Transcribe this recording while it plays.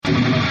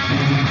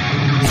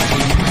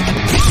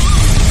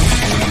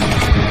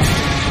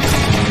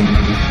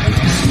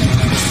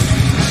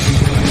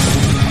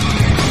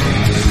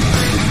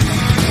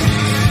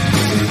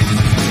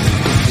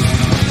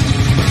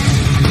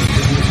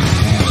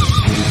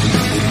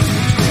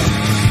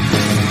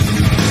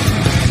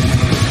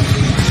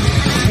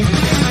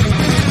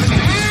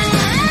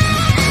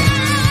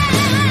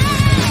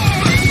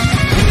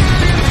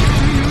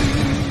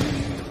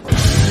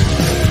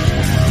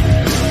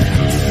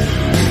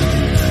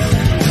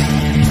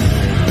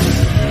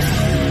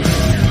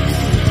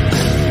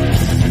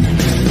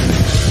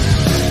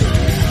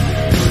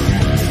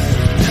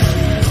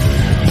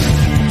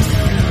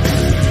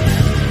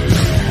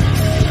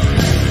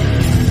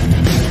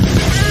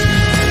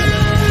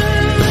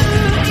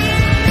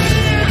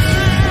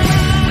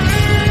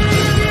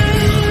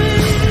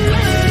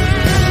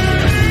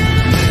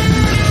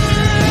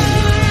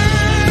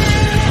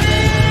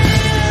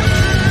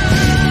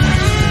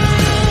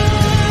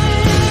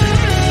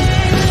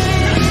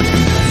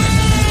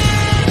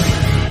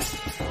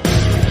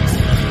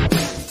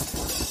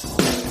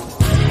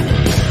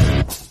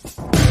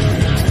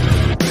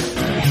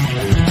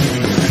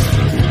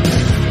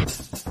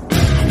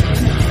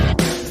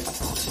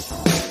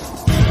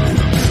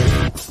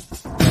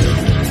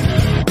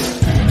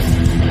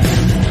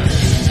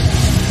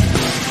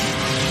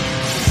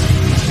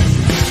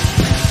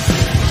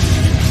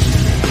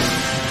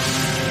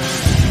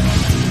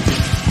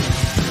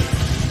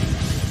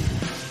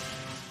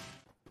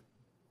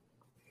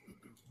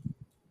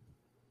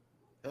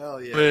Hell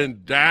yeah.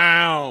 Been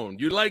down.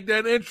 You like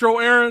that intro,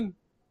 Aaron?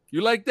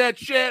 You like that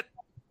shit?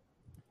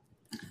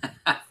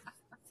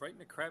 Frightened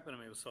the crap out of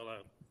me. It was so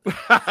loud.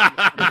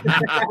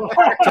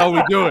 That's how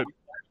we do it.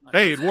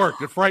 Hey, it worked.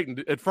 It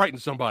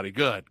frightened somebody.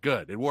 Good.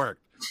 It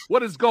worked.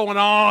 What is going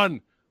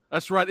on?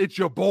 That's right. It's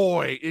your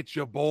boy.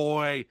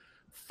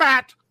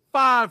 Fat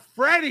Five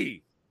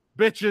Freddy,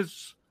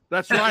 bitches.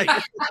 That's right.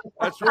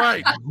 That's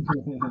right.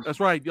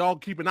 Y'all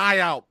keep an eye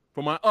out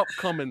for my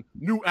upcoming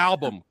new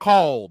album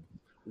called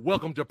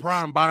Welcome to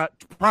Prime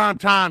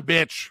Time,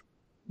 bitch.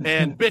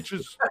 And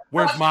bitches,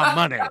 where's my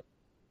money?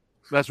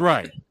 That's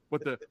right.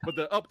 With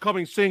the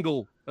upcoming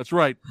single, that's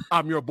right.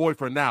 I'm your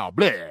boyfriend now.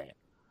 Bleh.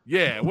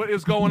 Yeah, what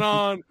is going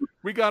on?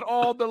 We got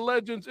all the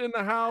legends in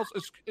the house,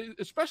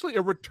 especially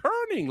a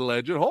returning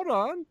legend. Hold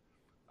on.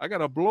 I got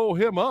to blow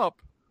him up.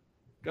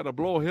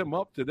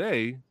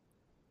 Today.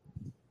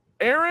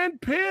 Aaron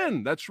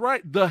Penn. That's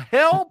right. The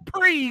Hell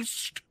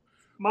Priest.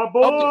 My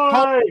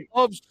boy.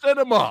 Of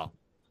cinema.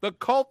 The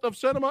cult of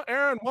cinema.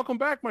 Aaron, welcome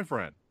back, my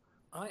friend.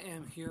 I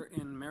am here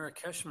in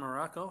Marrakesh,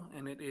 Morocco,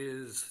 and it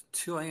is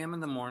 2 a.m.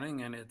 in the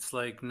morning, and it's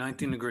like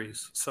 19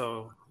 degrees.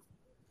 So,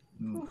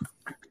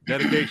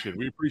 dedication.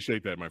 We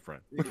appreciate that, my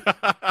friend.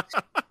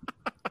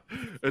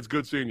 It's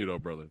good seeing you, though,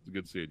 brother. It's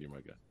good seeing you,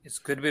 my guy. It's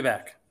good to be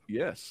back.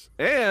 Yes.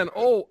 And,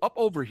 up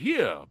over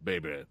here,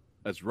 baby.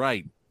 That's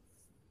right.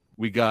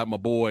 We got my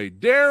boy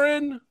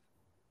Darren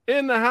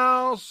in the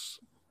house.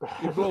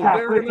 You blow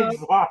Darren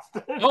up.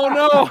 Oh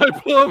no! I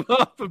blew him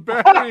up. The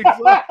battery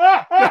exhausted.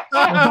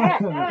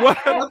 What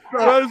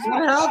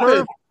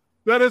happened?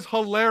 That is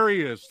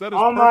hilarious. That is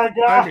perfect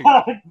timing.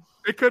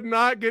 It could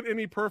not get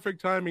any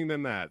perfect timing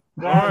than that.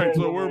 All right,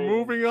 so we're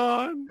moving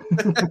on.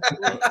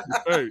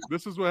 Hey,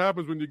 this is what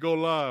happens when you go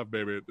live,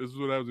 baby. This is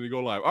what happens when you go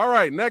live. All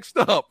right, next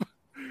up.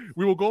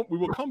 We will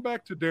come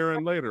back to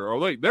Darren later. Oh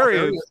wait, there he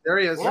is. There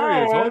he is.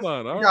 Hold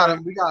on. We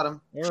got him.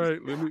 All right,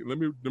 let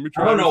me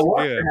try. I don't know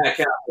this again. what the heck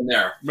happened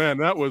there. Man,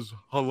 that was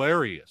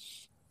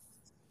hilarious.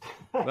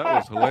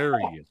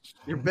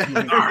 You're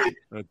back.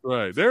 That's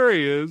right. There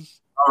he is.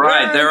 All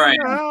right, there I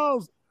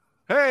am.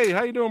 Hey,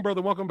 how you doing,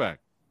 brother? Welcome back.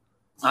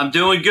 I'm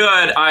doing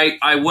good.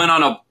 I went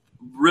on a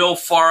real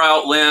far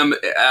out limb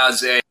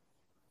as a.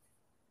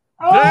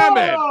 Damn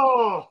it!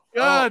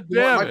 God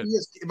damn it!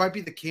 It might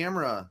be the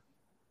camera.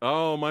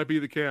 Oh, might be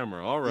the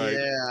camera. All right.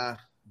 Yeah.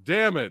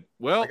 Damn it.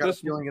 Well, I got a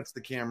feeling it's the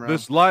camera.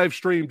 This live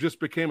stream just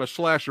became a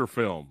slasher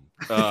film.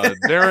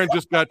 Darren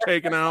just got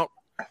taken out.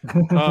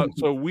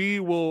 So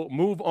we will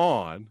move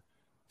on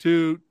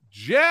to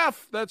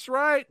Jeff. That's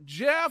right.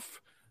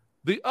 Jeff,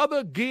 the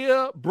other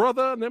gear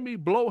brother. Let me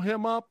blow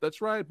him up.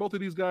 That's right. Both of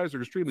these guys are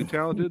extremely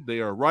talented.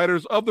 They are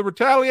writers of the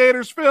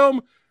Retaliators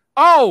film.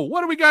 Oh, what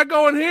do we got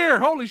going here?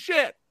 Holy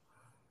shit.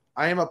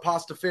 I am a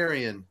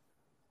pastafarian.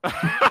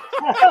 I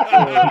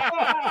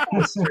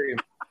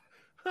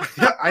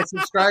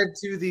subscribe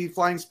to the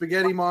Flying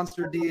Spaghetti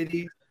Monster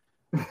deity.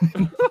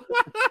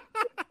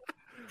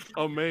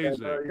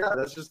 Amazing. And, yeah,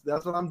 that's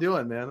what I'm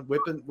doing, man.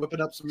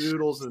 Whipping up some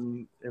noodles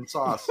and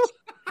sauce.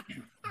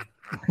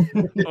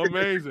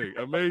 Amazing.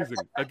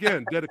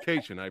 Again,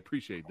 dedication. I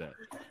appreciate that.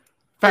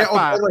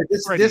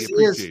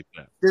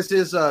 This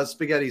is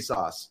spaghetti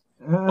sauce.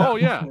 Oh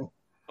yeah.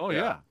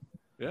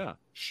 Yeah.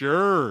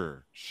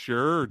 Sure,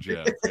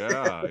 Jeff.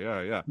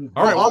 Yeah.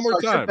 All right, one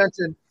more time.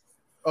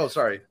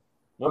 Sorry.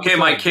 Okay,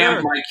 my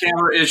camera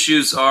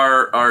issues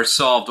are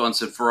solved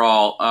once and for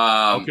all.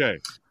 Okay.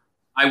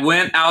 I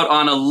went out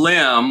on a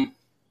limb,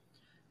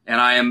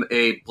 and I am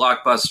a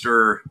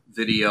Blockbuster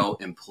Video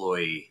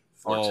employee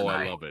for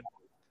tonight. I love it.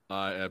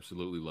 I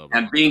absolutely love it.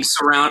 And being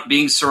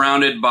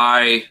surrounded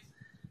by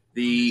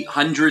the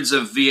hundreds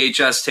of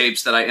VHS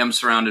tapes that I am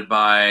surrounded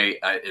by,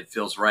 it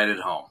feels right at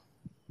home.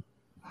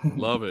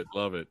 Love it.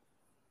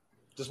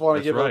 Just want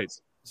to give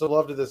some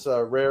love to this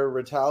rare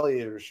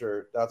Retaliator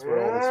shirt. That's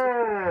where all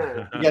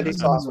this spaghetti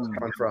sauce was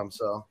coming from.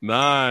 So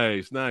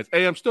nice.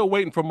 Hey, I'm still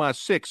waiting for my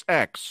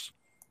 6X.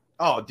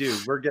 Oh, dude,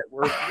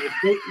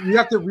 you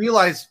have to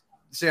realize,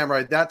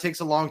 Samurai, that takes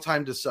a long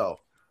time to sew.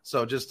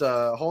 So just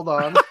hold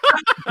on.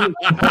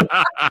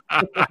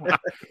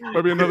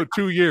 Maybe another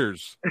 2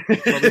 years. To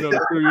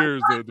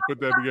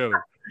put that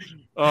together.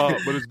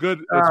 But it's good.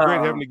 It's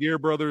great having the Gear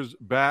Brothers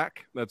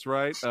back. That's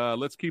right.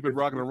 Let's keep it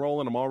rocking and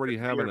rolling. I'm already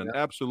having an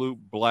absolute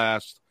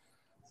blast.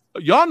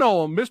 Y'all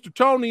know him, Mr.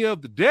 Tony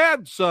of the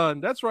Dead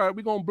Son. That's right.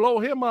 We're going to blow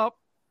him up.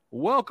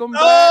 Welcome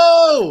back.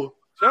 Oh!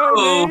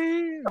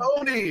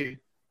 Tony!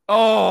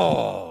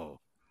 Oh!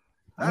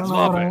 That's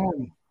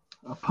lovely.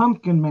 A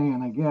pumpkin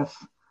man, I guess.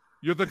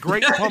 You're the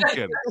great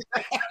pumpkin.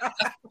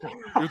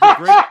 You're the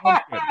great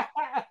pumpkin.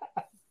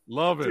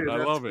 Love it. Dude, I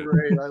love it.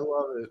 Great. I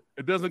love it.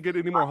 It doesn't get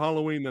any more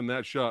Halloween than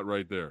that shot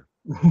right there.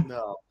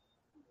 No.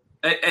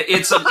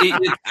 It's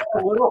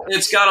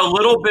got a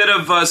little bit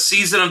of a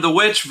Season of the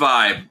Witch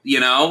vibe, you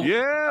know?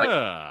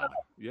 Yeah.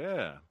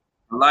 I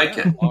like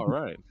it. All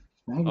right.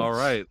 All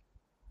right.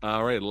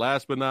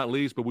 Last but not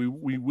least, but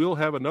we will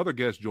have another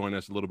guest join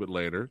us a little bit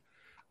later.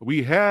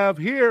 We have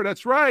here,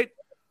 that's right,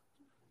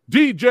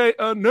 DJ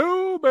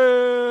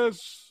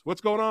Anubis.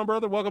 What's going on,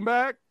 brother? Welcome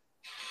back.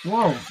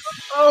 Whoa.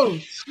 Oh,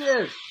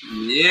 shit.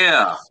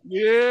 Yeah.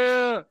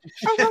 Yeah.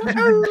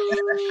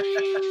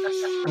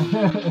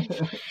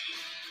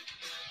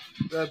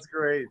 That's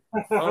great.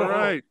 All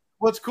right.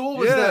 What's cool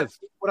was that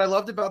what I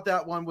loved about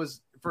that one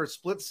was for a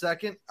split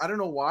second, I don't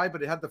know why,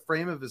 but it had the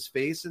frame of his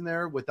face in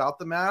there without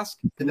the mask,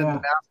 and then the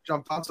mask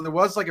jumped on. So there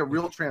was like a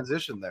real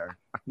transition there.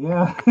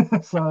 Yeah,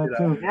 I saw that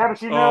too. Yeah,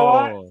 but you know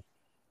what?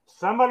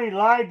 Somebody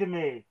lied to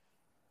me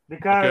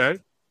because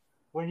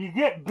when you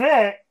get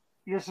bit,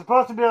 you're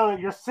supposed to be able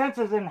to, your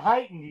senses in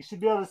heightened. You should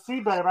be able to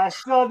see better, but I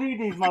still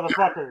need these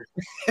motherfuckers.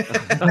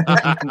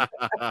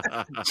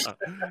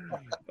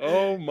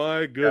 Oh,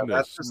 my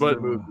goodness. But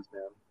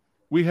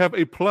we have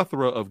a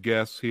plethora of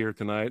guests here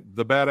tonight.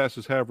 The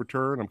badasses have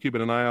returned. I'm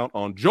keeping an eye out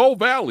on Joe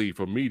Valley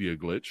from Media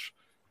Glitch.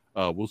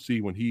 We'll see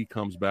when he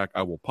comes back.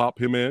 I will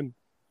pop him in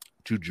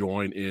to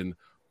join in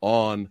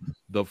on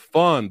the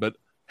fun. But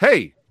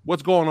hey,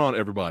 what's going on,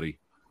 everybody?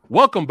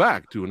 Welcome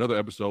back to another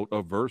episode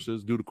of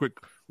Versus. Do the quick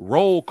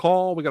roll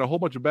call. We got a whole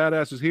bunch of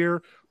badasses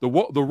here. The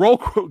roll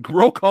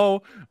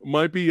call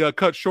might be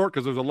cut short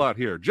because there's a lot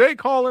here. Jay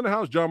Call in the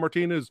house. John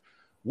Martinez,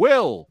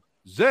 Will,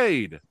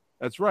 Zaid.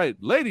 That's right.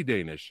 Lady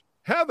Danish.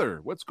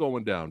 Heather, what's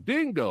going down?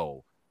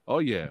 Dingo. Oh,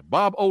 yeah.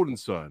 Bob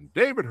Odinson.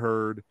 David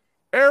Hurd.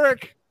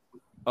 Eric.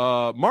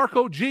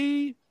 Marco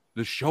G.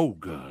 The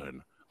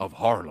Shogun of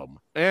Harlem.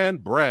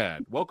 And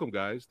Brad. Welcome,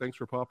 guys. Thanks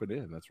for popping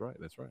in. That's right.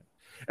 That's right.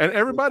 And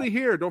everybody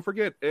here, don't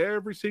forget,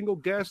 every single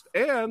guest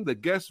and the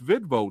guest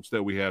vid votes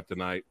that we have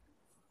tonight.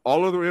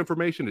 All other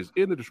information is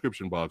in the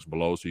description box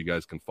below, so you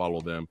guys can follow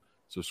them,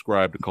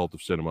 subscribe to Cult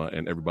of Cinema,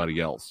 and everybody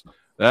else.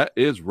 That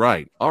is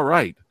right. All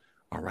right.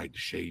 All right. The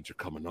shades are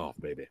coming off,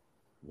 baby.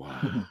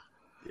 Wow.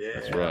 Yeah.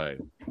 That's right.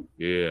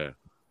 Yeah.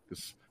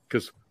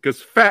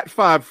 Because Fat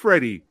Five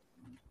Freddy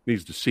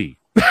needs to see.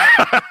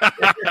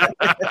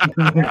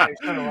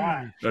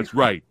 That's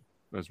right.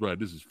 That's right.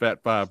 This is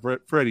Fat Five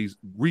Freddy's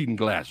reading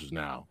glasses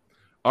now.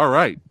 All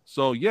right.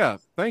 So, yeah,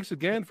 thanks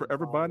again for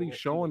everybody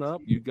showing up.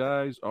 You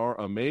guys are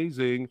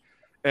amazing.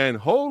 And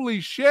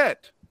holy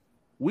shit,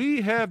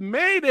 we have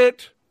made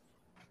it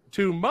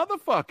to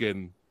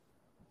motherfucking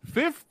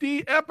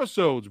 50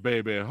 episodes,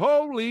 baby.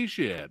 Holy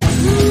shit.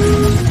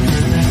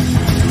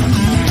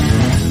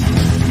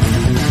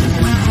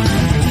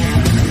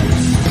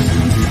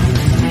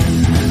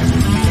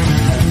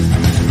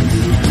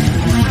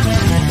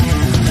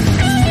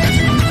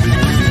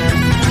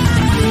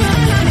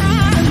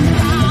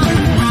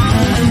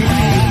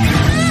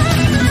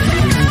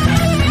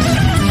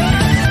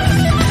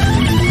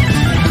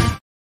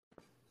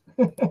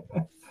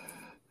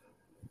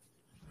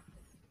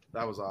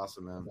 That was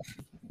awesome, man.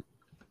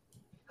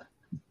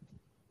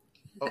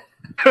 Oh.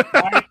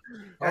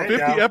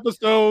 50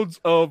 episodes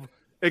of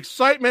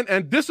excitement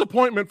and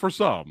disappointment for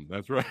some.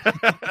 That's right.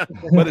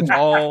 But it's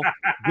all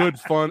good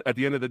fun at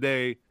the end of the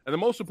day. And the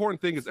most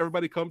important thing is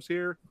everybody comes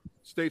here,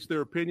 states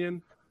their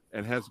opinion,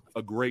 and has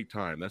a great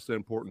time. That's the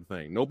important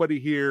thing. Nobody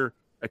here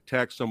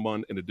attacks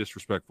someone in a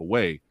disrespectful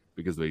way,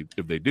 because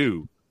if they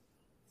do,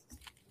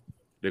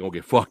 they're going to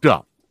get fucked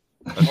up.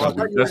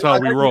 That's how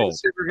we roll.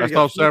 That's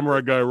how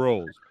Samurai Guy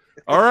rolls.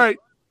 All right.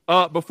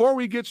 Before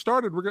we get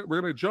started, we're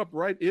going to jump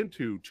right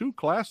into two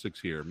classics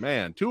here.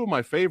 Man, two of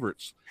my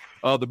favorites.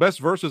 The best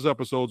Versus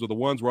episodes are the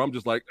ones where I'm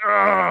just like,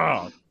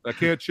 I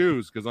can't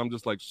choose because I'm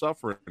just like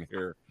suffering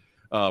here.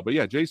 But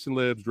yeah, Jason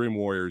Lives, Dream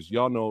Warriors.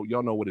 Y'all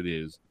know what it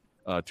is.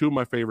 Two of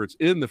my favorites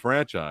in the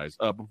franchise.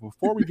 But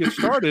before we get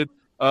started,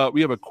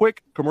 we have a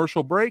quick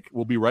commercial break.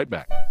 We'll be right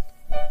back.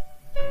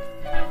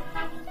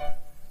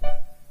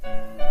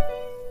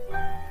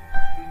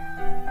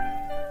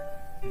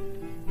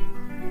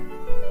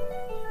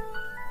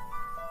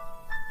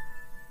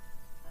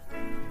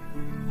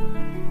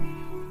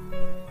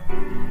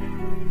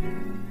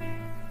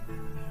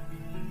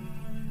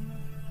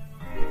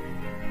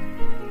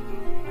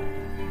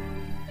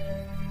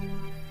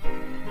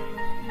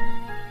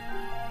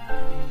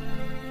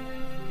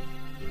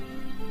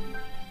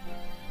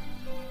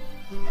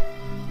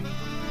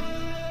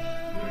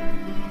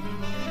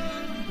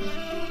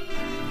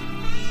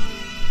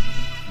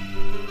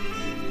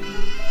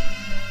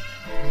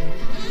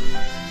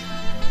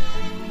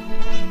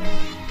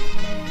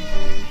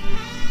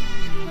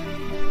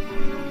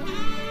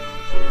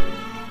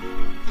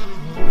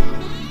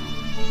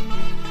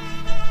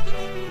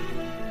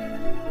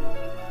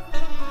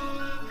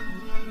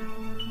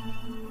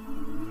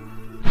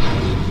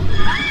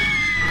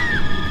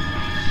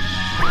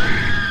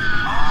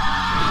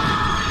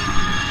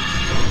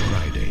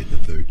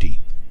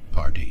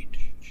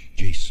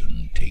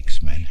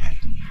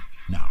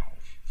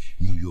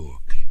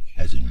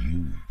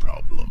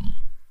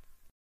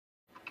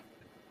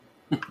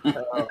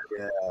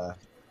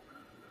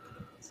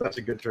 Such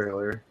a good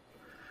trailer.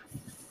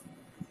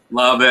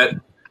 Love it.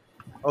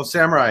 Oh,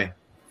 Samurai.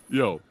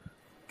 Yo,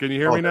 can you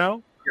hear me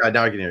now? Yeah,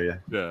 now I can hear you.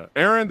 Yeah.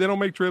 Aaron, they don't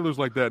make trailers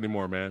like that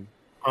anymore, man.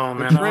 Oh,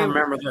 man, I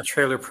remember that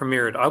trailer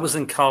premiered. I was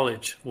in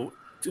college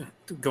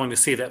going to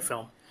see that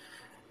film.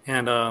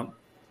 And it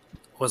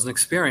was an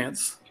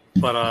experience.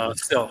 But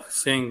still,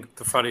 seeing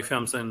the Friday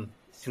films in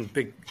in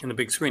the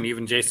big screen.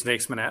 Even Jason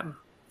Takes Manhattan,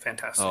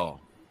 fantastic. Oh,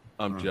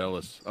 I'm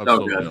jealous. I'm So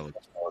so good. jealous.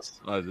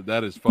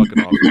 That is fucking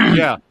awesome.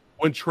 Yeah,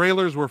 when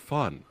trailers were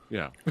fun.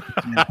 Yeah.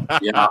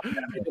 Yeah.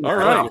 All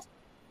right.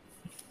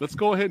 Let's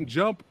go ahead and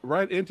jump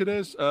right into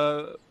this.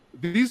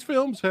 These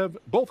films have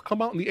both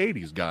come out in the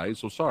 80s, guys.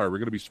 So sorry, we're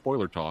going to be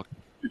spoiler talk.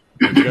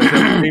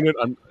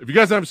 If you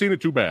guys haven't seen it,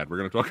 too bad. We're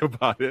going to talk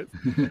about it.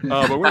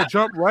 But we're going to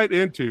jump right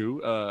into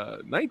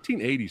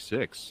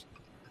 1986,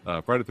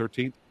 Friday the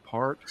 13th,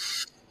 Part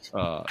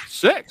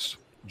 6.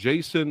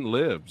 Jason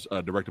Lives,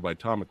 directed by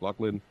Tom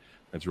McLaughlin.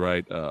 That's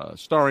right.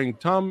 Starring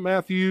Tom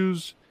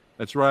Matthews.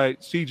 That's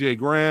right. C.J.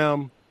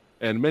 Graham.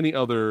 And many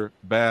other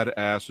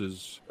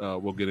badasses.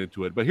 We'll get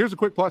into it. But here's a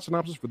quick plot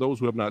synopsis for those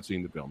who have not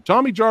seen the film.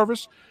 Tommy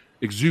Jarvis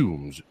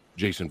exhumes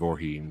Jason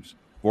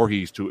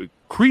Voorhees to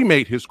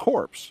cremate his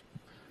corpse,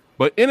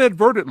 but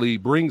inadvertently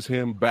brings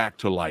him back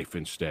to life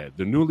instead.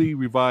 The newly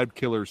revived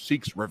killer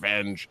seeks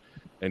revenge,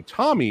 and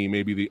Tommy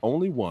may be the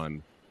only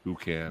one who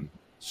can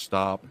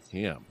stop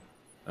him.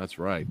 That's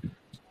right.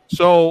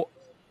 So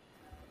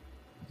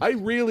I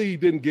really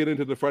didn't get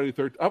into the Friday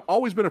the 13th. I've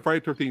always been a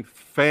Friday the 13th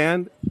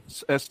fan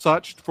as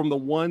such from the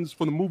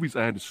movies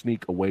I had to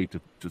sneak away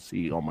to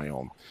see on my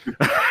own.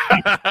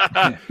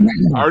 I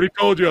already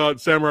told you on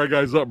Samurai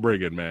Guy's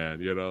upbringing,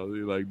 man. You know,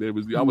 like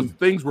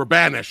things were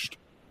banished.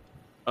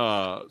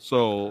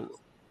 So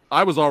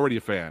I was already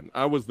a fan.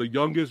 I was the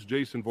youngest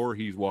Jason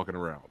Voorhees walking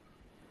around.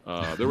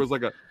 There was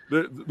like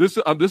this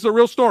is a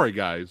real story,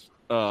 guys.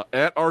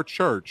 At our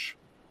church,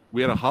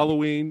 we had a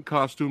Halloween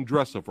costume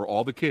dress up for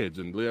all the kids,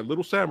 and we had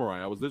Little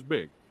Samurai. I was this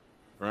big,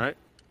 right?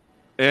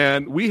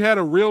 And we had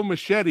a real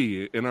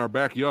machete in our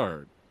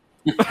backyard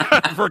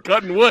for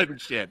cutting wood and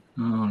shit.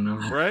 Oh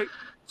no! Right?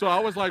 So I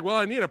was like, well,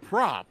 I need a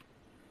prop.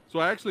 So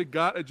I actually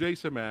got a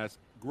Jason mask,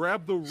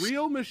 grabbed the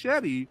real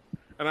machete,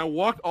 and I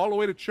walked all the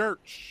way to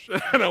church.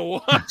 And I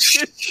walked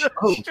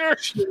into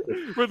church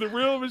with the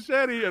real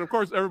machete. And of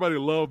course, everybody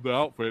loved the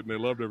outfit and they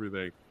loved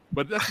everything.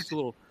 But that's just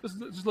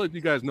just to let you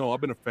guys know,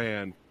 I've been a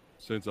fan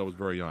since I was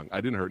very young. I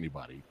didn't hurt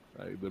anybody.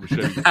 Right? The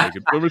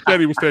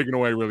machete was taken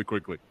away really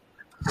quickly.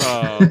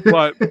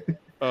 But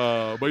yeah,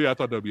 I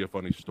thought that'd be a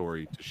funny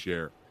story to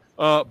share.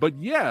 But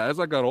yeah, as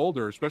I got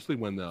older, especially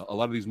when a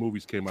lot of these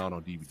movies came out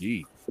on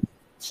DVD,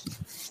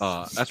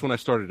 that's when I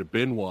started to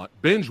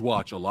binge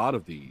watch a lot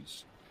of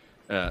these,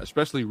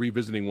 especially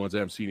revisiting ones I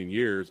haven't seen in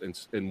years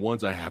and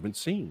ones I haven't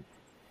seen.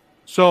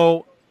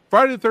 So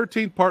Friday the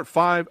 13th, Part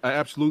 5, I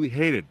absolutely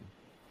hated.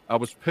 I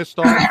was pissed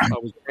off. I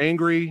was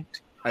angry.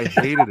 I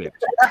hated it.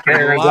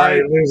 It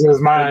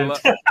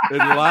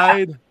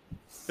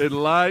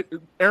lied.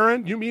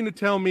 Aaron, you mean to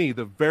tell me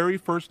the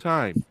first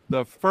time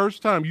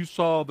you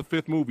saw the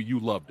fifth movie, you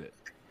loved it?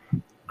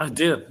 I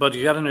did, but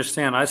you got to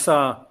understand, I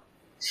saw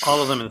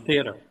all of them in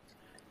theater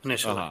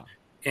initially.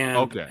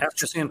 And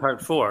after seeing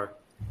Part 4,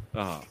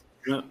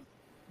 when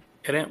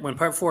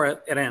Part 4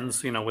 it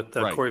ends, with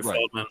the Corey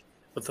Feldman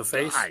with the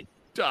face, I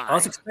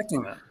was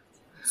expecting that.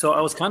 So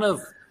I was kind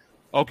of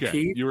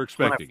you were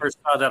expecting when I first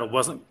saw that it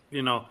wasn't,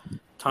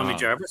 Tommy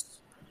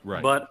Jarvis.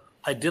 Right. But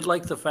I did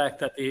like the fact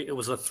that it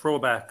was a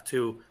throwback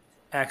to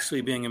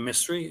actually being a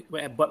mystery.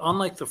 But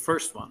unlike the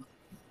first one,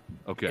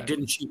 it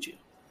didn't cheat you.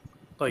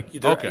 Like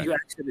you actually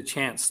had a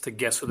chance to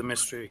guess who the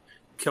mystery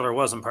killer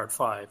was in Part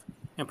 5.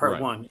 In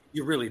Part 1,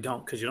 you really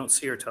don't, because you don't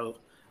see her till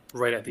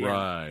right at the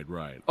end.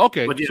 Right.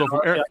 Okay. But I can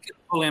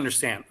totally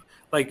understand.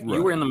 Like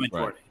you were in the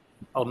majority.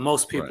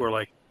 Most people were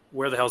like,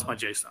 "Where the hell's my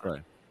Jason?"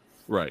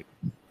 Right.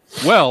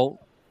 Well,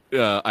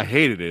 I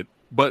hated it,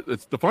 but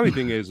the funny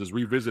thing is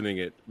revisiting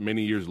it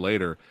many years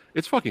later,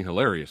 it's fucking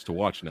hilarious to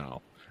watch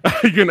now.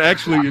 You can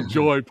actually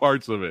enjoy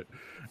parts of it.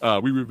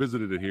 We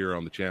revisited it here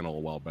on the channel a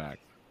while back,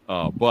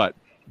 but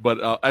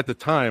at the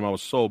time I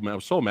was so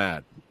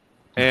mad,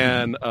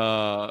 and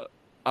I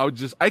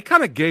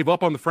kind of gave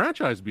up on the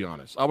franchise. To be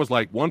honest, I was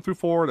like 1 through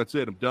 4. That's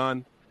it. I'm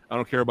done. I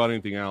don't care about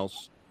anything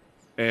else.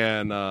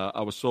 And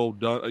I was so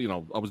done,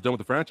 I was done with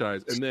the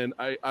franchise. And then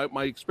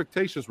my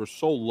expectations were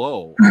so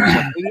low.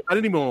 I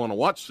didn't even want to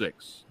watch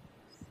 6.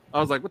 I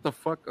was like, what the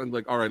fuck? I'm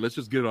like, all right, let's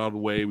just get it out of the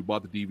way. We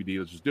bought the DVD.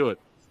 Let's just do it.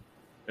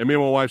 And me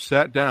and my wife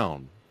sat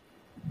down,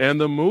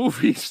 and the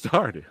movie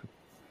started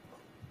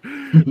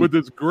with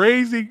this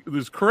crazy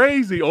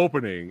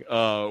opening.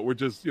 We're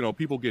just,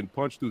 people getting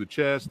punched through the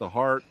chest, the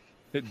heart,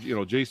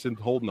 Jason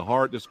holding the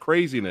heart, this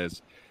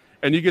craziness.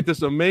 And you get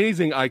this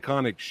amazing,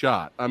 iconic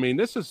shot. I mean,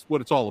 this is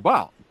what it's all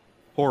about.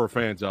 Horror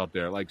fans out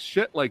there. Like,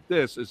 shit like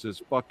this is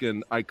just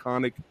fucking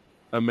iconic,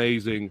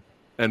 amazing,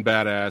 and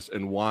badass,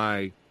 and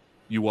why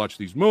you watch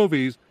these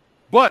movies.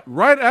 But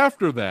right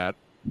after that,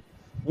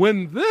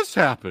 when this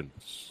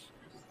happens...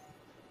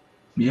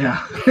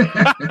 Yeah.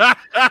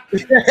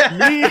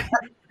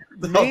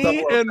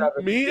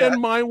 me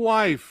and my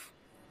wife...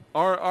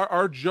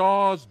 Our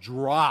jaws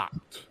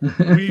dropped.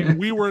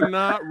 We were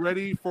not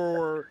ready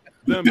for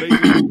them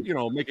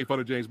making fun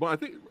of James Bond. I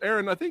think,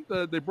 Aaron,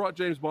 they brought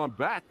James Bond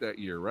back that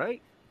year,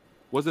 right?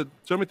 Was it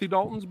Timothy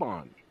Dalton's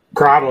Bond?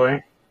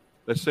 Probably.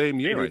 The same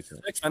year, I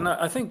think. And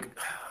I think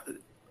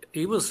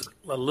he was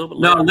a little bit.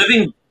 No,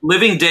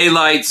 Living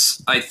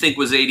Daylights, I think,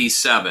 was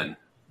 87.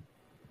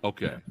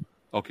 Okay.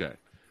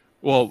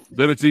 Well,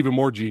 then it's even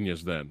more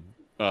genius then.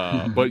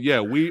 But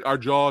yeah, our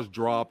jaws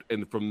dropped,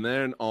 and from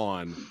then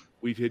on,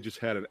 we had just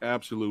had an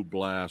absolute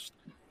blast.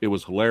 It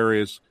was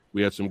hilarious.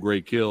 We had some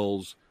great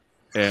kills,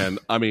 and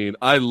I mean,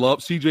 I love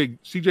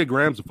CJ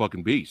Graham's a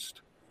fucking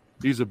beast.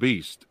 He's a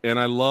beast, and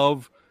I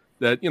love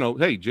that.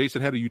 Hey,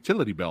 Jason had a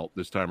utility belt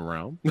this time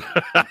around,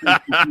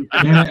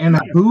 and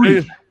a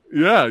booty.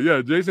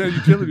 Yeah. Jason had a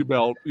utility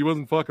belt. He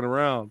wasn't fucking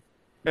around.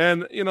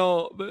 And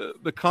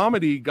the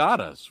comedy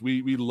got us.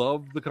 We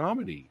loved the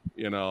comedy.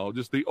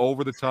 Just the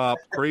over the top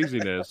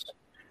craziness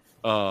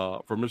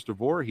from Mr.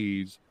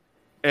 Voorhees.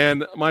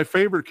 And my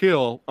favorite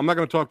kill. I'm not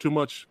going to talk too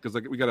much because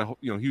we got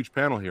a huge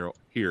panel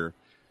here.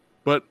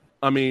 But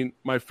I mean,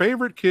 my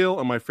favorite kill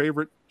and my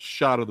favorite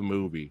shot of the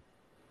movie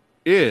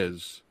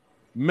is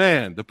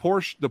the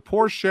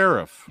poor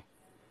sheriff.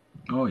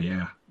 Oh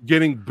yeah,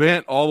 getting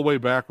bent all the way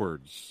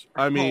backwards.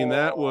 I mean,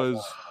 that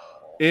was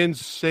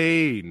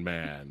insane,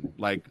 man.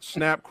 Like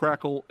snap,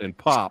 crackle, and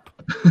pop.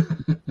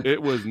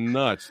 It was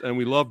nuts, and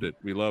we loved it.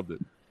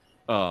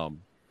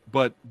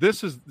 But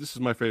this is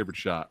my favorite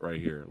shot right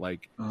here.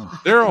 Like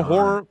there are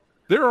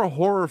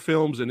horror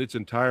films in its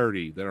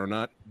entirety that are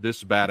not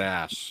this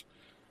badass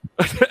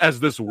as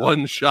this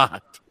one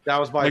shot. That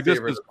was my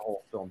favorite of the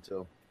whole film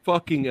too.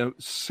 Fucking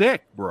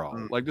sick,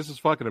 bro. Like this is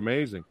fucking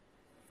amazing.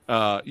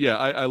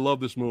 I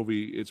love this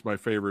movie. It's my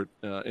favorite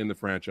in the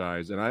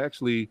franchise, and I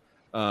actually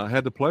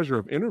had the pleasure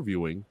of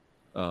interviewing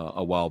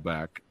a while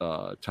back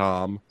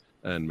Tom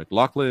and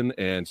McLaughlin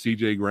and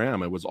CJ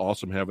Graham. It was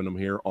awesome having them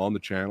here on the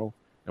channel,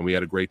 and we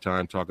had a great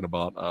time talking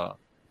about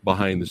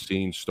behind the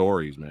scenes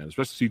stories, man.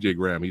 Especially CJ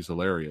Graham, he's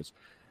hilarious.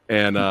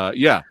 And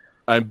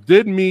I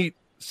did meet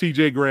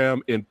CJ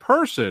Graham in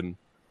person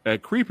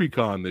at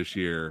CreepyCon this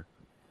year,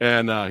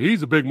 and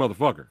he's a big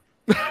motherfucker.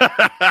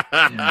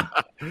 Yeah.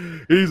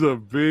 He's a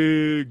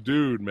big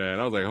dude,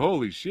 man. I was like,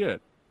 holy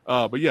shit.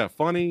 But yeah,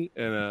 funny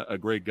and a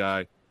great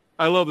guy.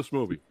 I love this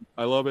movie.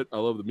 I love it. I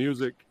love the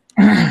music.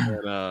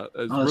 And, the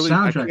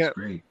soundtrack's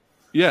great.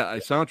 Yeah,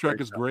 the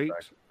soundtrack is great.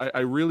 I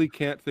really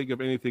can't think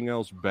of anything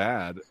else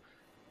bad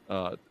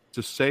to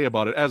say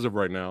about it as of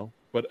right now.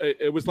 But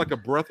it was like a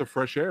breath of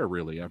fresh air,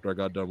 really, after I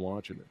got done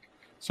watching it.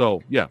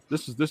 So yeah,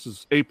 this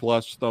is A+,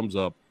 thumbs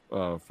up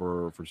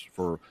for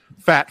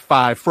Fat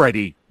Five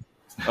Freddy.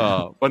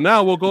 But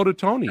now we'll go to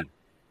Tony.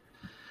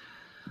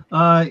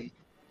 I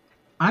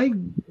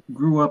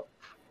grew up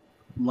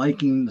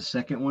liking the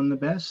second one the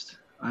best.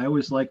 I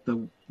always liked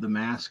the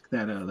mask,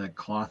 that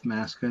cloth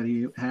mask that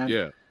he had.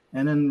 Yeah.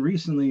 And then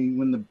recently,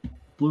 when the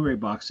Blu-ray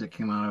box set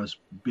came out, I was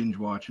binge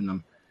watching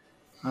them.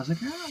 I was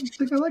like, I don't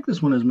think I like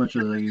this one as much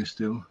as I used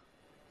to.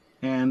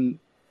 And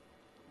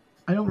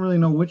I don't really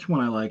know which one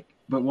I like.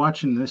 But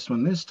watching this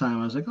one this time,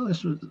 I was like, oh,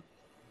 this was,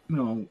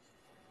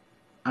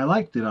 I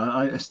liked it.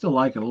 I still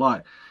like it a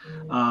lot.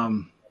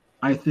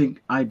 I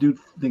do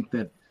think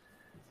that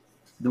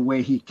the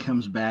way he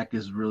comes back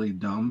is really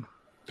dumb.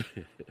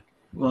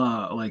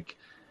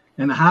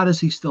 And how does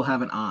he still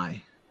have an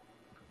eye?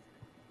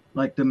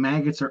 Like the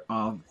maggots are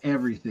of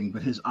everything,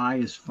 but his eye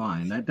is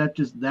fine.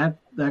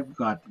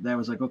 That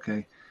was like,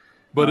 okay.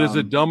 But is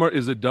it dumber?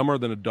 Is it dumber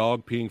than a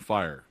dog peeing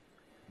fire?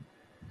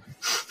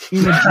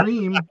 In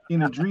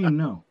a dream,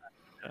 no.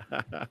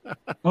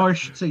 Or I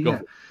should say,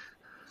 yeah.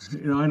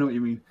 I know what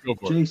you mean. Go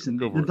for Jason.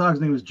 Go for the dog's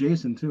name was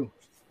Jason too.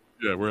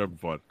 Yeah, we're having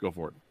fun. Go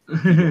for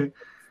it.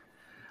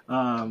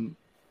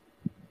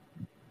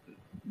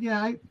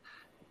 Yeah,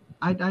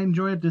 I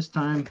enjoy it this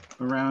time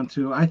around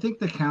too. I think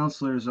the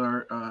counselors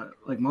are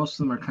like most of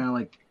them are kind of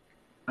like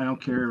I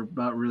don't care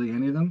about really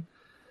any of them.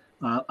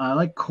 I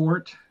like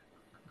Court,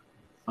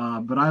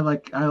 but I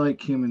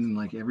like him in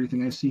like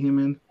everything I see him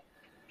in,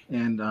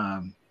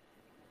 and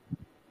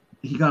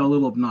he got a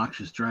little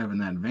obnoxious driving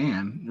that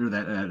van or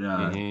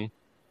that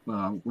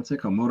what's that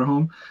called,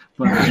 motorhome,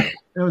 but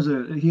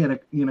he had a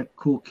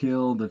cool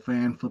kill, the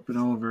van flipping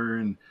over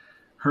and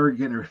her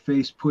getting her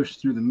face pushed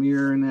through the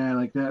mirror and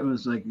that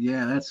was like,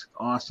 yeah, that's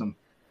awesome.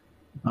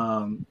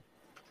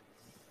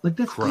 Like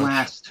that's Crush.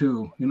 Glass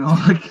too,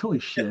 like holy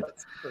shit.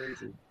 That's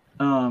crazy.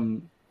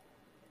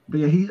 But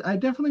yeah, I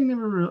definitely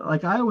never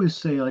like I always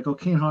say like,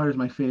 Kane Hodder is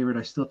my favorite.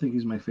 I still think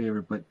he's my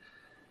favorite, but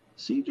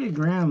CJ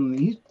Graham,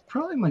 he's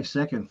probably my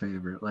second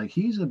favorite. Like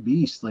he's a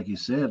beast, like you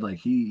said. Like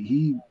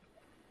he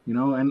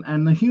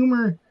and the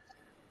humor.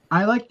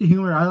 I like the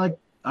humor.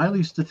 I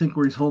used to think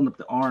where he's holding up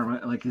the arm,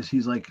 like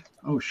he's like,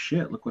 oh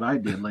shit, look what I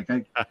did. Like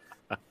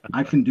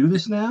I can do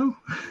this now.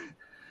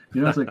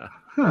 It's like,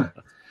 huh.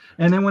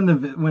 And then when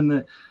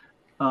the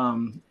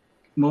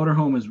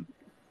motorhome is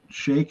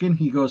shaking,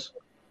 he goes,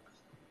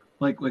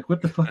 like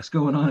what the fuck's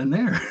going on in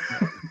there?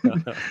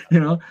 But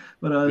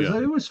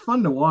it was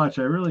fun to watch.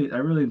 I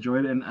really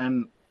enjoyed it,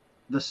 and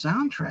the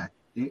soundtrack,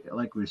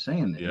 like we were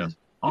saying, is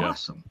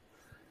awesome.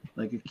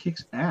 Like it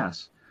kicks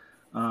ass.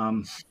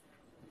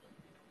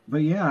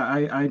 But yeah,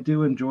 I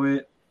do enjoy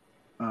it.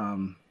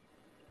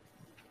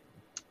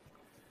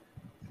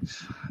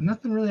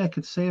 Nothing really I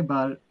could say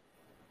about it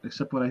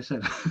except what I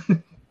said.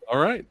 All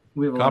right.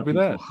 We have a Copy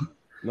lot of that.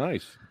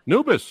 Nice.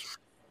 Nubis.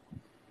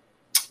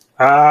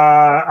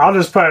 I'll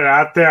just put it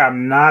out there.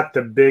 I'm not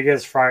the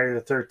biggest Friday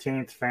the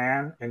 13th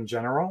fan in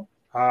general.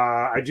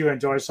 I do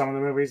enjoy some of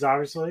the movies,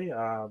 obviously.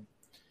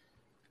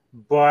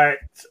 But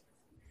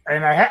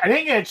I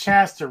didn't get a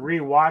chance to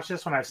rewatch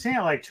this one. I've seen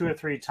it like 2 or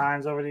 3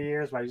 times over the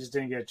years, but I just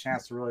didn't get a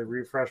chance to really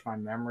refresh my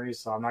memory.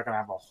 So I'm not going to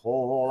have a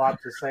whole lot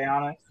to say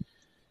on it.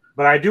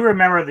 But I do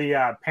remember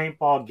the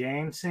paintball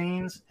game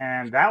scenes,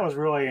 and that was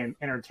really an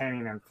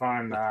entertaining and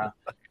fun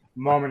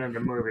moment in the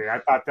movie. I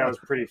thought that was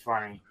pretty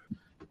funny.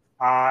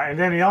 And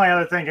then the only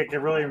other thing I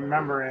can really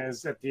remember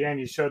is at the end,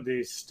 you showed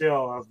the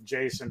still of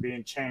Jason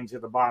being chained to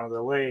the bottom of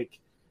the lake.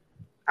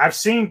 I've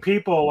seen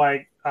people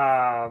like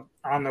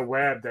on the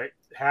web that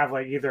have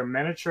like either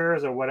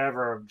miniatures or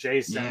whatever of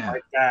Jason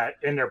like that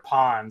in their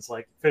ponds,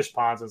 like fish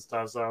ponds and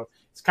stuff. So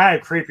it's kind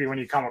of creepy when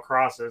you come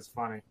across it. It's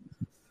funny.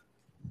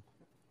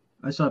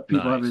 I saw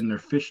people have it in their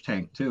fish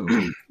tank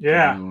too.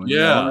 Yeah.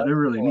 They're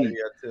really neat.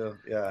 Too.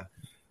 Yeah.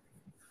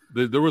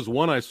 There was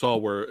one I saw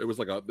where it was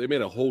like they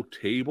made a whole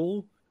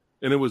table,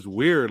 and it was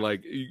weird.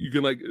 Like you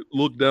can like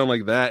look down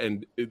like that,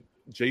 and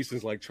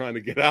Jason's like trying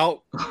to get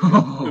out.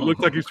 It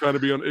looked like he's trying to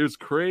be on. It's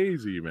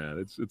crazy, man.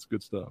 It's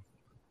good stuff.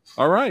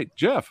 All right,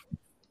 Jeff.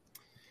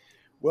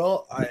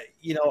 Well, I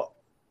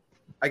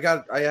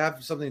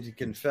have something to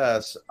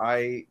confess.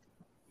 I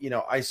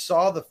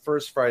saw the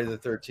first Friday the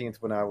 13th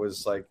when I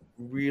was like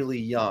really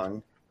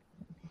young.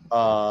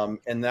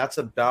 And that's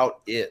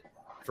about it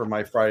for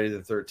my Friday the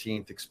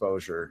 13th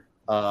exposure.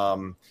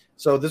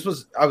 So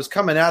I was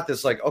coming at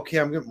this like, okay,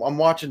 I'm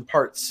watching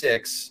part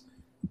 6,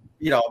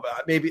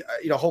 maybe,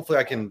 hopefully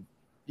I can,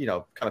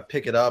 kind of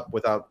pick it up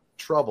without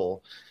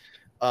trouble.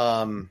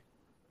 And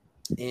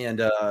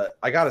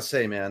I gotta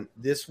say, man,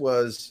 this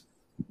was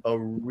a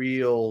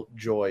real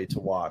joy to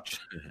watch.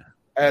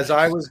 As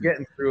I was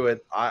getting through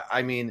it,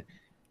 I mean,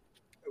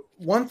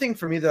 one thing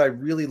for me that I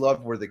really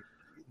loved were the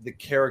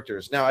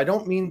characters. Now, I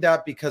don't mean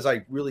that because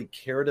I really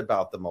cared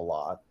about them a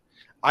lot.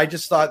 I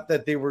just thought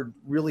that they were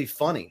really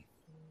funny.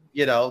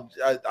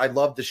 I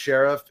loved the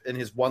sheriff and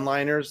his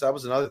one-liners. That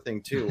was another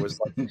thing too. Was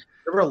like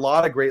there were a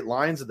lot of great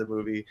lines in the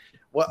movie.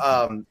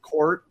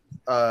 Court,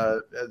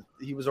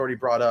 he was already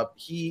brought up.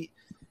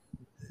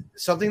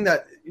 Something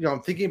that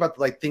I'm thinking about,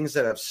 like things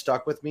that have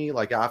stuck with me,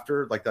 like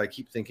after, like that I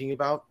keep thinking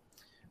about.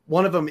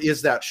 One of them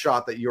is that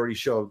shot that you already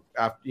showed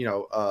after,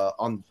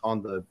 on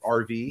the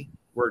RV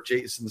where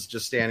Jason's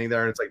just standing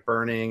there and it's like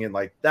burning, and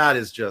like that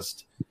is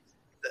just,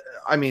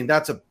 I mean,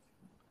 that's a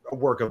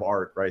work of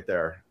art right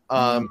there.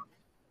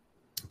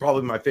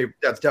 Probably my favorite.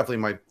 That's definitely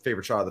my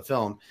favorite shot of the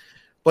film.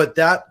 But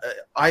that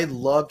I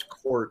loved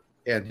Court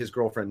and his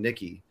girlfriend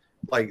Nikki.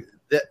 Like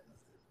that,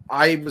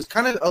 I was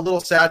kind of a little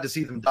sad to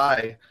see them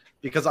die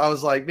because I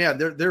was like, man,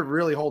 they're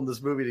really holding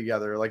this movie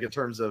together, like in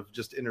terms of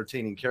just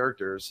entertaining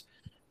characters.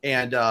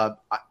 And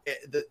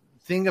the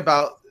thing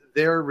about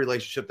their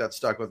relationship that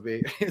stuck with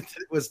me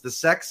was the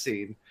sex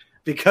scene,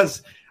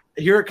 because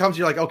here it comes.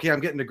 You're like, okay, I'm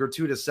getting a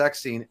gratuitous sex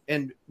scene.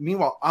 And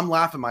meanwhile, I'm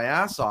laughing my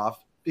ass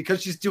off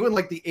because she's doing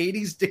like the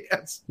 80s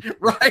dance,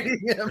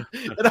 riding him.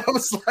 And I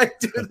was like,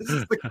 dude, this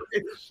is the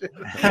greatest shit.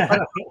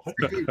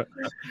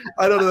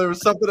 I don't know. There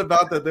was something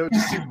about that that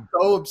just seemed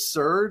so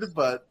absurd,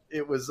 but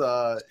it was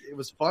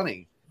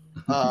funny.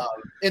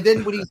 And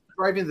then when he's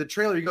driving the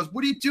trailer, he goes,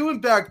 "What are you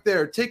doing back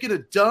there? Taking a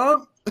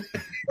dump?" What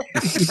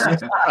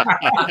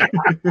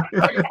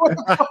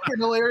a fucking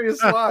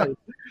hilarious line.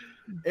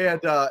 And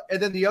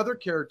then the other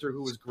character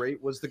who was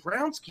great was the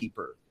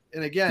groundskeeper.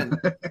 And again,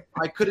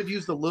 I could have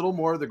used a little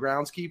more of the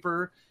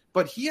groundskeeper,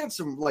 but he had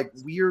some like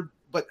weird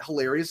but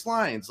hilarious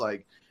lines.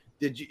 Like,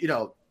 did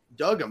you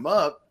dug him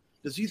up?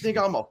 Does he think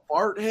I'm a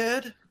fart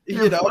head?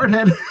 Fart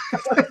head.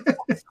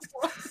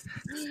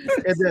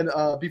 And then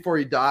before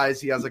he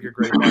dies, he has like a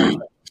great line.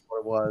 What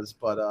it was,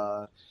 but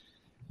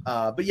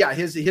yeah,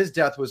 his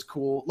death was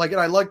cool. Like,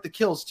 and I like the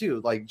kills too.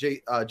 Like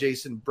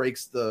Jason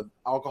breaks the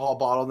alcohol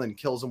bottle and then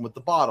kills him with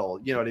the bottle.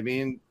 You know what I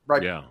mean?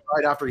 Right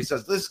after he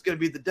says, "This is gonna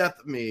be the death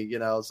of me,"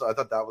 So I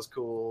thought that was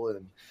cool.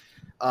 And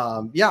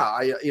I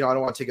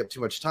don't want to take up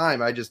too much time.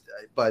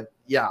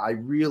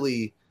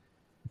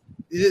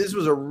 This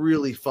was a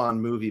really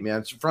fun movie,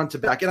 man. It's front to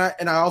back, and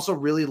I also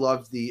really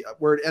loved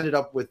where it ended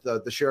up with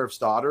the sheriff's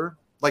daughter.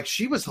 Like,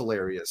 she was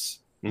hilarious.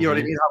 You know what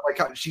I mean?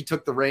 How she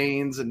took the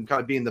reins and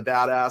kind of being the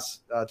badass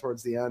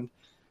towards the end.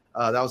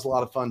 That was a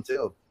lot of fun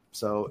too.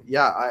 So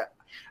yeah,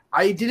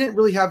 I didn't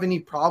really have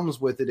any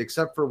problems with it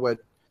except for what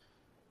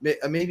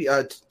maybe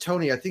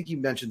Tony. I think you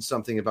mentioned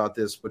something about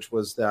this, which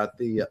was that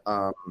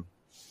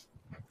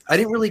I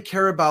didn't really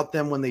care about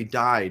them when they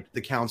died,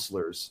 the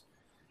counselors.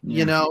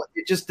 Yeah.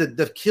 It just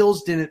the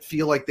kills didn't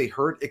feel like they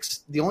hurt.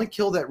 The only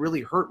kill that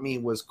really hurt me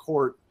was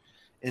Court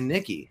and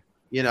Nikki.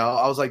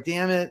 I was like,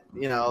 damn it,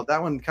 that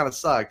one kind of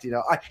sucked.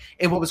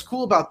 And what was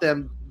cool about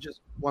them, just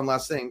one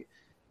last thing,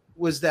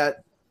 was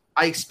that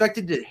I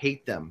expected to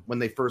hate them when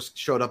they first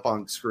showed up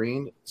on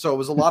screen. So it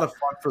was a lot of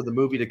fun for the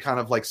movie to kind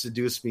of like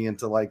seduce me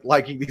into like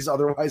liking these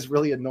otherwise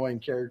really annoying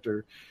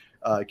character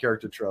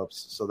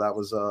tropes. So that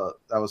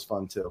was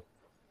fun too.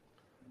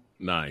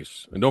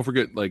 Nice. And don't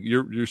forget, like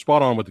you're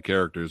spot on with the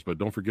characters, but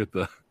don't forget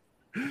the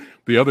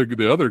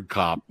other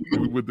cop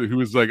who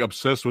was like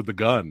obsessed with the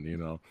gun. You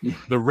know,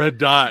 the red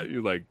dot.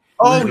 You're like,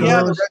 oh yeah,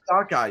 the red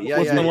dot guy. Yeah,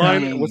 what's yeah. the yeah.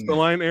 line? What's the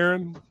line,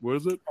 Aaron? What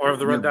is it? Or if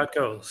the red dot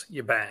goes,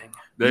 you bang.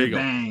 There you go.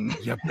 Bang.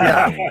 You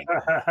bang.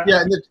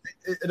 Yeah. And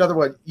another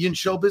one. You in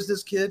show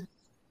business, kid?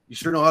 You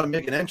sure know how to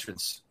make an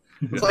entrance.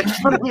 It's like, you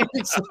know what I mean?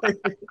 It's like,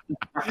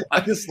 I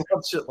just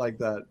love shit like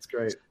that. It's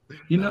great.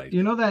 You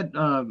know that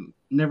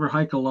Never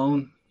Hike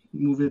Alone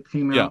movie that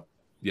came out?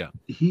 Yeah.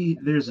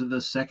 There's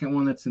the second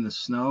one that's in the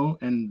snow,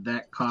 and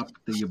that cop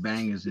that you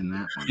bang is in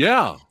that one.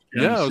 Yeah.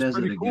 And Yeah. he It was says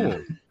pretty it cool.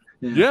 again.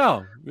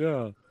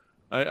 Yeah.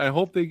 I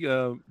hope they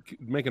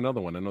make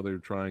another one. I know they're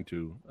trying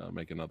to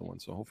make another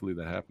one, so hopefully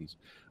that happens.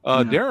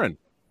 Darren.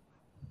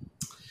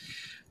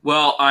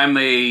 Well, I'm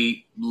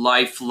a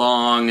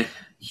lifelong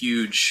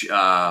huge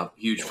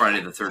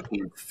Friday the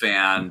 13th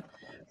fan.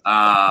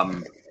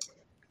 I've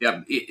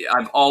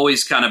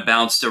always kind of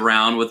bounced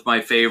around with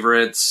my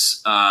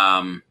favorites.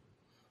 I've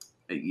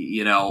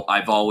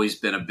always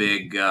been a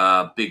big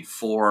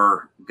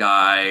four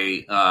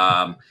guy.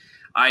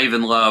 I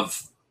even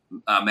love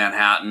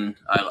Manhattan.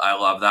 I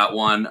love that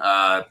one.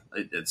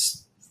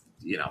 It's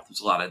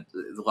there's a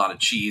lot of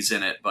cheese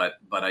in it, but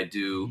I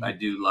do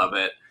love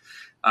it.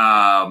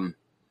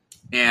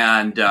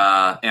 And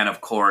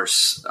of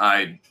course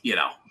I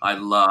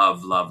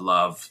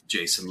love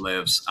Jason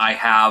Lives. I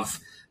have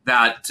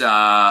that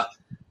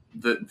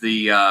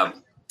the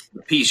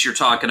piece you're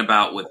talking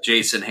about with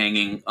Jason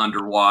hanging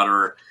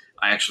underwater.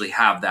 I actually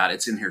have that.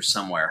 It's in here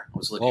somewhere. I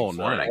was looking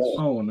for it.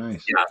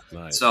 Nice. Yeah.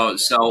 Nice. So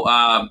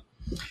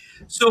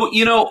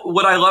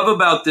what I love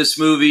about this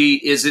movie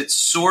is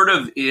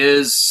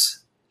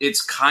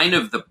it's kind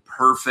of the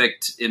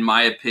perfect, in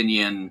my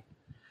opinion.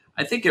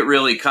 I think it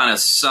really kind of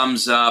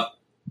sums up.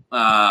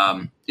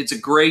 It's a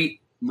great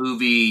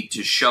movie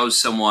to show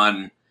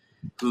someone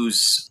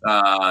who's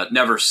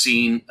never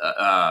seen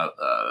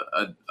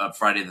a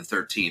Friday the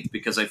 13th,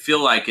 because I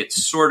feel like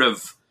it's sort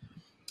of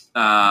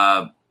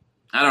I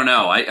don't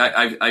know.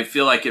 I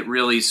feel like it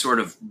really sort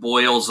of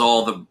boils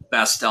all the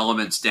best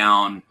elements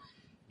down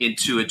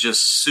into a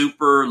just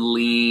super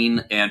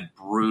lean and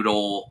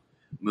brutal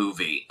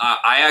movie.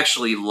 I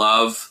actually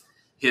love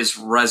his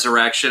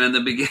resurrection in the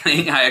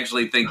beginning. I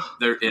actually think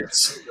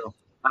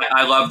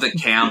I love the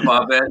camp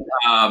of it.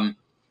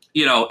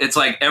 It's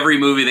like every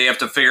movie they have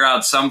to figure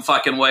out some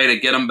fucking way to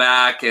get him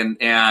back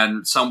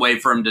and some way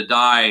for him to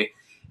die.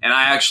 And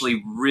I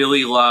actually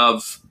really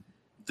love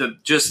the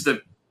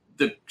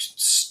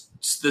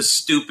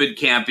stupid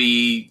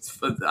campy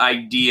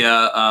idea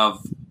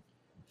of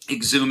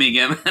exhuming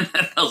him and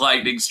the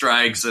lightning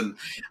strikes, and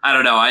I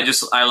don't know. I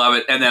love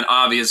it. And then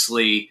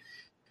obviously,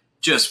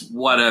 just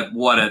what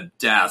a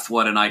death!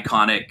 What an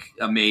iconic,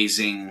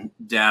 amazing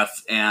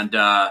death! And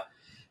the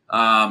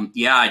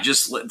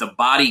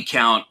body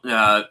count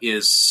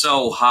is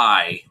so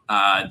high.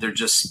 They're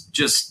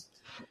just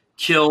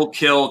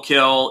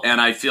kill, and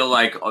I feel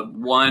like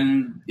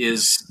one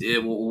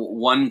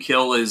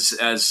kill is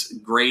as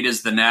great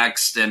as the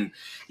next. And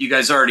you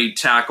guys already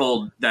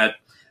tackled that.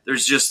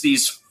 There's just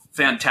these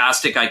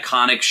fantastic,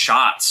 iconic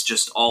shots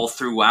just all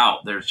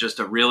throughout. There's just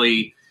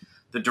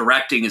the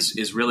directing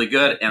is really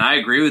good. And I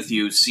agree with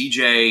you,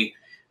 CJ.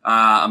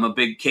 I'm a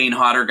big Kane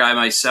Hodder guy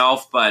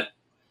myself, but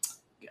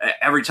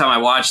every time I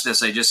watch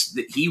this,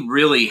 he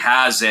really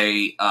has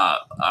a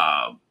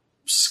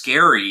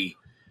scary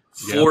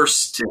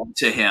force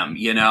to him.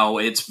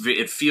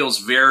 It feels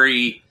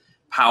very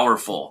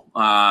powerful.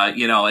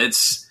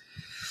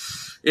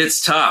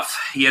 It's tough,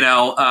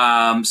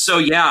 so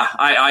yeah,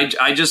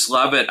 I just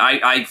love it.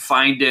 I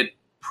find it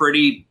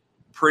pretty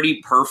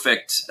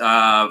perfect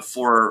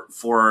for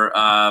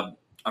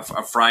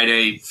a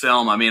Friday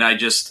film. I mean,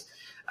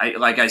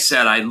 like I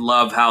said, I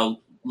love how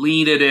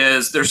lean it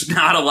is. There's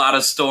not a lot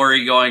of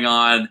story going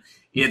on.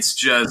 It's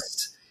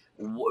just,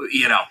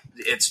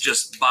 it's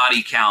just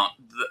body count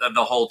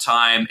the whole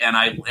time. And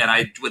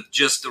I with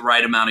just the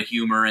right amount of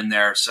humor in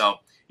there.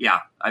 So yeah,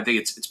 I think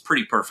it's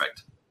pretty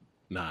perfect.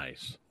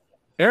 Nice.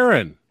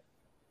 Aaron.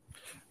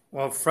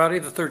 Well, Friday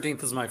the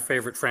 13th is my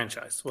favorite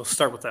franchise. We'll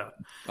start with that.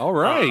 All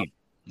right.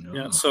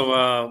 Yeah.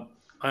 So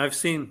I've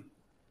seen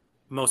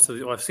most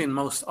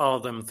all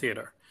of them in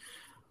theater.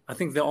 I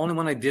think the only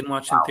one I didn't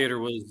watch in theater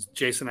was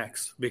Jason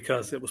X,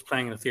 because it was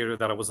playing in a theater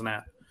that I wasn't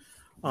at.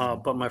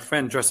 But my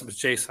friend dressed up as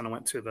Jason and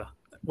went to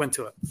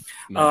it.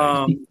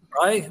 Nice.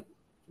 I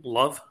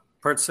love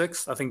Part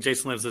 6. I think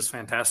Jason Lives is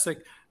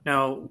fantastic.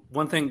 Now,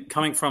 one thing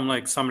coming from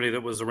like somebody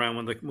that was around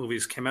when the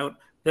movies came out,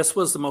 this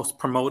was the most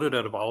promoted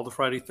out of all the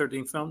Friday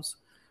 13th films.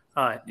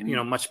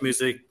 Much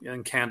Music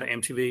in Canada,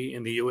 MTV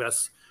in the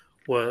US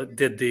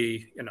did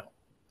the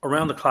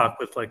around the clock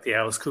with like the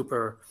Alice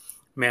Cooper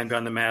Man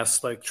Behind the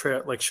Mask like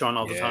shown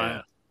all the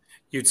time.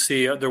 You'd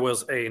see there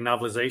was a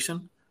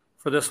novelization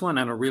for this one,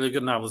 and a really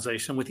good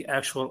novelization with the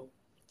actual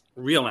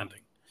real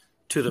ending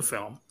to the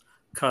film,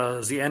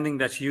 because the ending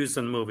that's used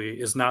in the movie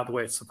is not the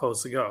way it's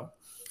supposed to go.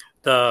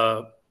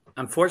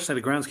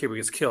 Unfortunately, the groundskeeper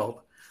gets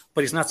killed,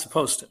 but he's not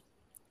supposed to.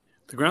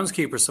 the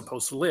groundskeeper is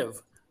supposed to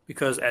live,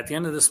 because at the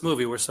end of this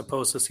movie, we're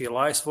supposed to see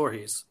Elias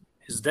Voorhees,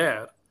 his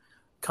dad,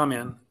 come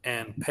in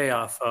and pay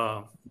off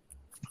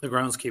the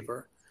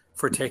groundskeeper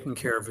for taking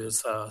care of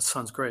his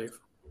son's grave,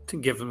 to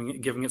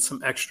giving it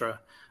some extra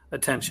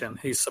attention.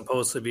 He's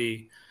supposed to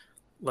be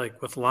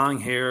like with long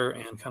hair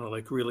and kind of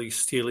like really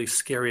steely,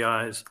 scary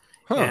eyes.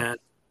 Huh. And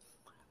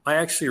I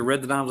actually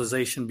read the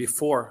novelization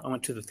before I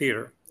went to the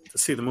theater to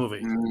see the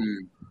movie,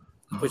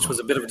 which was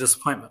a bit of a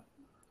disappointment.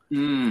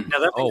 Now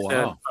that being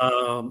said,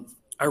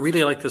 I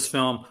really like this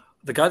film.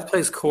 The guy that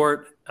plays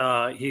Court,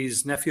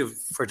 he's nephew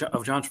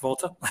of John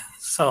Travolta,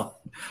 so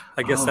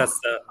I guess that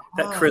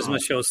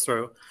charisma shows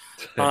through.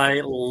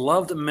 I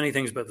loved many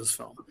things about this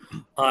film.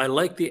 I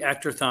like the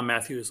actor Thom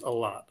Matthews a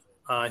lot.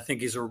 I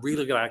think he's a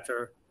really good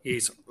actor.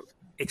 He's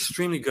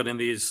extremely good in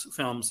these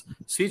films.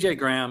 C.J.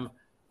 Graham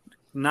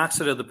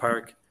knocks it out of the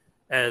park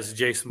as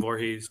Jason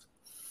Voorhees.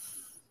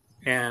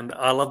 And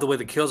I love the way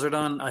the kills are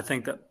done. I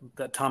think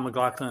that Tom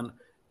McLoughlin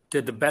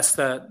did the best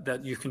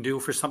that you can do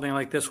for something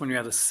like this when you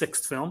have a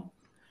sixth film.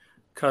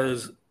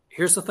 Because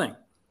here's the thing.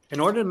 In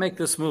order to make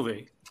this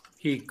movie,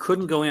 he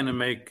couldn't go in and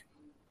make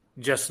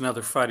just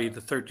another Friday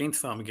the 13th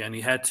film again.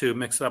 He had to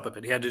mix it up a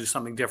bit. He had to do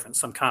something different,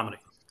 some comedy.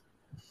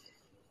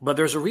 But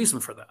there's a reason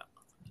for that.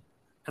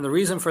 And the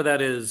reason for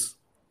that is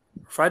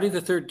Friday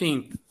the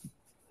 13th,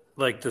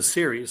 like the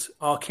series,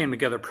 all came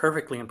together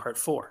perfectly in part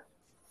 4.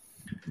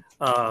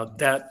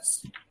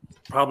 That's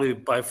probably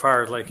by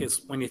far, like,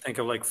 it's when you think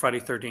of like Friday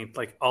 13th,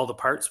 like all the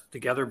parts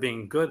together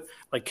being good,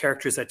 like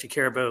characters that you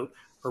care about,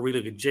 a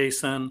really good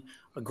Jason,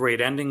 a great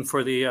ending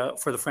for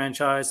the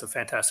franchise, a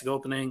fantastic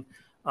opening.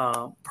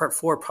 Part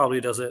 4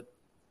 probably does it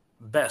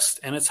best,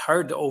 and it's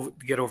hard to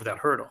get over that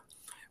hurdle.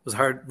 It was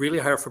really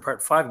hard for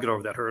Part 5 to get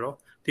over that hurdle.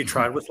 They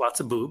tried with lots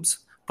of boobs,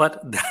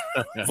 but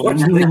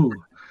unfortunately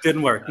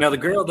didn't work. Now the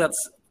girl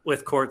that's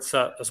with Court,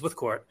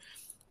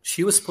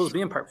 she was supposed to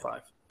be in Part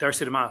 5.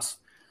 Darcy DeMoss.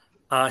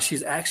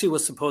 She's actually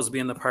was supposed to be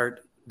in the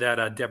part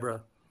that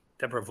Deborah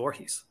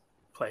Voorhees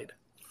played.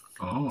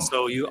 Oh.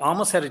 So you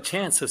almost had a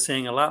chance of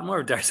seeing a lot more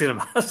of Darcy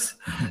DeMoss,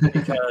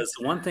 because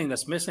one thing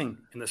that's missing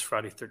in this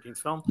Friday 13th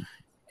film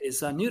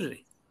is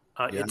nudity.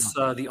 It's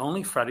the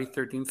only Friday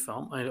 13th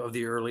film of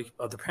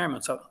the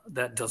Paramount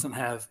that doesn't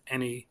have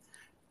any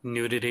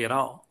nudity at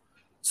all.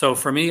 So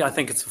for me, I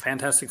think it's a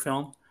fantastic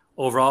film.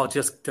 Overall, it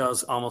just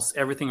does almost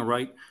everything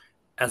right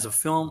as a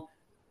film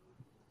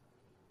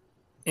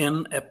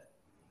in a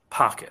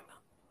pocket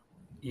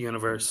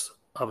universe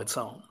of its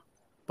own.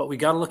 But we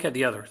got to look at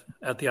the other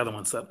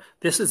ones.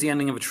 This is the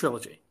ending of a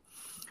trilogy.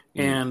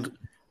 And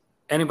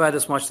anybody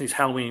that's watched these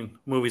Halloween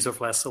movies over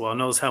the last while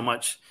knows how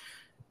much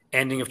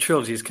ending of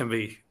trilogies can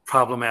be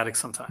problematic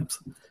sometimes.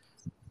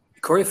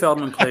 Corey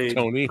Feldman played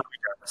Tony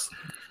Jarvis,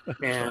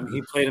 and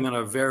he played him in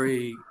a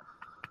very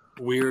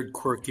weird,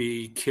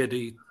 quirky,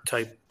 kiddie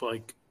type,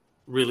 like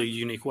really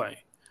unique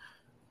way.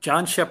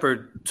 John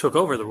Shepard took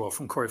over the role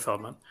from Corey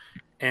Feldman,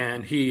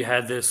 and he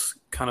had this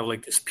kind of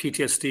like this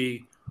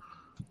PTSD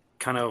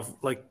kind of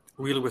like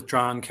really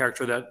withdrawn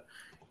character that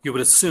you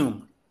would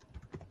assume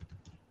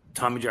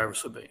Tommy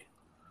Jarvis would be.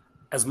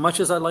 As much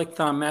as I like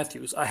Thom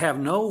Matthews, I have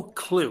no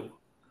clue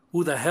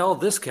who the hell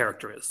this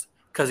character is,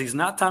 because he's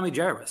not Tommy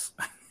Jarvis.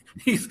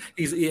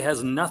 He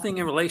has nothing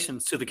in relation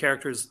to the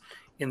characters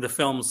in the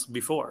films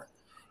before.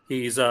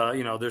 He's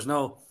there's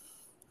no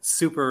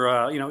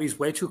super he's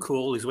way too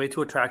cool, he's way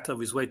too attractive,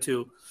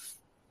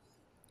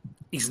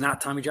 he's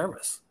not Tommy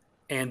Jarvis.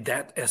 And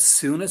that, as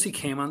soon as he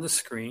came on the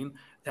screen,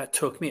 that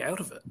took me out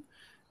of it.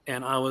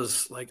 And I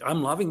was like,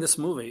 I'm loving this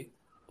movie,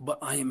 but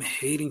I am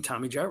hating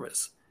Tommy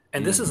Jarvis.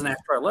 And this is an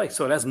actor I like,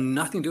 so it has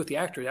nothing to do with the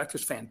actor. The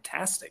actor's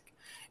fantastic.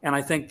 And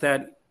I think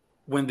that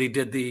when he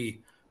did the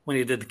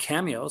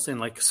cameos in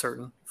like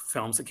certain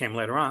films that came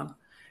later on,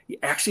 he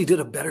actually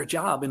did a better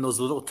job in those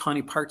little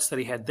tiny parts that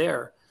he had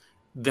there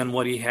than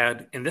what he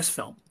had in this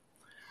film.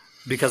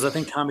 Because I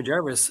think Tommy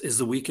Jarvis is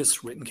the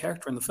weakest written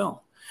character in the film.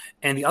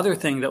 And the other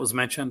thing that was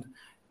mentioned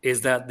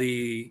is that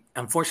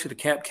unfortunately, the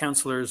camp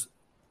counselors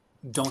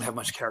don't have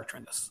much character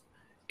in this.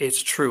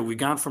 It's true. We've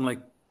gone from like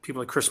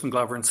people like Crispin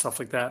Glover and stuff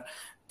like that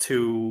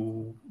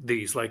to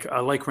these. Like, I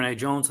like Renee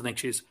Jones. I think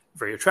she's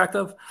very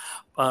attractive.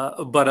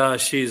 But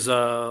she's,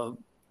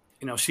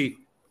 she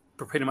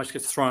pretty much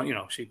gets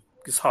thrown, she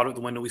gets hot out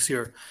the window. We see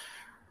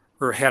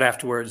her head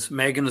afterwards.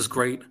 Megan is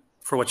great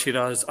for what she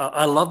does.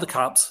 I love the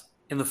cops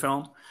in the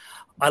film.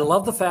 I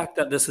love the fact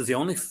that this is the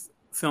only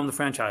film in the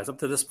franchise up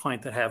to this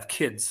point that have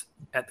kids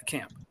at the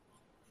camp.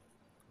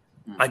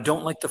 I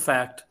don't like the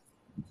fact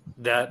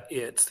that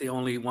it's the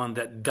only one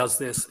that does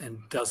this and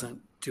doesn't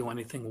do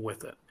anything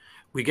with it.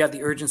 We get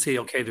the urgency,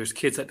 okay, there's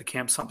kids at the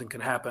camp, something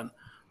could happen,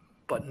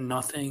 but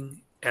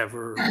nothing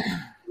ever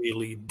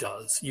really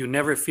does. You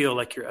never feel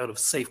like you're out of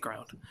safe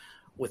ground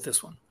with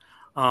this one.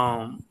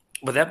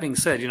 But that being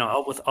said,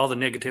 with all the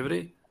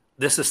negativity,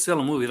 this is still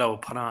a movie that I will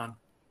put on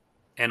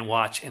and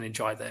watch and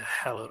enjoy the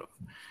hell out of.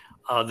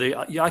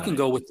 I can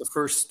go with the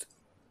first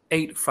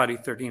 8 Friday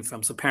 13th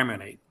films, the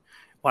Paramount 8.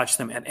 Watch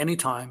them at any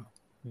time,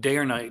 day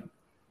or night.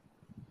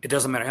 It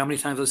doesn't matter how many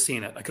times I've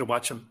seen it. I could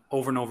watch them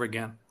over and over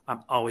again.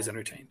 I'm always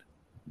entertained.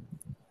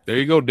 There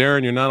you go,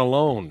 Darren. You're not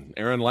alone.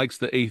 Aaron likes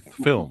the 8th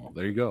film.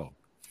 There you go.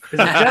 Is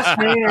it just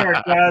me, or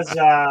does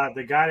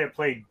the guy that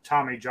played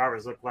Tommy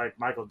Jarvis look like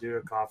Michael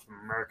Dudikoff from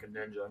American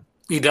Ninja?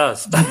 He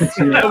does.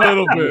 a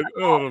little bit.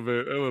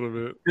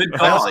 Good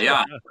call,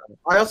 yeah.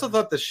 I also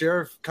thought the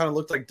sheriff kind of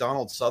looked like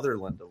Donald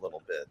Sutherland a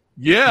little bit.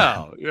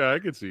 Yeah, I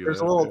could see there's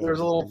that. There's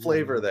a little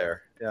flavor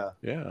there. Yeah.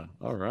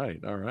 All right.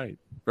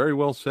 Very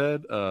well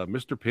said,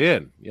 Mr.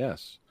 Penn.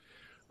 Yes.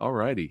 All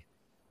righty.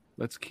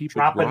 Let's keep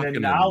dropping it rocking the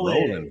and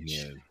knowledge. rolling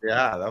here.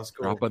 Yeah, that was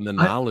cool. Dropping the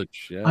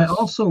knowledge. Yes. I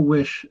also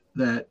wish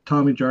that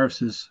Tommy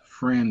Jarvis's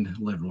friend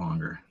lived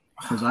longer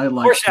because I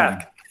like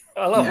Rorschach.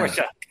 I love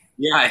Rorschach.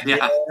 Yeah.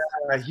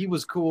 He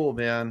was cool,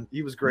 man.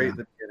 He was great at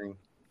the beginning.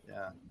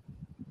 Yeah.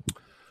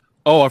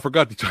 Oh, I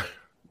forgot to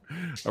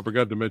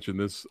mention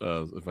this.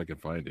 If I can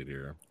find it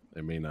here,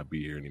 it may not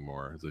be here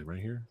anymore. Is it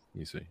right here? Let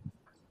me see.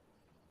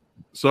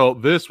 So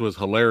this was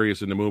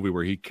hilarious in the movie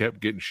where he kept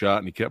getting shot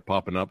and he kept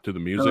popping up to the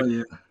music. Oh,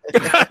 yeah.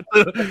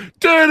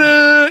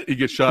 He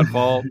gets shot,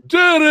 fall.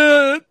 Oh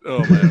man,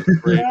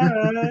 great.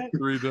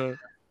 That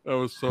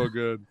was so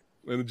good.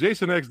 And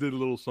Jason X did a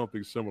little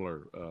something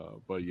similar.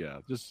 But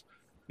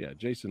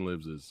Jason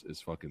Lives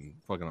is fucking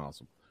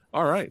awesome.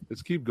 All right,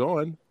 let's keep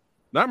going.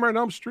 Nightmare on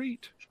Elm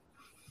Street.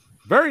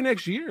 Very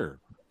next year,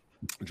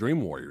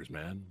 Dream Warriors,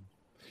 man.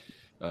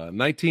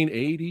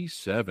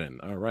 1987.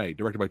 All right,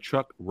 directed by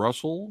Chuck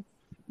Russell,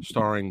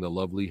 starring the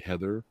lovely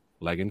Heather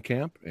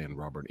Langenkamp and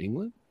Robert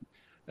Englund.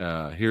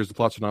 Here's the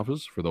plot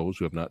synopsis for those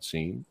who have not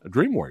seen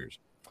Dream Warriors.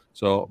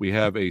 So we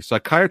have a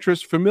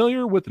psychiatrist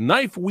familiar with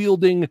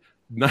knife-wielding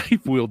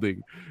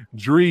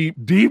dream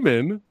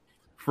demon.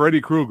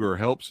 Freddy Krueger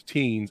helps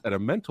teens at a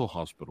mental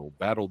hospital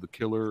battle the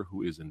killer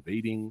who is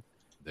invading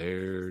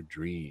their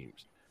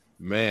dreams.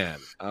 Man,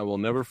 I will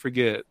never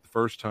forget the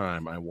first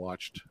time I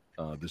watched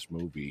this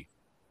movie.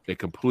 It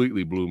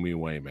completely blew me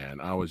away, man.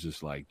 I was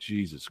just like,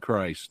 Jesus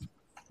Christ.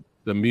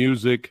 The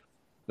music,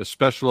 the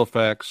special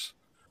effects,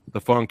 the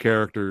fun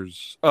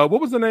characters. What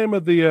was the name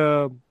of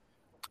the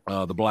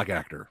black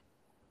actor?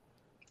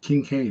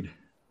 Kincaid.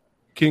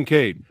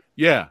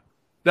 Yeah,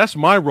 that's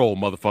my role,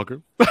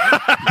 motherfucker.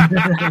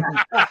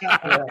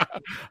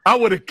 I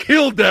would have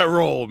killed that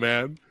role,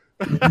 man.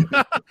 Freddy's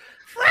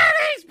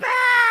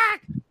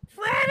back!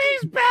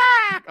 Freddy's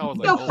back! I was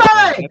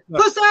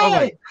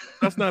like,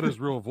 that's not his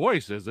real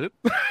voice, is it?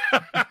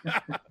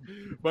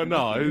 But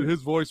no,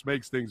 his voice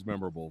makes things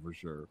memorable for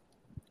sure.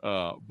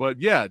 But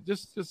yeah,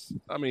 just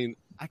I mean,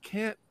 I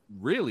can't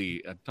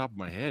really at the top of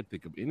my head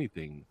think of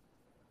anything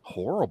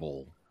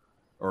horrible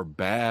or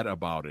bad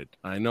about it.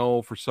 I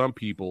know for some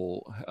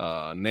people,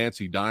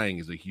 Nancy dying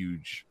is a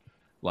huge,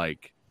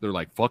 like, they're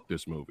like, fuck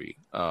this movie.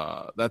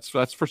 That's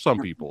for some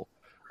people.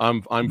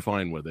 I'm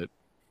fine with it.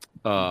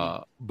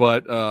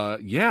 But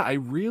I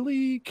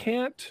really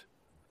can't.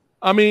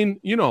 I mean,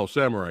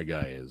 Samurai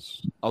Guy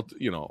is.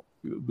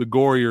 The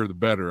gorier the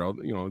better.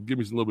 Give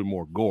me a little bit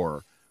more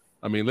gore.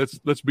 I mean,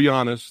 let's be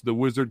honest. The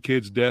wizard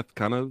kid's death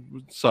kind of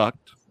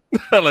sucked.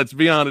 Let's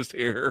be honest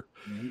here.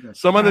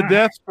 Some of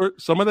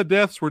the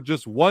deaths were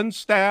just one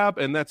stab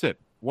and that's it.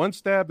 One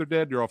stab, they're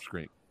dead. You're off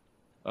screen.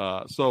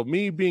 So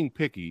me being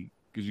picky,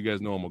 because you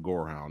guys know I'm a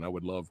gore hound, I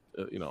would love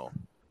a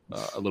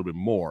little bit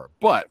more.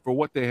 But for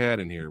what they had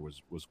in here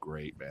was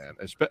great, man.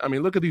 I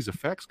mean, look at these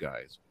effects,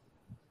 guys.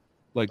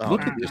 Like,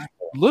 look at this.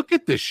 Look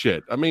at this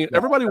shit. I mean,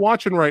 everybody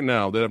watching right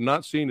now that have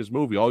not seen this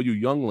movie, all you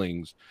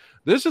younglings,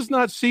 this is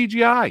not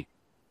CGI.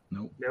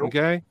 Nope.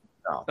 Okay.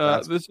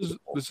 No,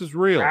 this is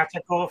real.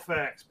 Practical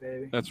effects,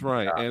 baby. That's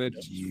right, and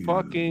it's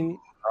fucking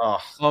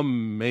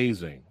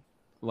amazing.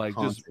 Like,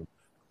 just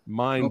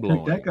mind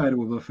blowing. That guy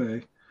to a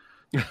buffet.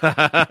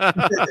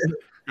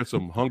 Got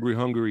some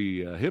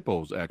hungry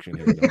hippos action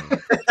here.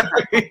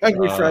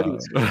 Hungry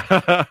Freddy's.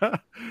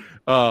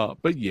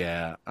 But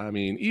yeah, I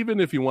mean,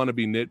 even if you want to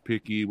be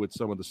nitpicky with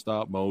some of the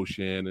stop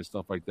motion and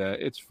stuff like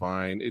that, it's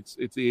fine. It's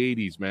the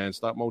 80s, man.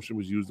 Stop motion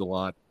was used a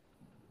lot.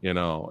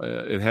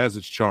 It has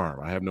its charm.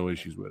 I have no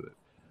issues with it.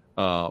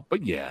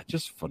 But yeah,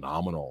 just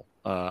phenomenal.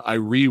 I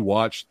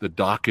rewatched the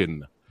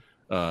Dokken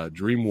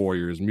Dream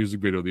Warriors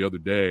music video the other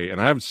day, and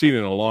I haven't seen it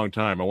in a long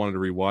time. I wanted to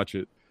rewatch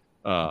it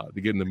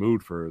to get in the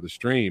mood for the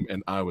stream,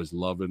 and I was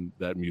loving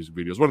that music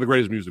video. It's one of the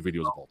greatest music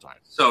videos of all time.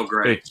 So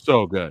great. It's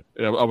so good.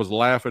 I was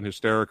laughing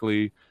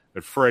hysterically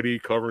at Freddy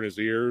covering his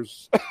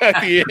ears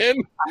at the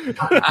end.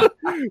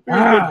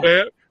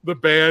 The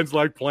band's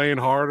like playing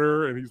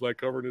harder, and he's like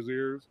covering his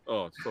ears.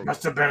 Oh, it's so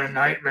must have been a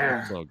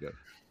nightmare. So good.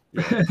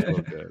 Yeah, so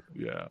good.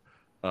 Yeah.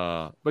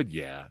 But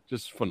yeah,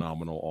 just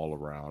phenomenal all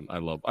around. I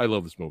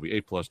love this movie.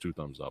 A+ 2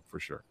 thumbs up for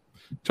sure.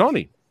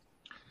 Tony.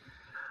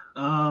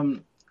 I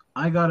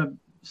gotta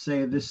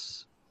say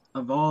this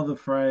of all the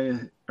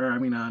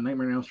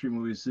Nightmare on Elm Street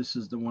movies, this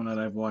is the one that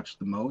I've watched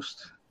the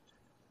most.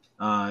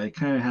 It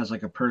kind of has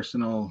like a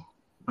personal.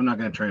 I'm not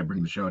gonna try to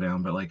bring the show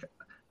down, but like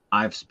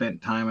I've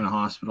spent time in a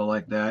hospital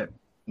like that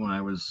when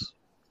I was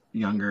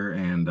younger,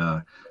 and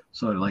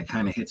so it like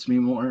kind of hits me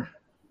more.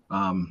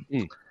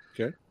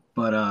 Okay.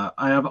 But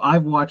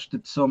I've watched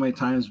it so many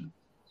times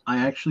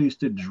I actually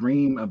used to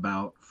dream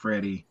about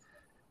Freddy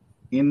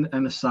in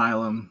an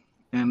asylum,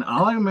 and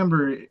all I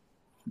remember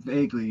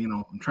vaguely,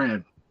 I'm trying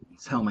to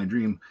tell my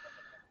dream.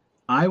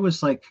 I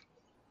was like,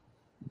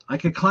 I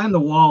could climb the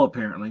wall.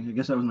 Apparently, I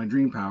guess that was my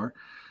dream power.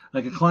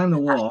 I could climb the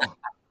wall,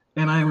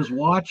 and I was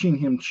watching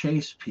him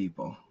chase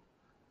people,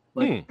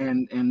 like,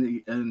 and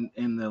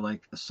the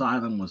like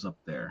asylum was up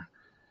there,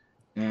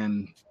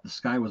 and the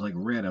sky was like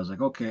red. I was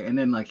like, okay, and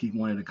then like he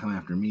wanted to come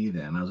after me.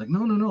 Then I was like,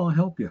 no, I'll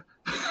help you.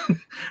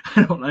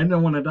 I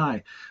don't want to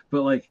die,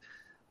 but like.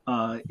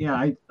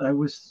 I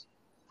was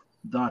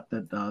thought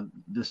that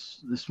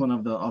this one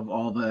of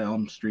all the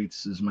Elm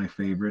Streets is my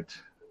favorite.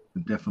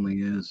 It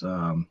definitely is.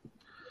 I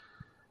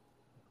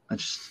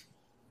just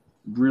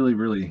really,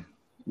 really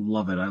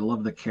love it. I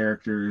love the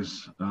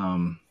characters.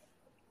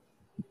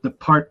 The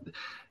part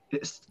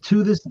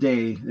to this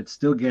day it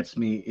still gets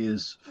me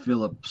is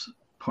Philip's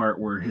part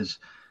where his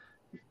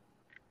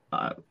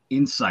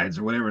insides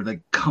or whatever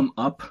like come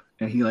up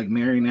and he like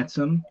marionettes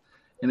them.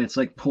 And it's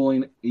like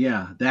pulling,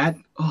 that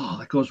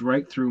goes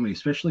right through me,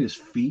 especially his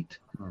feet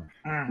when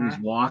he's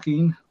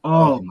walking.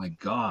 Oh my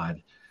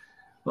God.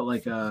 But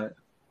like,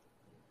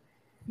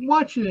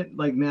 watching it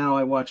like now,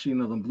 I watch, the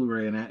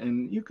Blu-ray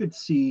and you could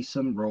see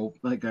some rope,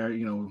 like,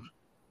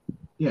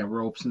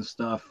 ropes and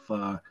stuff.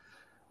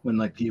 When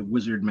like the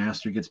wizard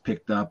master gets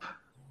picked up.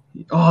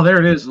 Oh, there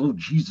it is. Oh,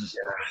 Jesus.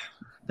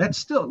 That's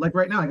still like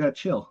right now, I got to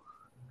chill.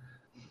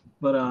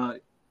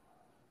 But,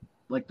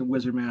 like the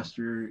wizard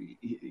master,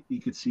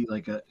 you could see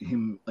like a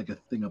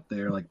thing up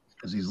there, like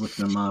as he's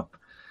lifting him up,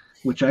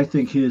 which I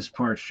think his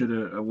part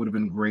would have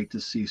been great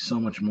to see so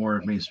much more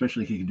of me,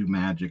 especially if he could do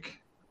magic.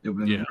 It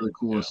would have been really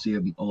cool to see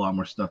a lot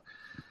more stuff.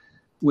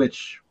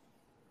 Which,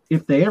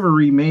 if they ever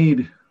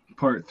remade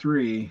part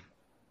 3,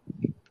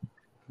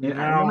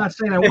 I'm not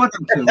saying I want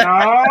them to.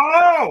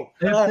 No,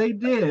 if they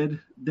did,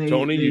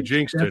 Tony, you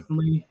jinxed it.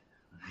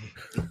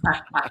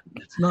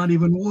 It's not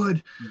even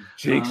wood.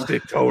 Jinxed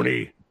it,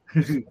 Tony.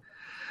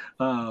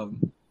 I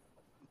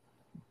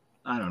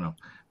don't know,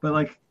 but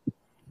like,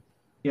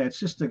 it's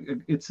just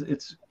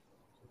it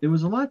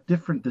was a lot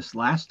different this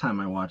last time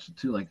I watched it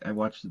too. Like I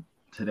watched it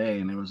today,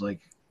 and it was like,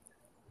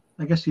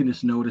 I guess you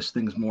just notice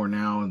things more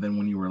now than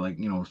when you were like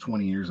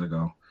 20 years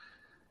ago.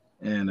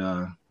 And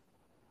I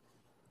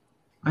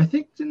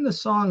think in the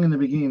song in the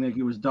beginning, like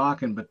it was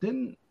Dawkins, but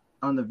then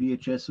on the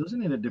VHS,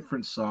 wasn't it a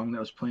different song that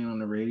was playing on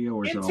the radio?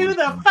 Or Into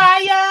the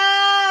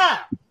Fire.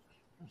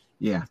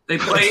 Yeah, they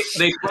play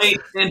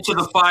Into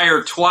the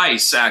Fire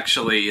twice.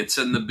 Actually, it's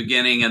in the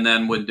beginning, and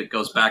then when it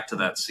goes back to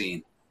that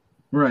scene.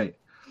 Right.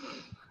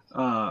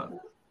 I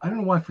don't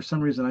know why. For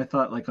some reason, I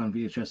thought like on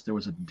VHS there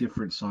was a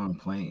different song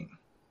playing.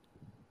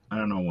 I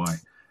don't know why.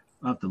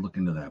 I'll have to look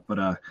into that. But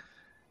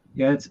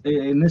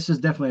and this is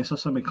definitely. I saw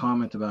somebody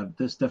comment about it.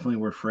 This definitely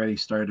where Freddy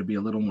started to be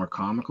a little more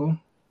comical,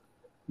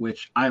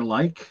 which I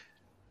like.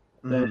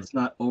 That it's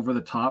not over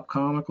the top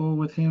comical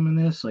with him in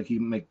this. Like he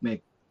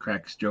make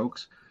cracks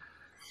jokes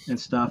and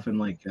stuff, and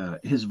like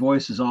his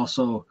voice is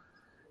also,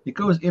 it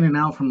goes in and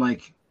out from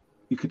like,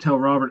 you could tell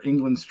Robert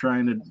Englund's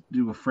trying to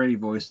do a Freddy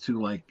voice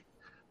to like,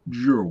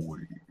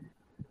 Joey,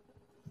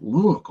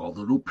 look, all the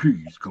little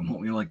pigs come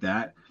home, like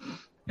that.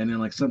 And then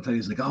like sometimes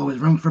he's like, oh,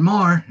 there's room for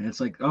more. And it's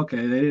like,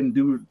 okay, they didn't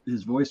do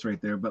his voice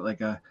right there, but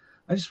like I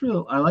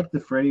like the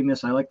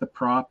Freddiness. I like the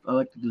prop. I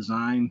like the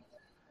design.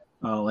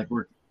 Like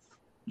where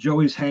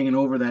Joey's hanging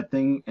over that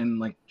thing, and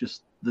like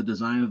just the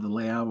design of the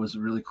layout was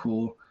really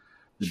cool.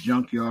 The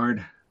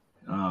junkyard.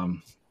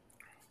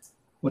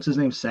 What's his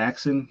name?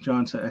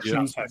 John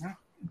Saxon.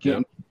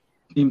 Getting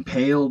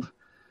impaled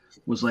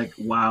was like,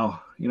 wow,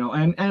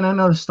 and I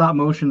know the stop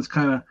motion's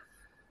kind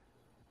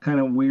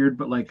of weird,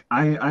 but like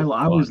I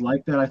always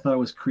liked that. I thought it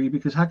was creepy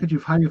because how do you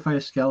fight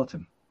a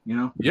skeleton?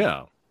 Yeah.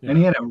 And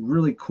he had a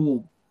really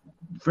cool.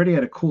 Freddy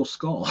had a cool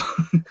skull.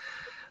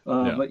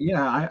 But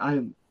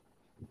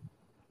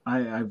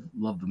I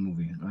love the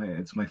movie.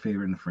 It's my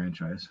favorite in the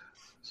franchise.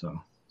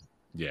 So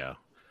yeah.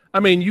 I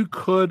mean, you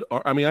could.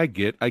 I mean, I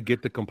get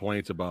the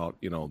complaints about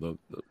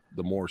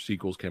the more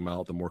sequels came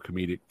out, the more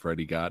comedic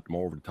Freddy got, the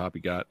more over the top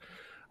he got.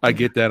 I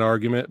get that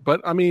argument,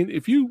 but I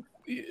mean,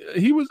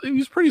 he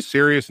was pretty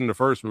serious in the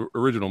first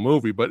original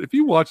movie, but if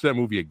you watch that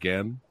movie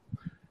again,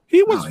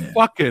 he was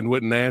fucking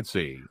with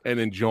Nancy and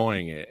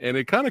enjoying it, and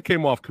it kind of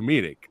came off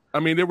comedic. I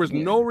mean, there was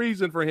no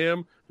reason for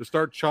him to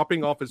start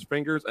chopping off his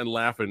fingers and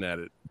laughing at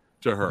it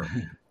to her.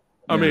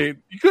 I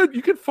mean,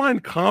 you could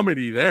find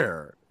comedy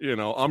there.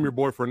 I'm your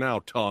boy for now,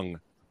 tongue.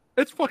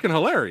 It's fucking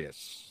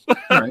hilarious.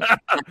 Right.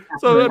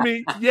 So I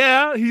mean,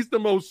 he's the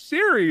most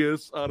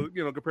serious,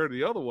 compared to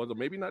the other ones, or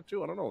maybe not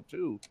two. I don't know,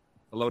 two.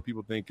 A lot of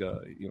people think,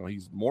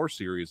 he's more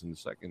serious in the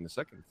second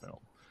film,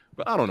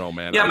 but I don't know,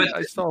 man. But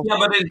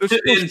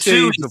in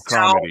two, of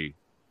comedy.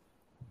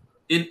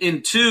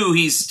 In two,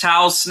 he's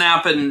towel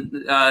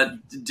snapping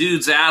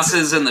dudes'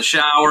 asses in the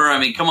shower. I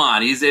mean, come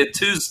on,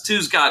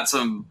 two's got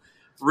some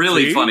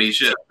really funny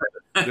shit.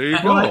 There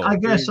you go. I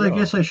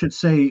guess I should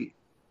say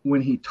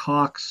when he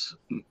talks,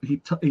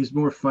 he's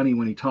more funny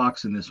when he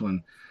talks in this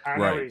one. I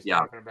know what he's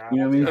talking about. You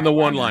know what I mean? And the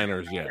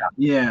one-liners,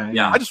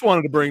 yeah. I just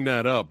wanted to bring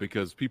that up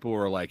because people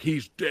were like,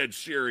 "He's dead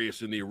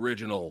serious in the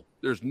original.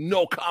 There's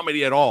no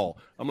comedy at all."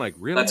 I'm like,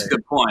 really? That's a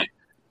good point.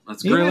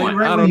 That's a good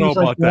point. I don't know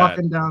about that.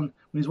 When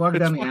he's walking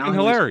down the alley,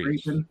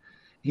 hilarious.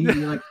 He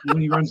like when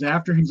he runs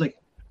after, he's like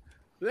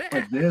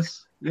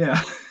this.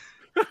 Yeah.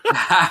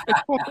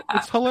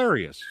 It's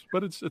hilarious,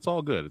 but it's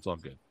all good. It's all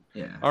good.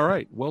 Yeah. All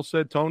right. Well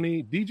said,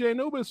 Tony. DJ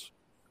Anubis.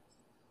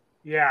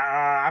 Yeah,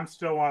 I'm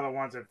still one of the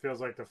ones that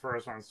feels like the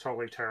first one is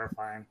totally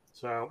terrifying.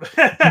 So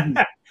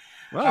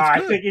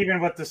I think even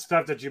with the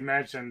stuff that you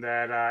mentioned,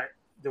 that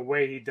the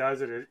way he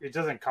does it, it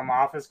doesn't come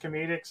off as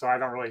comedic, so I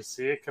don't really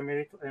see it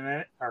comedic in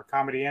it or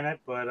comedy in it.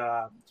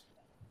 But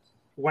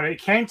when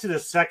it came to the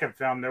second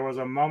film, there was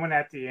a moment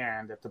at the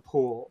end at the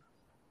pool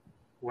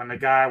when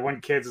one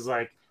kid is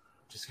like,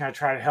 "Just gonna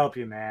try to help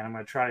you, man. I'm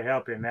gonna try to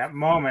help you." And that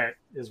moment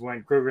is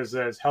when Kruger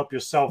says, "Help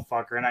yourself,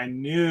 fucker." And I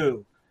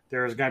knew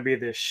there was gonna be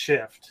this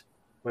shift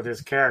with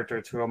his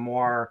character to a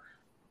more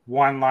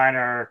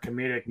one-liner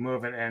comedic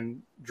movement,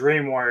 and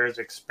Dream Warriors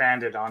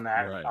expanded on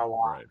that a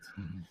lot. Right.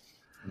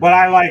 But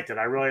I liked it.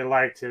 I really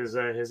liked his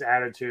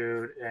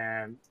attitude,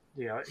 and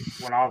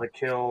when all the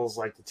kills,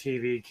 like the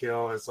TV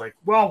kill, is like,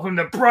 "Welcome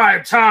to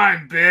prime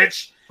time,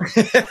 bitch."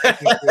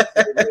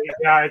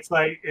 Yeah,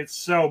 it's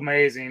so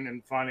amazing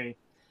and funny.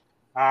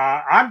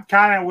 I'm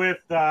kind of with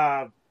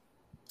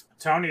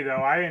Tony, though.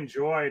 I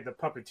enjoyed the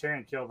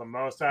puppeteering kill the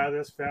most out of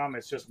this film.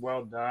 It's just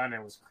well done.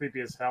 It was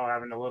creepy as hell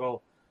having a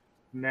little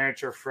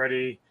miniature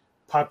Freddy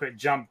puppet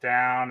jump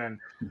down and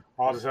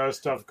all this other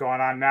stuff going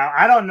on. Now,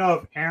 I don't know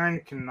if Aaron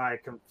can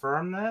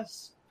confirm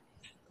this,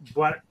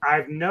 but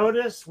I've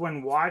noticed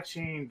when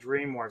watching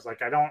Dream Wars,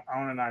 I don't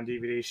own it on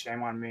DVD,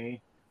 shame on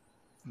me,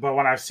 but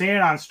when I've seen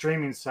it on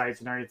streaming sites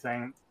and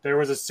everything, there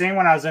was a scene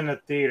when I was in the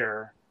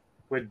theater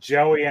with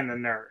Joey and the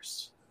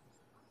nurse,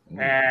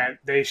 and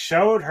they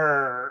showed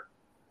her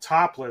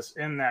topless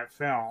in that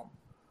film,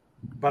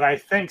 but I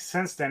think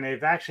since then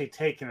they've actually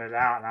taken it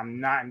out, and I'm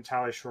not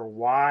entirely sure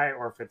why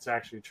or if it's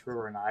actually true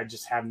or not. I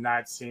just have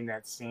not seen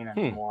that scene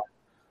anymore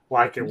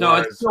like it was. No,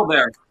 it's still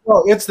there.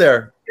 Oh, it's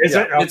there. Is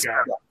it? Okay.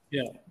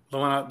 Yeah, the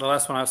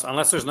last one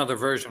unless there's another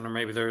version, or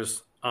maybe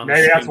there's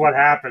maybe that's what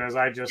happened. Is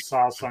I just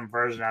saw some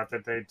version out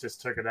that they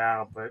just took it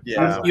out, but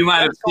you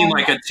might have seen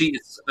like a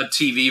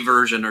TV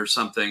version or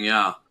something.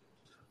 Yeah,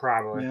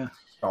 probably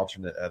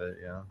alternate edit.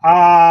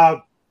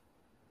 Yeah.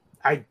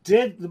 I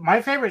did. My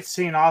favorite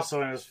scene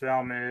also in this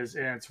film is,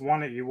 and it's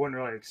one that you wouldn't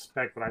really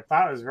expect, but I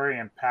thought it was very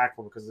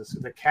impactful because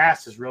the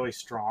cast is really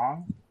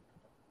strong.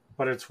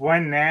 But it's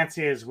when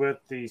Nancy is with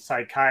the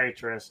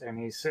psychiatrist and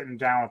he's sitting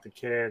down with the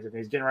kid and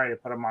he's getting ready to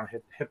put him on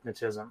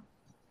hypnotism.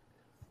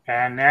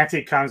 And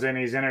Nancy comes in,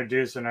 he's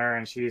introducing her,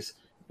 and she's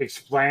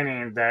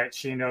explaining that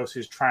she knows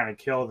who's trying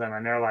to kill them.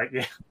 And they're like,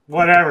 "Yeah,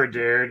 whatever,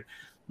 dude."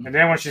 And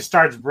then when she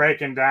starts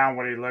breaking down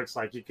what he looks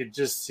like, you could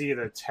just see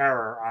the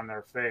terror on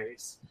their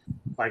face.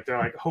 Like, they're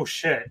like, "Oh,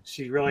 shit,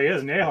 she really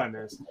is nailing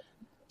this."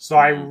 So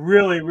I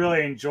really,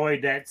 really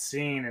enjoyed that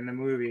scene in the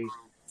movie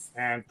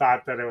and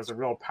thought that it was a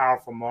real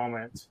powerful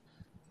moment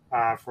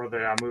for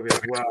the movie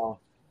as well.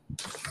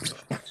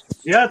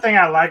 The other thing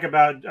I like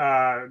about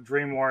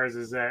Dream Wars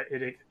is that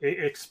it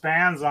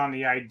expands on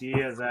the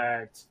idea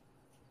that,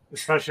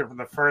 especially from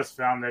the first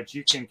film, that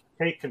you can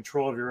take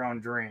control of your own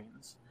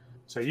dreams.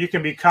 So you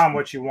can become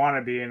what you want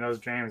to be in those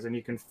dreams, and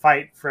you can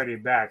fight Freddy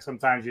back.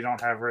 Sometimes you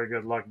don't have very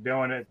good luck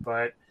doing it,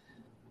 but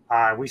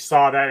we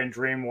saw that in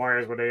Dream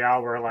Warriors where they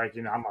all were like,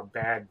 I'm a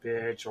bad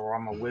bitch or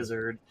I'm a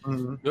wizard.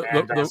 Mm-hmm.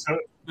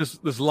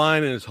 This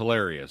line is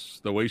hilarious.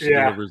 The way she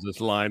delivers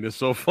this line is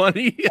so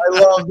funny. I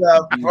love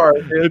that part.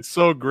 Dude. It's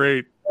so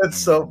great. It's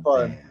so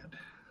fun.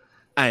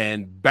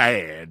 And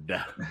bad.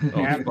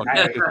 Oh,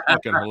 it's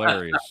fucking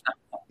hilarious.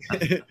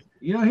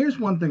 Here's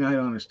one thing I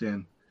don't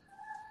understand.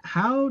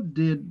 How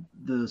did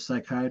the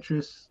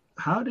psychiatrist,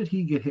 how did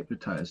he get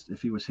hypnotized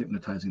if he was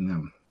hypnotizing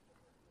them?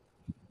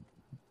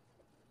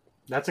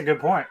 That's a good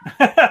point.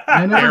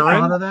 I never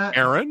thought of that.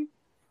 Aaron?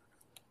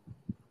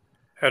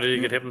 How did he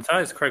get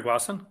hypnotized? Craig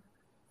Wasson?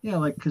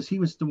 Yeah, because he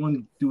was the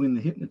one doing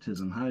the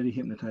hypnotism. How did he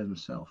hypnotize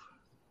himself?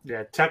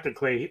 Yeah,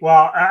 technically.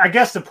 Well, I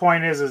guess the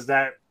point is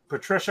that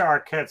Patricia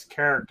Arquette's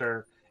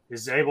character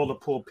is able to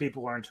pull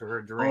people into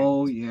her dreams.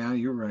 Oh, yeah,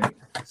 you're right.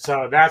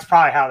 So that's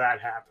probably how that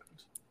happened.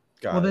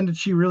 Then did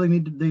she really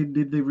need to?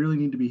 Did they really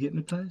need to be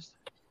hypnotized?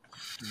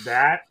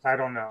 That I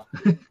don't know.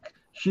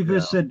 She could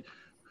have said,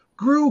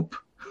 "Group."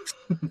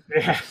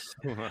 Yeah.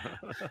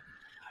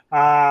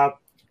 The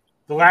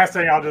last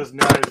thing I'll just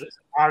note is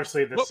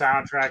obviously the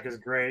soundtrack is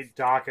great.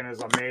 Dokken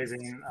is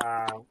amazing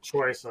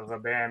choice of a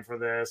band for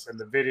this, and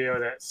the video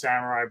that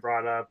Samurai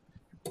brought up.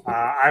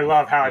 I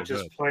love how it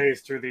just plays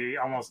through the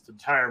almost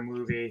entire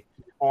movie.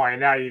 Only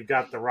now you've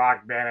got the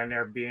rock band in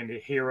there being the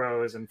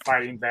heroes and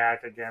fighting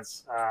back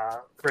against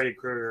Freddy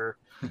Krueger.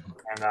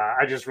 And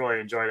I just really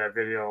enjoy that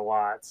video a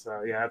lot.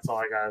 So, yeah, that's all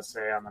I got to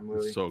say on the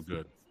movie. So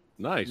good.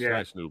 Nice,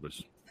 nice,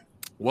 Nubis.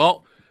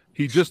 Well,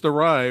 he just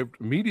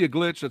arrived. Media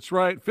glitch, that's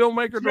right.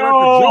 Filmmaker, director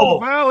Joe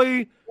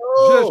Valley.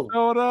 just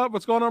showed up.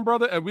 What's going on,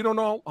 brother? And we don't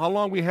know how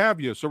long we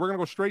have you, so we're gonna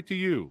go straight to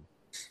you.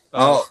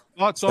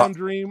 Thoughts on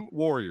Dream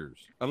Warriors?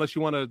 Unless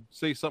you want to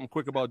say something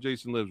quick about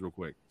Jason Lives, real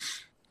quick.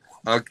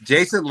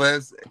 Jason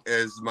Lives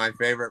is my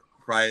favorite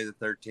Friday the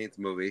 13th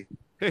movie.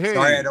 Hey.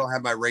 Sorry, I don't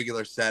have my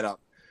regular setup.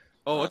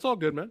 Oh, it's all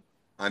good, man.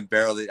 I'm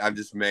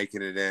just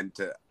making it in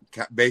to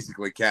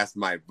basically cast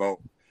my vote.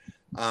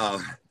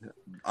 But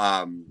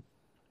I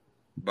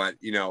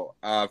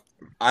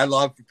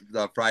love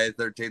the Friday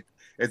the 13th.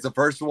 It's the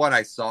first one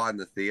I saw in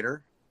the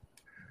theater.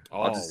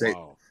 I'll say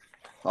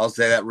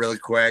that really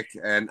quick.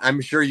 And I'm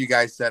sure you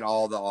guys said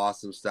all the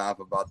awesome stuff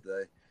about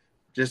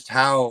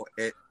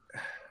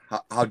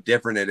how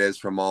different it is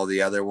from all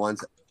the other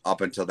ones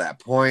up until that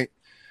point.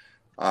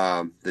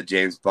 The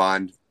James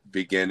Bond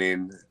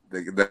beginning,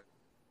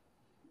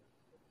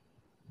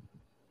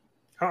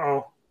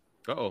 Uh-oh.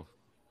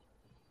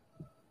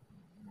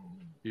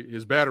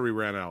 His battery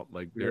ran out.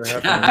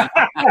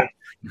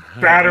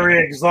 Battery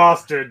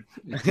exhausted.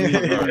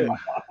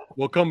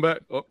 We'll come back.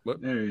 Oh,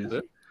 there he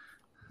is.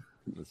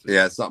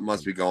 Yeah, something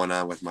must be going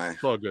on with my.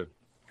 It's all good.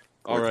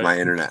 My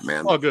internet, man.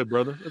 It's all good,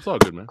 brother. It's all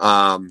good, man.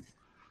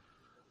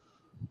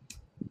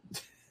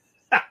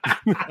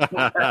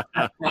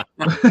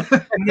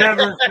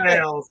 Never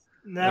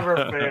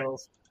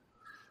fails.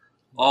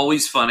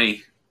 Always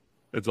funny.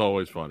 It's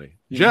always funny.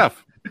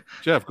 Jeff,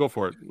 go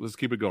for it. Let's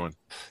keep it going.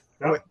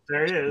 Oh,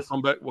 there he is.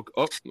 Come back.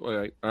 All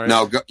right.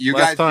 No, you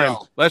guys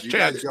go. Let's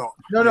chat.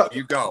 No,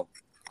 you go.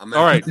 I'm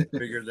all right.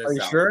 Figure this Are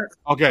you out. sure?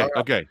 Okay. Right.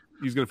 Okay.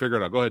 He's gonna figure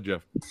it out. Go ahead,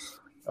 Jeff.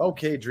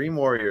 Okay, Dream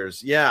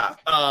Warriors. Yeah.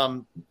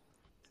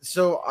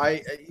 So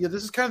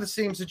this is kind of the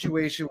same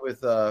situation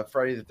with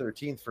Friday the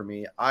 13th for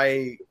me.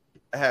 I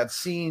had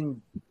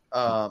seen.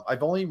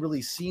 I've only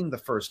really seen the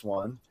first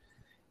one,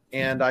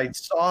 and I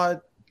saw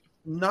it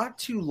not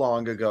too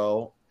long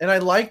ago, and I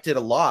liked it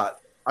a lot.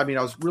 I mean,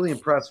 I was really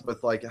impressed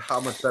with how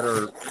much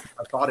better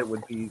I thought it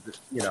would be,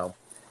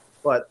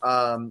 but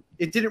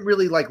it didn't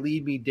really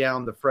lead me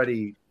down the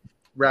Freddy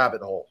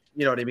rabbit hole.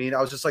 You know what I mean?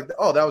 I was just like,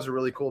 oh, that was a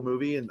really cool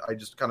movie, and I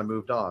just kind of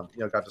moved on.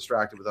 Got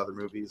distracted with other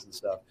movies and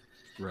stuff.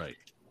 Right.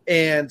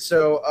 And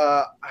so,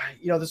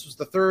 this was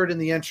the third in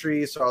the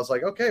entry, so I was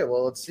like, okay,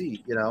 well, let's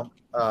see.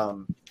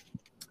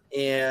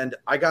 And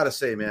I gotta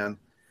say, man,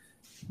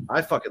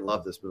 I fucking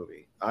love this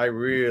movie. I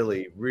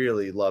really,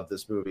 really love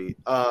this movie.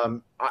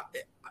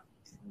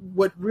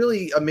 What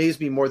really amazed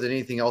me more than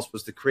anything else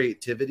was the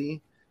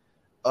creativity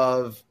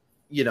of,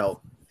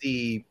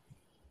 when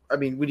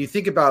you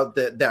think about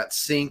that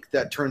sink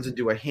that turns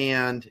into a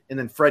hand, and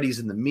then Freddy's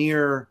in the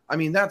mirror.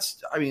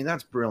 That's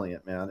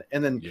brilliant, man.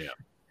 And then,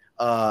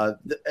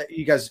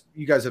 you guys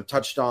have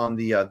touched on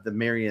the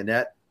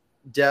marionette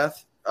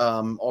death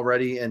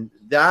already, and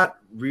that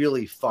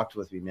really fucked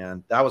with me,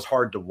 man. That was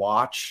hard to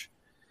watch.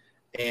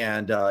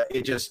 And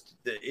it just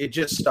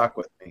stuck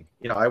with me.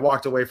 I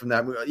walked away from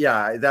that movie.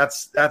 Yeah,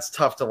 that's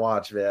tough to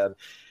watch, man.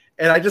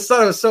 And I just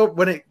thought it was so,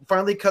 when it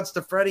finally cuts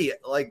to Freddy,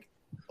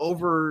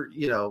 over,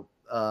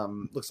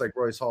 looks like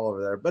Royce Hall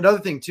over there. But another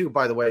thing too,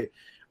 by the way,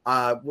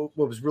 what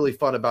was really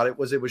fun about it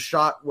was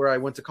shot where I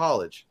went to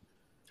college.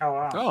 Oh,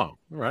 wow. Oh, all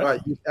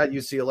right. At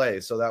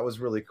UCLA. So that was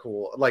really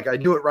cool. I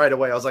knew it right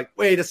away. I was like,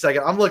 wait a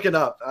second, I'm looking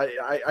up.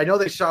 I know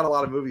they shot a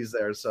lot of movies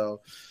there. So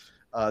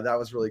that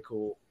was really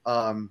cool.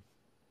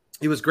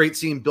 It was great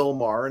seeing Bill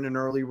Maher in an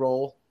early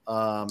role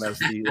as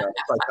the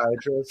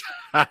psychiatrist.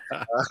 I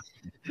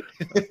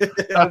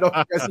don't know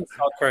if you guys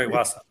Craig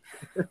Watson.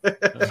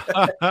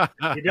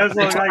 He does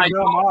look like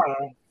Bill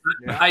Maher.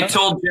 Yeah. I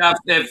told Jeff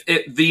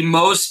the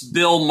most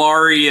Bill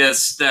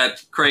Maher-iest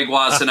that Craig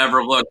Watson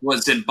ever looked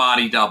was in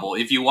Body Double.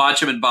 If you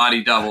watch him in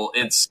Body Double,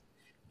 it's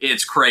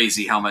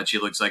crazy how much he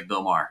looks like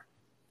Bill Maher.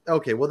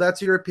 Okay, well,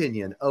 that's your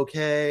opinion.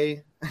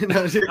 Okay. Doing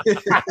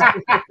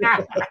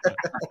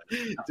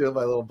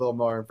my little Bill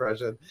Maher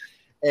impression.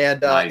 And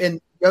Nice. And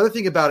the other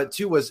thing about it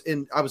too was,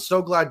 and I was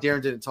so glad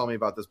Darren didn't tell me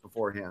about this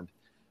beforehand,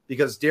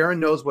 because Darren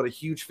knows what a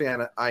huge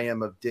fan I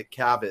am of Dick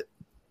Cavett.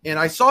 And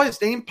I saw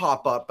his name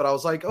pop up, but I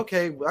was like,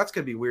 okay, well, that's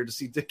going to be weird to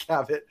see Dick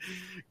Cavett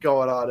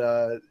going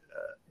on.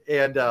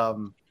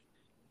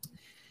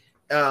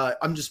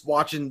 I'm just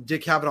watching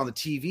Dick Cavett on the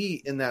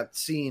TV in that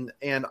scene,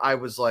 and I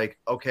was like,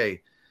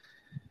 okay,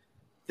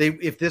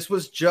 if this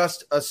was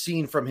just a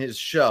scene from his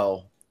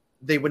show,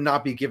 they would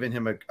not be giving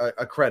him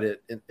a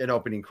credit, an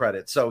opening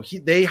credit. So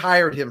they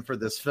hired him for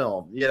this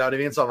film. You know what I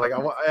mean? So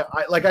I'm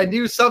like, I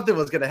knew something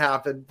was going to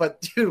happen, but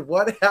dude,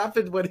 what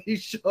happened when he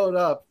showed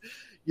up?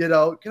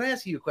 Can I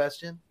ask you a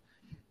question?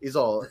 He's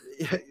all,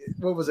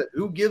 what was it?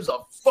 Who gives a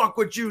fuck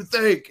what you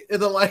think? And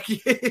then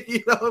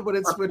when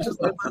it switches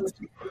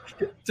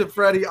to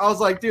Freddy, I was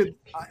like, dude, it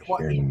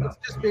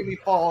just made me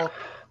fall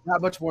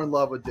that much more in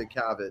love with Dick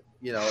Cavett.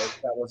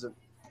 If that wasn't,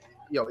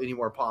 any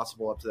more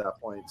possible up to that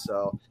point.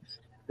 So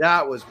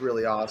that was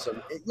really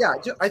awesome. Yeah,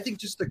 I think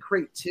just the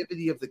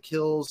creativity of the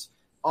kills.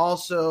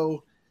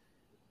 Also,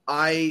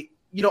 I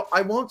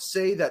won't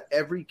say that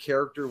every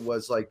character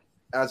was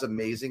as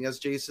amazing as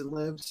Jason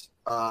Lives.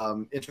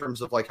 in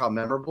terms of like how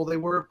memorable they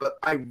were, but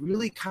I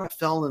really kind of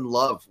fell in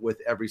love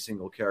with every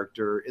single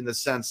character in the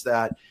sense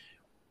that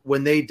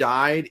when they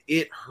died,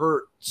 it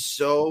hurt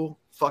so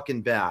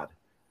fucking bad.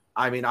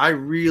 I mean, I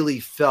really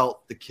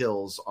felt the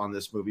kills on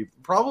this movie,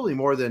 probably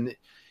more than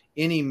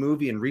any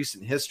movie in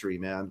recent history,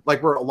 man.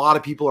 Like where a lot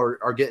of people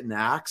are getting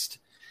axed.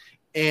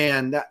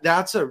 And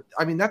that's a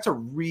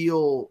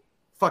real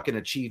fucking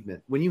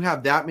achievement. When you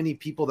have that many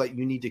people that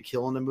you need to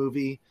kill in a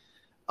movie,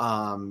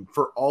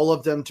 for all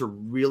of them to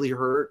really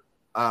hurt,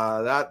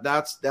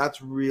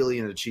 that's really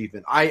an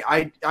achievement.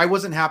 I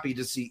wasn't happy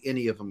to see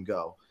any of them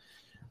go.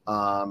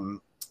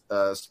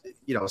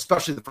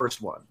 Especially the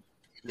first one,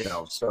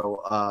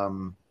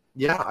 so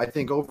yeah, I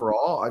think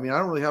overall, I mean, I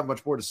don't really have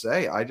much more to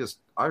say.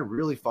 I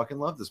really fucking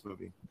love this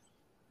movie.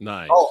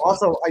 Nice. Oh,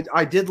 also,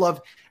 I did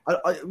love.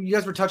 You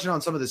guys were touching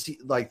on some of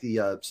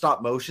the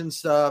stop motion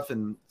stuff,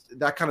 and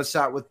that kind of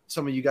sat with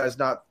some of you guys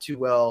not too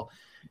well.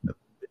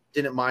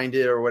 Didn't mind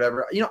it or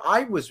whatever.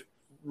 I was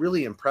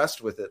really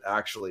impressed with it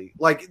actually.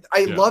 Like,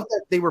 I love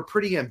that they were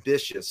pretty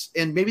ambitious,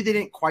 and maybe they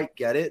didn't quite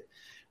get it,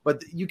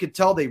 but you could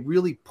tell they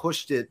really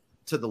pushed it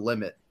to the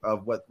limit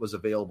of what was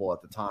available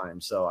at the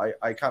time. So I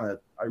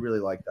really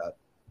like that.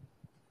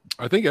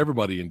 I think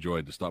everybody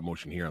enjoyed the stop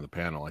motion here on the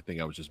panel. I think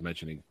I was just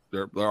mentioning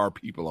there are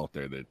people out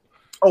there that.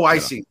 Oh, I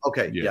see.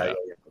 Okay. Yeah.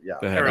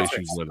 That have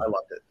issues with it. I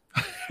loved it.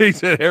 He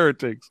said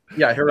heretics.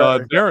 Yeah.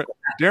 Heretics.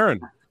 Darren.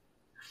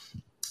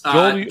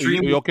 Joel,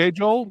 you okay,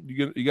 Joel?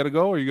 You got to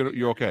go, or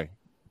you're okay?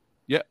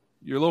 Yeah,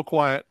 you're a little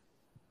quiet.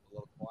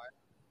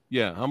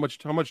 Yeah. How much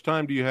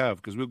time do you have?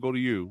 Because we'll go to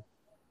you.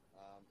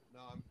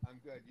 No, I'm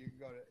good. You can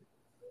go to.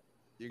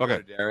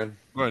 Okay, go to Darren.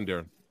 Go ahead,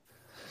 Darren.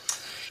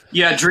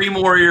 Yeah, Dream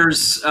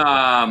Warriors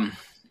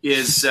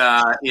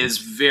is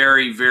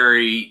very,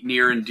 very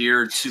near and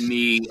dear to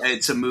me.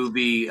 It's a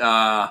movie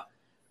I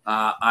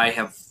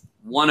have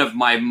one of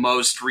my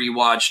most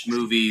rewatched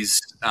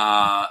movies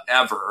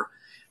ever.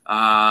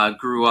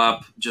 Grew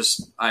up,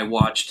 I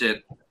watched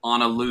it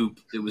on a loop.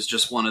 It was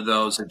just one of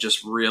those that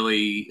just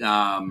really,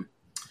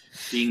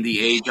 being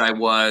the age I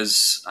think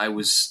I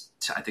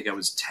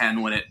was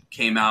 10 when it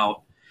came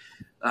out,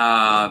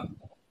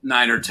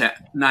 9 or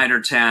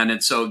 10.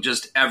 And so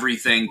just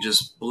everything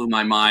just blew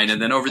my mind.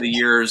 And then over the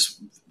years,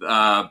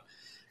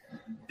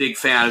 big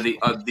fan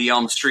of the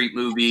Elm Street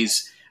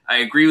movies. I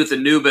agree with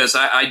Anubis.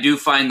 I do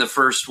find the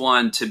first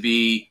one to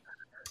be,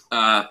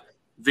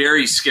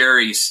 very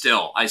scary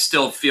still. I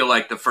still feel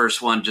like the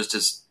first one just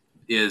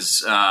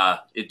there's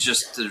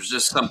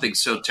just something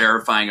so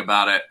terrifying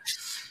about it.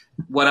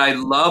 What I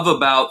love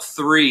about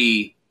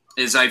 3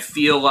 is I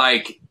feel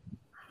like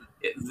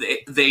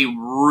they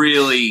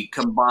really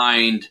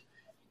combined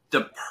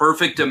the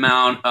perfect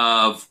amount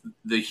of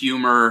the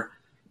humor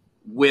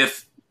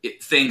with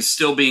things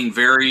still being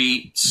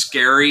very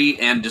scary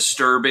and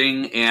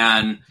disturbing.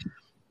 And,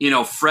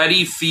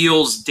 Freddy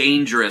feels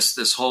dangerous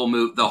the whole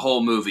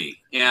movie.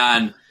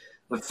 And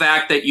the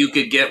fact that you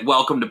could get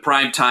Welcome to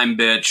Primetime,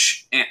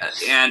 Bitch,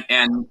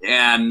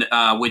 and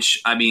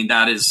which, I mean,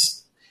 that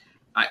is,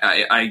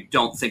 I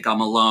don't think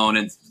I'm alone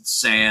in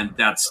saying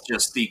that's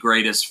just the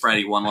greatest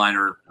Freddy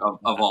one-liner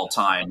of all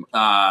time.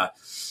 But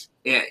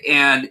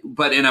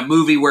in a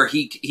movie where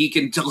he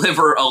can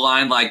deliver a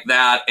line like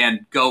that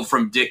and go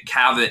from Dick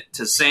Cavett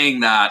to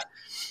saying that,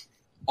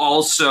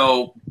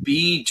 also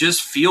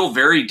just feel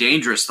very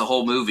dangerous the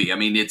whole movie. I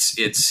mean,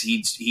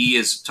 he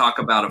is talk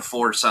about a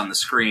force on the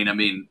screen. I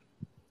mean,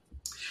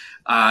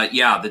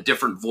 the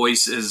different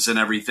voices and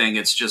everything.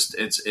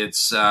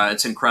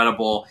 It's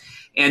incredidible.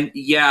 And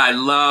I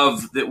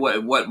love that.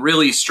 What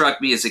really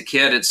struck me as a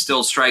kid, it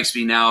still strikes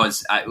me now,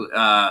 as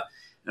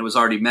it was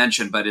already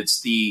mentioned, but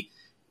it's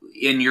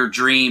in your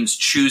dreams,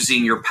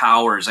 choosing your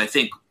powers. I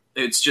think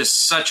it's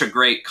just such a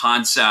great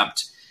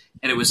concept.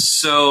 And it was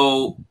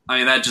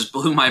that just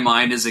blew my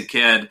mind as a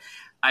kid.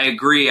 I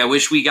agree. I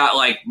wish we got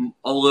like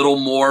a little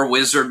more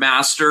Wizard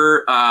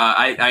Master.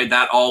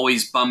 That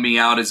always bummed me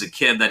out as a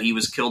kid that he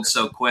was killed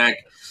so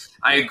quick.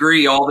 I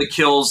agree. All the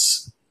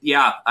kills.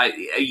 Yeah.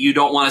 You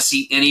don't want to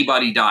see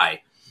anybody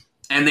die,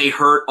 and they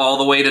hurt all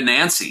the way to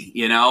Nancy,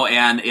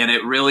 and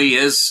it really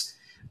is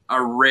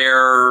a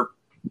rare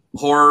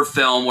horror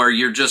film where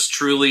you're just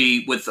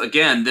truly with,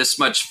 again, this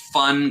much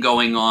fun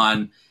going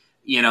on.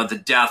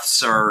 The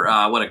deaths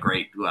are what a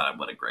great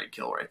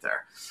kill right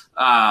there.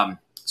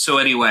 So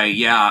anyway,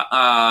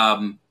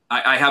 I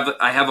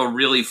have a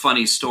really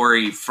funny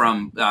story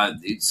from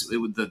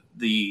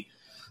the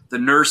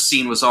nurse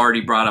scene was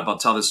already brought up. I'll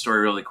tell this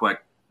story really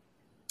quick.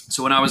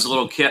 So when I was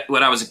a kid,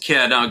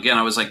 again,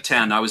 I was like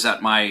 10. I was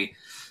at my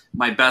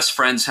best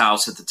friend's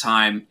house at the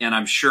time, and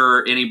I'm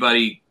sure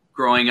anybody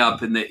growing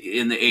up in the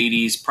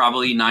 80s,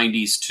 probably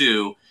 90s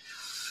too,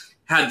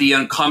 had the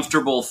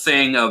uncomfortable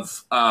thing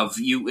of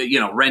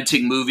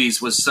renting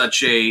movies was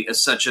such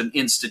an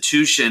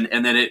institution,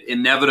 and then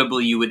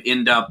inevitably you would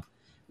end up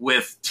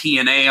with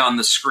TNA on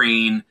the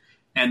screen,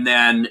 and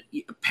then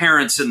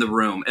parents in the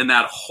room, and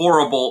that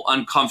horrible,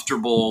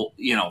 uncomfortable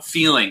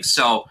feeling.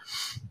 So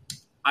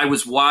I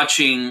was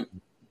watching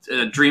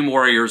Dream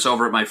Warriors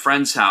over at my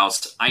friend's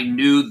house, I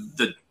knew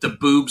the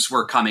boobs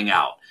were coming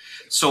out.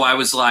 So I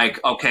was like,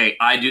 okay,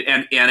 I do.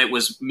 And it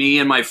was me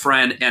and my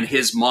friend and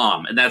his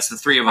mom. And that's the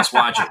three of us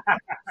watching.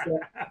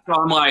 So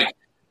I'm like,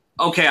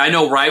 okay, I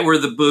know right where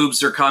the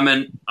boobs are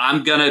coming.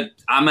 I'm gonna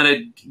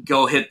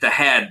go hit the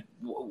head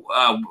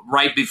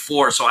right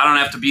before, so I don't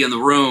have to be in the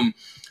room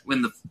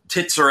when the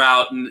tits are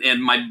out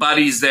and my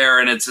buddy's there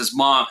and it's his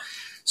mom.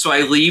 So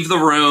I leave the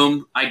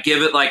room. I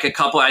give it like a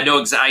couple. I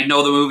know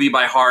the movie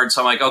by heart.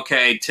 So I'm like,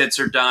 okay, tits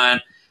are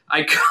done.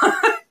 I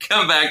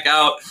come back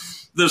out.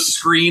 The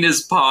screen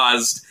is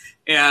paused,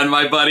 and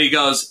my buddy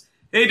goes,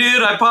 "Hey,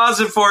 dude, I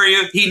paused it for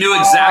you." He knew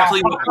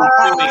exactly what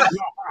I was doing.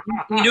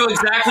 He knew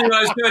exactly what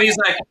I was doing. He's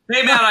like,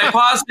 "Hey, man, I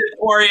paused it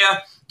for you.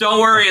 Don't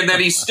worry." And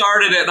then he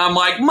started it, and I'm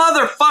like,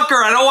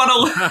 "Motherfucker, I don't want to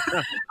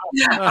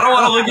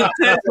look at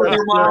tits with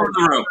your mom in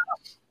the room."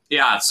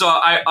 Yeah, so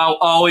I'll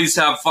always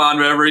have fond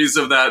memories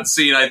of that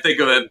scene. I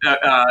think of it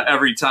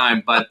every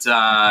time. But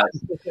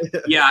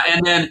yeah,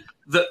 and then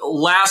the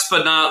last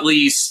but not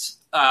least.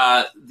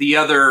 The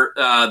other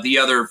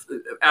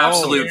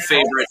absolute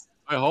favorite.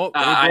 I hope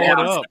blow it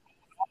up.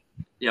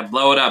 Yeah,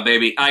 blow it up,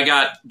 baby. I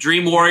got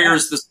Dream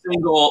Warriors, the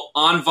single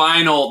on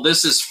vinyl.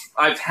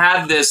 I've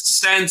had this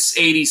since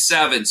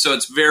 '87, so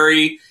it's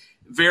very,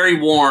 very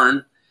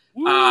worn.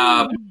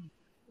 I'm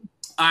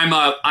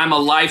a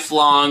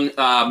lifelong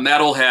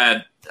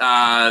metalhead.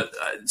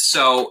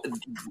 So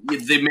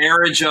the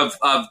marriage of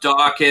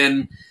Doc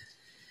and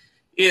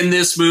in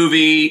this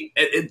movie,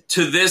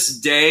 to this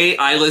day,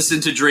 I listen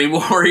to Dream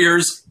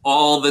Warriors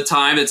all the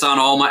time. It's on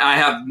I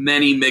have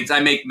many I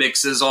make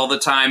mixes all the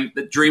time.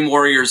 But Dream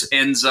Warriors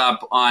ends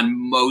up on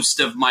most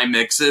of my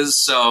mixes.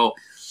 So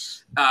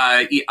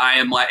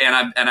I'm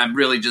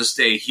really just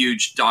a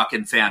huge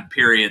Dawkins fan,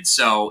 period.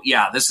 So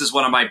yeah, this is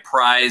one of my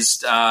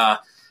prized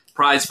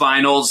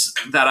vinyls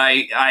that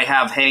I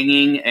have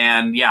hanging.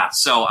 And yeah,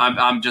 so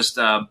I'm just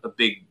a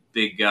big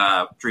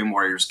Dream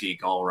Warriors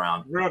geek all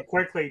around. Real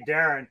quickly,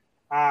 Darren.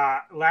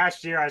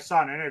 Last year, I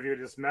saw an interview.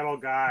 This metal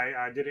guy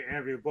did an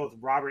interview with both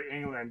Robert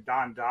Englund and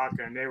Don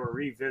Dokken, and they were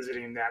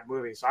revisiting that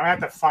movie. So I have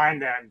to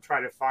find that and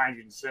try to find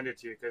you and send it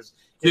to you because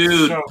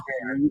it's so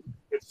good.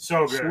 It's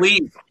so good.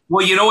 Please.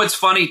 Well, you know what's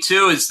funny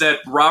too is that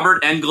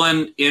Robert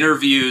Englund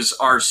interviews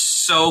are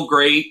so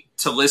great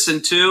to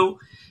listen to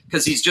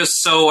because he's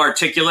just so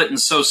articulate and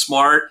so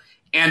smart.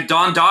 And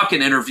Don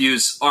Dokken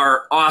interviews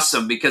are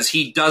awesome because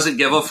he doesn't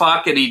give a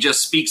fuck and he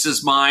just speaks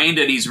his mind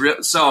and he's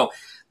real. So.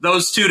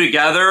 Those two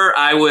together,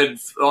 I would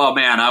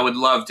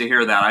love to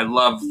hear that. I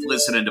love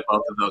listening to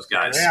both of those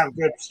guys. They have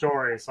good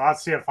stories, so I'll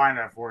see if I find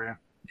that for you.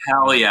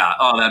 Hell yeah.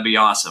 Oh, that'd be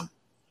awesome.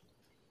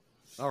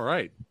 All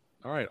right.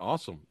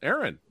 Awesome.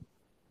 Aaron.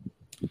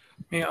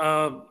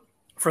 Yeah,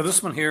 for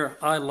this one here,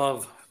 I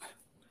love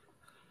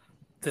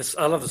this.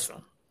 I love this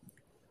film.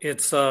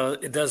 It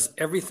does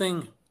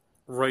everything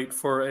right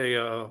for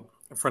a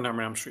Nightmare on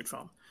Elm Street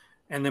film.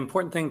 And the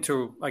important thing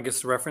to, I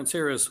guess, the reference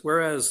here is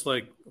whereas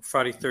like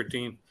Friday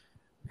 13th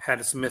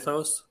had its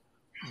mythos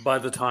by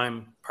the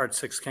time part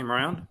 6 came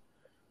around,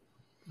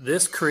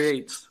 this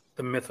creates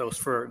the mythos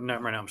for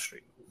Nightmare on Elm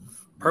Street.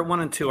 Part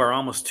 1 and 2 are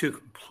almost two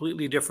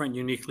completely different,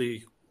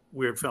 uniquely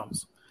weird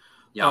films.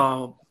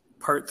 Yeah.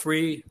 Part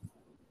 3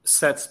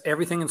 sets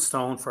everything in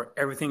stone for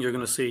everything you're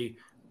going to see,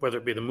 whether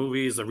it be the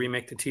movies, the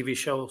remake, the TV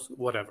shows,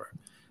 whatever.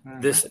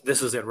 Mm-hmm.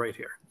 This is it right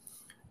here.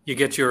 You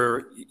get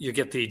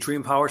the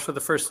Dream Powers for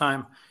the first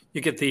time.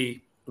 You get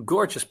the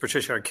gorgeous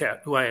Patricia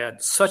Arquette, who I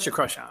had such a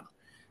crush on.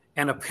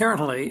 And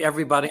apparently,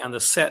 everybody on the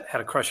set had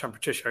a crush on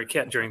Patricia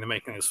Arquette during the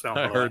making of this film.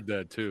 I heard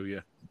that too,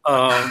 yeah.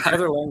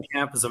 Heather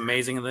Langenkamp is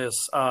amazing in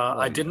this.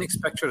 I didn't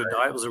expect her to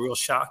die. It was a real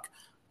shock.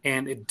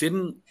 And it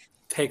didn't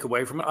take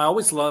away from it. I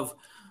always love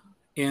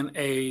in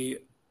a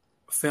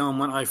film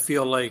when I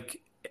feel like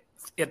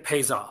it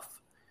pays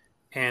off.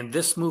 And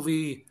this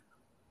movie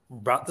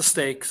brought the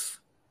stakes.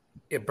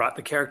 It brought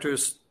the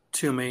characters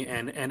to me,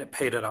 and it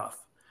paid it off.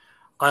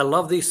 I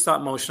love these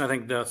stop motion. I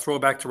think the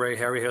throwback to Ray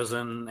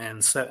Harryhausen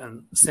and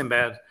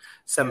Sinbad,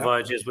 Seven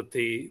Voyages with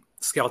the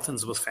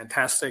skeletons was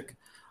fantastic.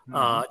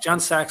 Mm-hmm. John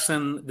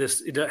Saxon,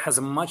 it has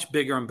a much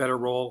bigger and better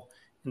role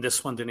in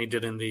this one than he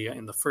did in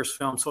the first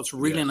film. So it's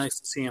really nice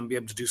to see him be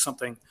able to do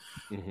something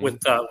with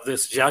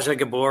this Zsa Zsa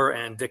Gabor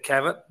and Dick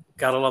Cavett.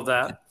 Gotta love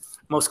that.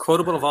 Most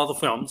quotable of all the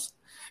films.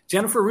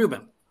 Jennifer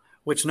Rubin,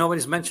 which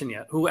nobody's mentioned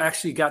yet, who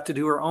actually got to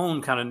do her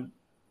own kind of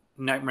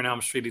Nightmare on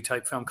Elm Street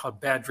type film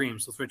called Bad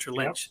Dreams with Richard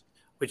Lynch.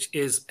 Which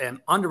is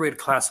an underrated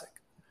classic,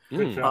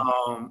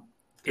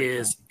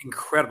 is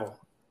incredible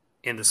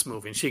in this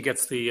movie. And she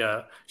gets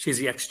she's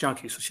the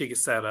ex-junkie, so she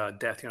gets that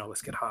death,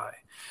 let's get high.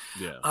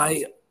 Yeah.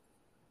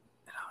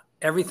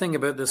 Everything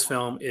about this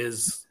film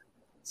is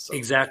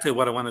exactly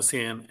what I want to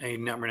see in a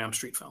Nightmare on Elm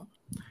Street film.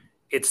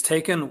 It's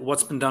taken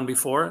what's been done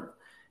before,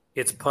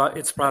 it's brought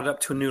it up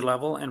to a new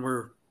level, and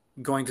we're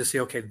going to see,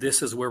 okay,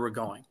 this is where we're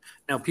going.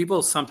 Now,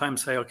 people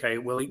sometimes say, okay,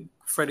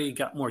 Freddy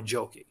got more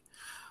jokey.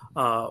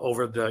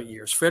 Over the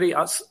years. Freddy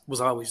was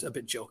always a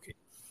bit jokey,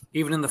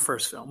 even in the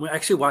first film. We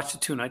actually watched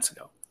it 2 nights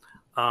ago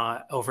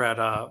over at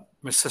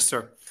my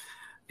sister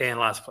in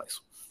last place.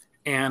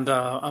 And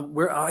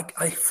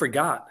I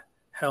forgot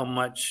how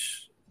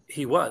much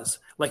he was.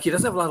 Like, he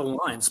doesn't have a lot of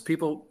lines.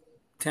 People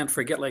tend to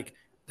forget, like,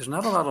 there's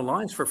not a lot of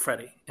lines for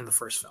Freddy in the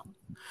first film.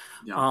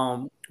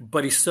 Yeah.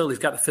 But he's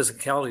got the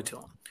physicality to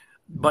him.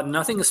 But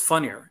nothing is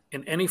funnier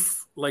in any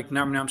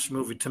Nightmare on Elm Street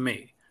movie to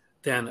me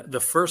than the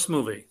first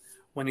movie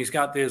when he's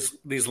got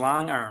these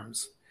long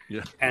arms,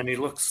 and he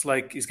looks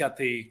like he's got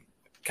the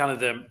kind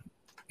of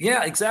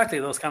exactly,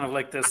 those kind of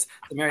like the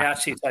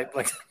mariachi type,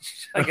 like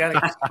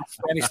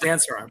Spanish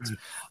dancer arms.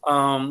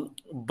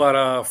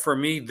 But for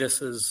me,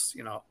 this is,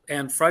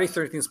 and Friday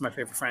 13th is my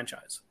favorite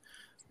franchise.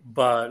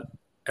 But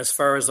as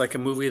far as like a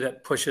movie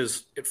that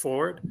pushes it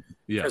forward,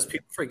 because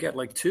people forget,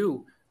 like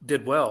 2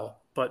 did well,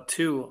 but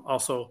 2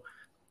 also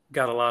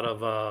got a lot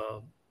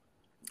of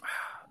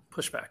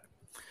pushback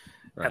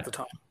at the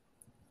time.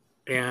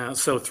 And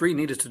so 3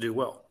 needed to do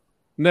well.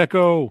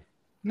 Neko,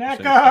 my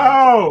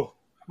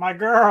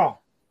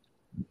girl.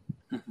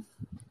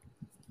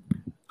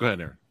 Go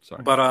ahead, Aaron.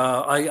 Sorry. But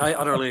I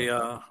utterly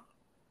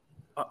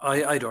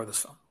I adore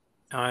this film.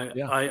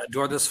 I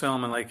adore this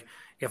film. And like,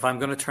 if I'm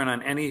going to turn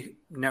on any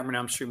Nightmare on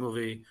Elm Street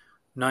movie,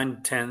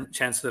 9-10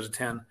 chances out of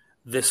 10,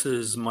 this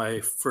is my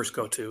first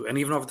go-to. And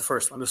even over the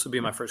first one, this would be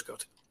my first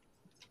go-to.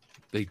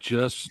 They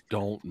just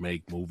don't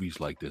make movies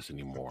like this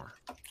anymore.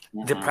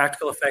 The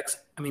practical effects,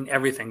 I mean,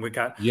 everything. We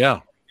got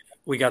a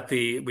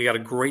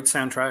great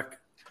soundtrack,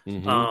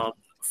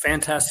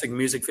 fantastic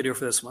music video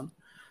for this one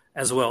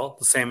as well,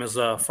 the same as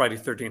Friday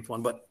 13th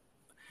one. But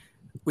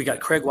we got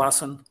Craig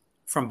Wasson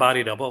from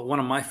Body Double, one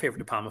of my favorite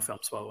De Palma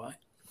films, by the way,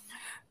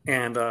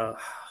 and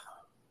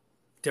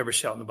Deborah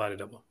Shelton, the Body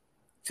Double.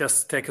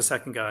 Just take a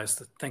second, guys,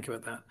 to think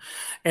about that.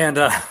 And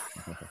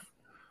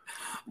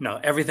no,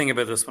 everything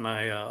about this one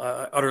I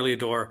utterly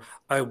adore.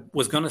 I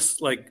was going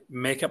to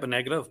make up a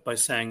negative by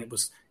saying it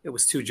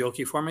was too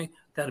jokey for me.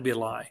 That'd be a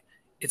lie.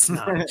 It's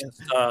not.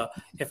 Just,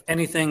 if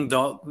anything,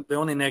 the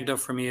only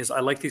negative for me is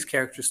I like these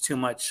characters too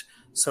much,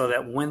 so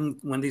that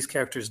when these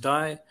characters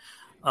die,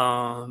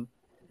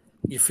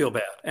 you feel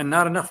bad. And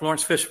not enough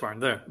Lawrence Fishburne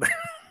there.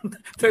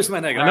 There's my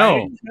negative.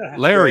 No,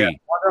 Larry.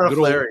 Good old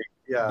Larry.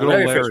 Yeah, good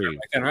old Larry.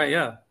 Right?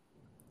 Yeah.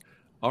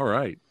 All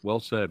right. Well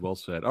said. Well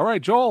said. All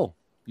right, Joel,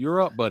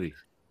 you're up, buddy.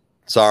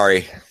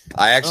 Sorry.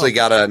 I actually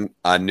got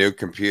a new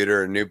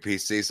computer, a new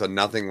PC, so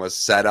nothing was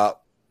set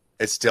up.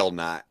 It's still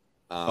not.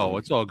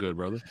 It's all good,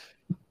 brother.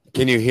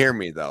 Can you hear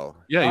me, though?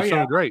 Yeah, you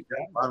sound great.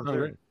 Yeah,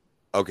 great.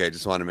 Okay,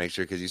 just want to make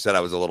sure because you said I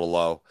was a little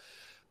low.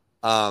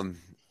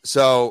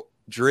 So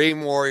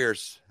Dream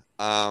Warriors,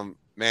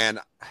 man,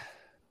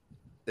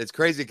 it's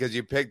crazy because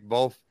you picked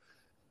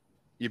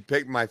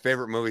my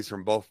favorite movies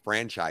from both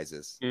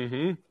franchises,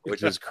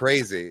 which was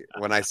crazy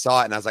when I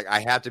saw it. And I was like,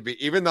 I have to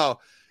be, even though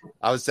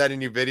I was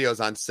sending you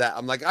videos on set,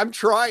 I'm like, I'm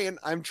trying.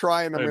 I'm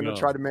going to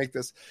try to make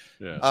this.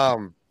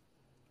 Yeah.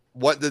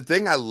 What the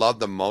thing I love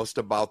the most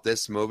about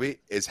this movie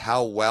is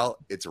how well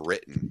it's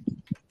written.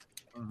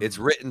 It's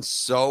written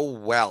so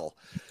well.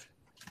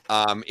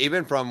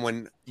 Even from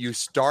when you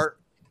start,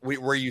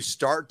 where you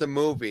start the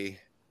movie,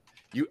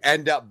 you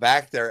end up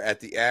back there at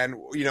the end,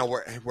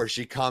 where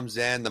she comes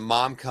in, the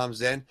mom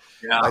comes in.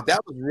 Yeah. Like, that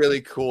was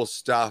really cool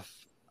stuff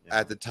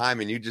at the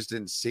time. And you just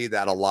didn't see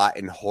that a lot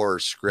in horror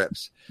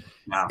scripts.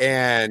 Wow.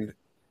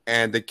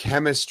 And the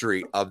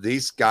chemistry of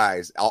these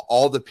guys,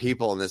 all the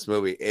people in this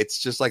movie, it's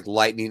just like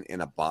lightning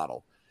in a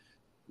bottle.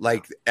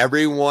 Like,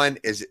 everyone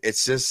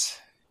it's just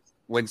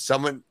when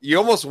someone, you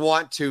almost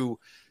want to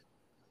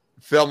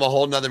film a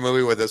whole nother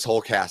movie with this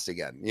whole cast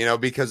again,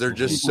 because they're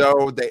just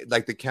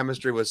the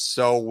chemistry was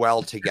so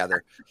well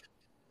together.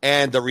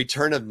 And the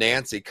return of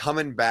Nancy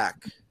coming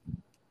back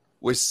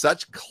with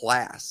such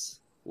class,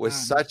 with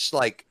such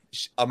like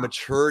a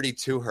maturity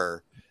to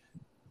her.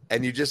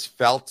 And you just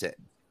felt it.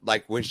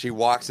 Like, when she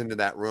walks into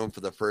that room for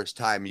the first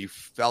time, you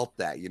felt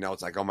that,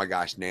 it's like, oh my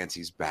gosh,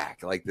 Nancy's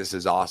back. Like, this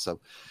is awesome.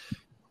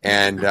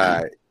 And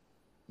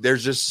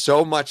there's just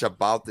so much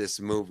about this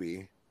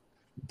movie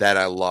that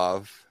I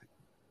love.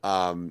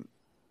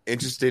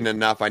 Interesting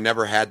enough, I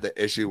never had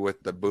the issue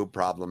with the boob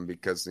problem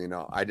because,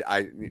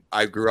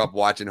 I grew up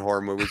watching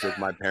horror movies with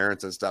my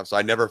parents and stuff. So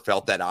I never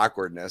felt that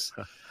awkwardness.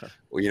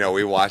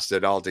 We watched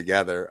it all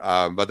together.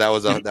 But that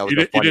was a funny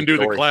you didn't do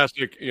story. The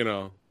classic,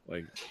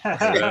 like,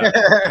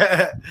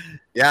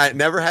 yeah, I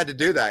never had to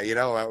do that.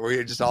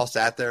 We just all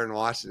sat there and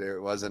watched it.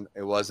 It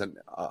wasn't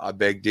a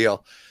big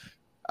deal.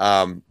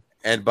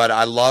 But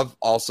I love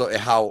also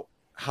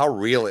how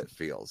real it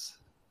feels.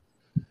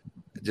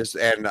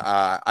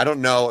 I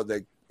don't know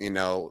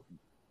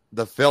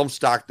the film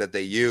stock that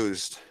they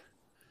used.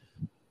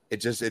 It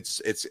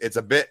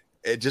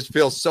just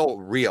feels so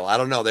real. I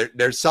don't know.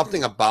 There's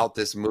something about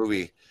this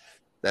movie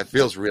that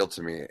feels real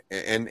to me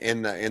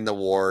in the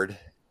ward.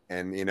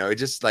 And, it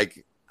just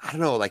like, I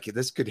don't know, like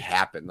this could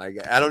happen.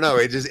 Like, I don't know.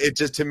 It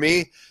just, to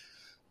me,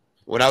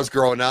 when I was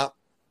growing up,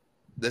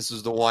 this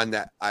was the one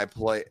that I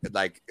played.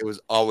 Like, it was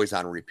always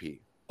on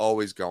repeat,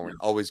 always going.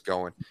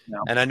 Yeah.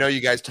 And I know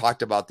you guys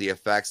talked about the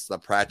effects, the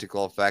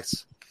practical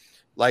effects,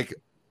 like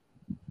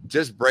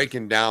just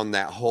breaking down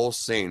that whole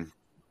scene.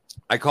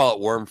 I call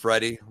it Worm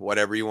Freddy,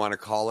 whatever you want to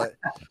call it.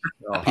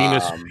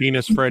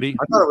 Penis Freddy.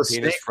 I thought it was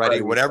Penis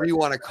Freddy, whatever you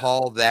want to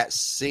call that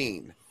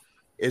scene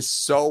is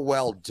so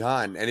well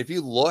done. And if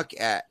you look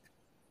at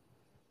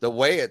the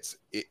way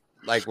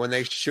like when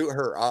they shoot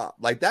her up,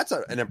 like that's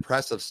an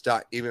impressive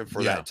stunt even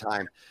for that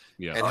time.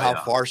 Yeah. And how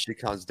far she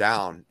comes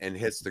down and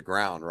hits the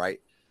ground,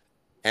 right?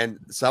 And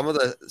some of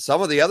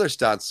the other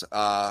stunts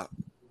that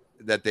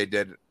they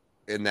did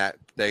in that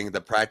thing, the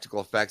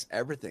practical effects,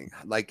 everything,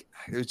 like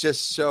it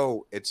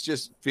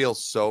just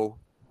feels so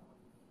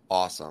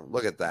awesome.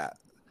 Look at that.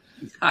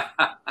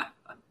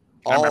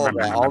 all the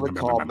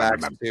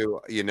callbacks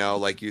to,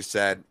 like you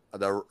said,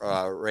 the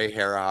Ray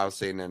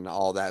Harryhausen and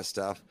all that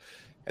stuff.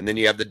 And then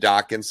you have the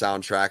Dawkins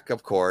soundtrack,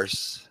 of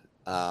course.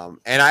 And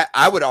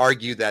I would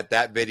argue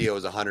that video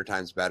is 100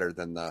 times better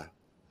than the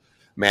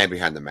Man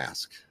Behind the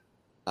Mask.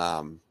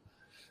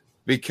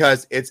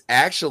 Because it's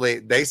actually,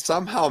 they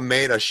somehow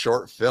made a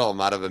short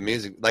film out of a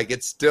music. Like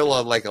it's still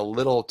a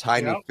little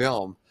tiny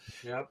film.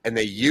 Yep. And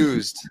they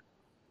used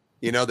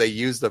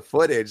the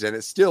footage and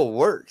it still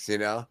works,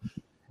 And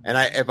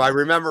if I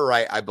remember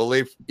right, I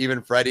believe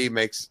even Freddie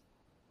makes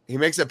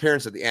an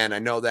appearance at the end. I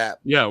know that.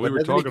 Yeah, we were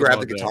talking about that. Grab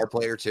the guitar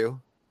player too.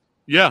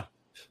 Yeah.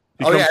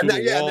 Oh yeah, and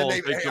then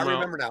I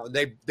remember now.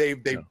 They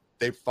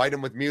fight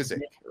him with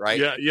music, right?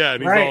 Yeah,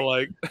 and he's all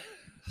like,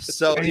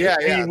 so and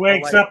he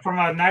wakes up from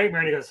a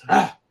nightmare and he goes,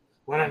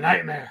 what a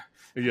nightmare.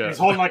 Yeah, he's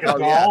holding like a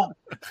doll.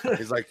 Yeah.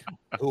 He's like,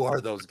 who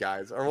are those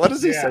guys? Or what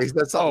does he say? He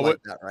said something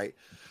like that, right?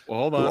 Well,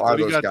 hold on. What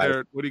do you got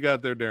there? What do you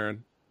got there, Darren?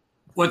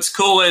 What's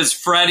cool is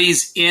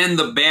Freddie's in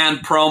the band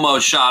promo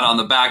shot on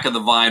the back of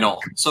the vinyl,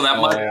 so that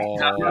must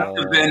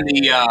have been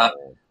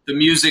the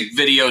music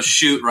video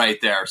shoot right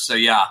there. So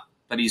yeah.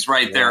 But he's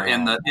right there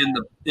in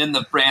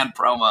the brand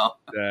promo.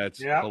 That's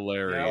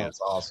hilarious. Yeah,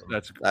 that's awesome.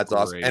 That's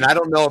awesome. And I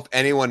don't know if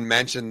anyone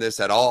mentioned this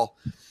at all.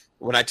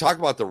 When I talk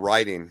about the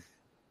writing,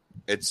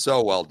 it's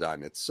so well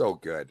done. It's so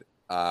good.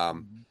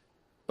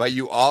 But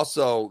you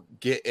also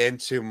get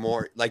into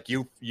more, like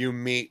you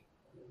meet.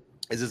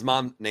 Is his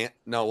mom?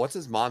 No, what's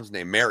his mom's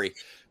name? Mary.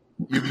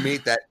 You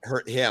meet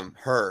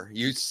her.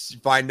 You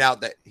find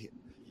out that.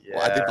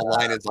 Well, I think the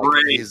line is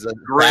like he's a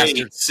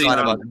bastard son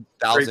of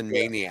 1,000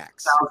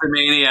 maniacs. 1,000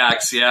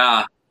 maniacs,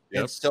 yeah.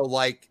 And so,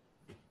 like,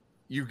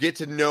 you get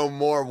to know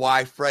more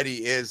why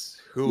Freddy is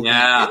who he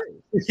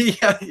is.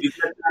 Yeah.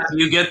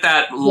 You get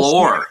that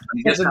lore.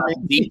 You get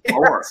that deep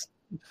lore.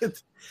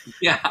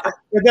 Yeah.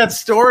 And that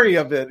story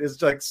of it is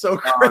like so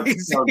crazy.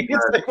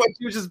 It's like what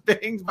you just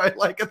banged by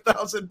like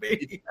 1,000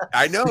 maniacs.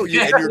 I know. And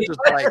you're just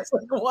like,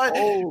 what?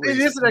 It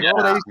is an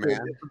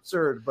explanation. It's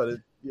absurd, but it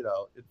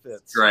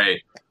fits.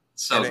 Right.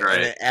 So great.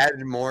 And it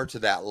added more to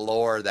that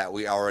lore that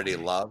we already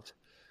loved.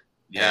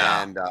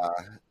 Yeah. And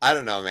I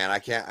don't know, man.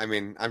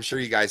 I'm sure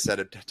you guys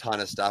said a ton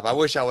of stuff. I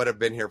wish I would have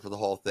been here for the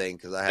whole thing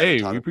because I had a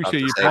ton we of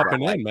appreciate you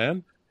popping in,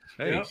 man.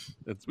 Hey,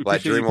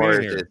 but Dream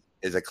Warriors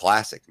is a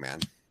classic,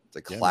 man. It's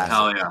a classic.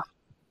 Hell yeah.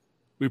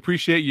 We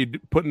appreciate you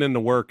putting in the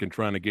work and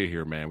trying to get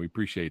here, man. We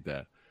appreciate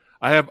that.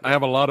 I have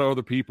a lot of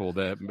other people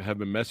that have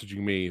been messaging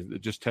me,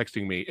 just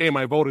texting me, hey,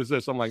 my vote is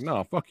this. I'm like,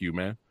 no, fuck you,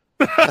 man.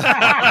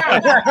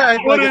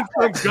 Put in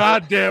some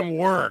goddamn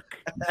work.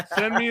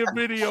 Send me a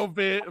video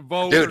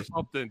vote or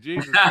something.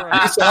 Jesus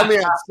Christ. You saw me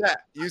on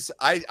set.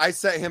 I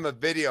sent him a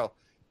video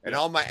and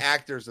all my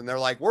actors, and they're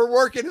like, we're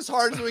working as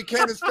hard as we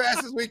can, as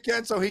fast as we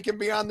can, so he can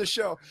be on the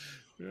show.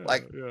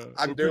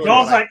 I'm doing.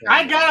 Joel's like,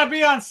 I gotta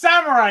be on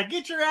Samurai.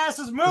 Get your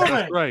asses moving.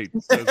 That's right.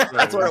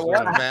 That's what it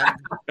was, man.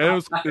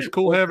 And it's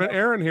cool having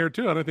Aaron here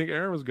too. I didn't think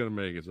Aaron was gonna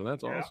make it, so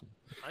that's awesome.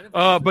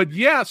 But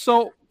yeah,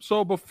 so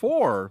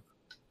before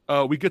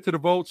we get to the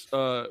votes,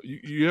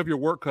 you have your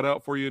work cut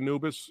out for you,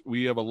 Anubis.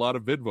 We have a lot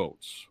of vid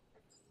votes,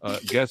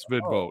 guest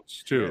vid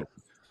votes too.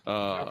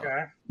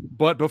 Okay.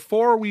 But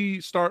before we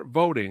start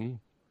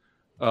voting,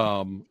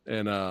 and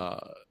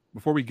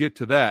before we get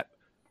to that,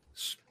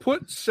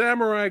 put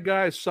Samurai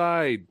Guy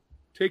aside.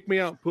 Take me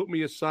out, put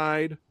me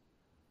aside.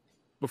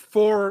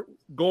 Before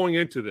going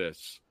into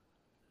this,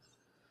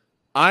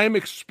 I'm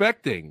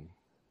expecting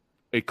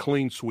a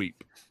clean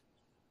sweep.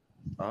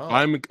 Oh.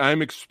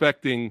 I'm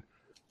expecting.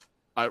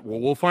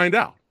 We'll find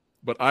out,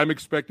 but I'm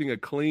expecting a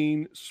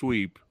clean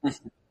sweep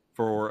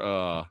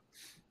for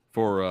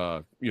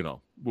we all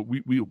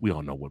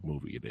know what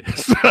movie it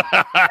is.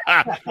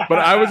 But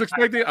I was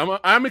expecting.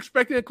 I'm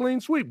expecting a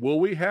clean sweep. Will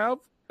we have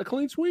a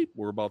clean sweep?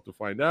 We're about to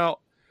find out.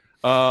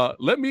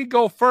 Let me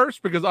go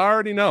first because I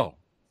already know.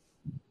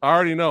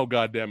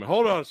 God damn it!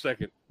 Hold on a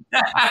second.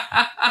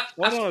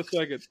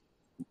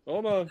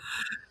 Hold on.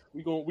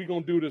 We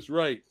gonna do this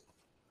right.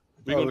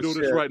 We're gonna do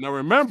this right. Now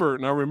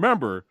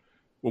remember.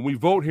 When we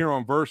vote here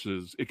on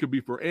Versus, it could be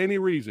for any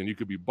reason. You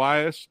could be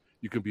biased.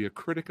 You could be a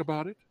critic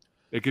about it.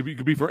 It could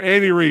be for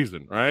any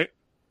reason, right?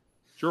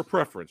 It's your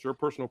preference, your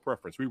personal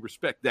preference. We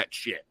respect that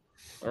shit.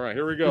 All right,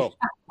 here we go.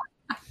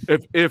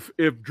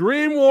 If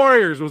Dream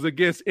Warriors was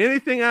against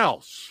anything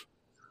else,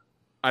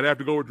 I'd have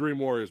to go with Dream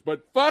Warriors.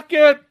 But fuck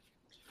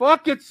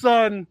it,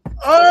 son.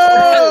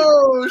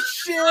 Oh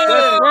shit!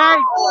 That's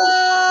right,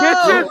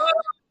 bitches.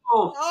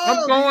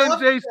 I'm going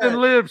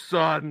Jason Lives,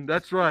 son.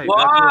 That's right. Wow.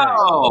 That's right.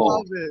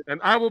 Love it.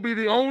 And I will be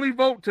the only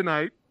vote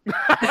tonight. But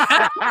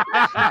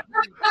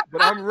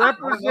I'm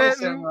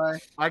representing.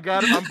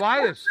 I'm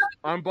biased.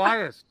 I'm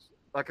biased.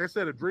 Like I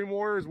said, if Dream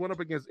Warriors went up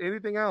against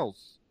anything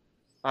else,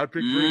 I'd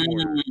pick Dream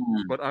Warriors.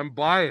 But I'm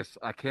biased.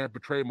 I can't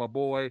betray my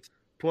boy.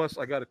 Plus,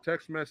 I got a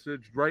text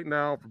message right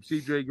now from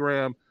CJ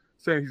Graham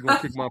saying he's going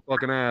to kick my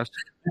fucking ass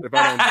if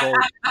I don't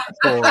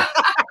vote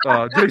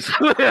for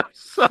Jason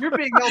Lives. You're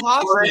being held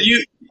hostage.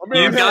 You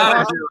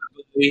got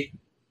it.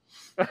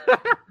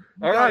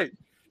 All right.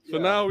 So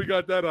now we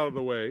got that out of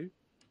the way.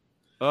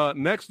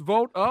 Next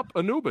vote up,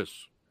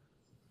 Anubis.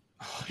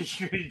 Oh,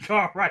 you're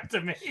going right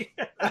to me.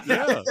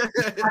 Yeah.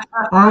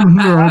 I'm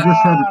here. I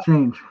just had to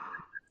change.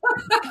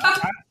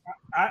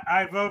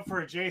 I vote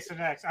for Jason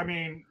X. I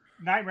mean,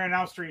 Nightmare on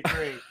Elm Street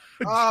 3.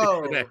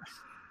 Oh.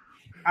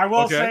 I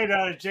will say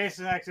that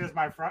Jason X is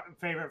my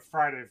favorite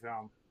Friday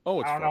film.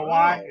 Oh, it's I don't fun. know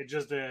why. It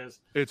just is.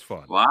 It's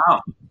fun.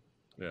 Wow.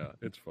 Yeah,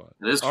 it's fun.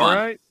 It is fun. All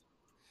right.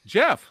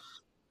 Jeff.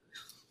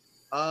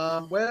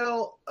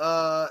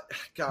 Gosh,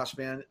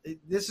 man,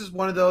 this is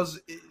one of those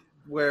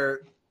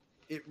where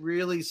it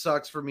really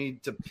sucks for me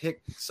to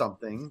pick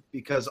something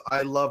because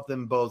I love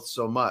them both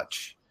so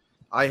much.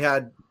 I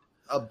had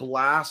a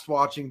blast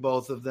watching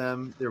both of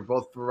them. They were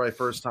both for my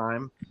first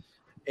time.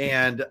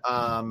 And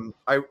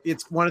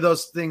it's one of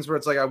those things where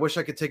it's like, I wish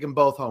I could take them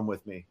both home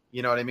with me.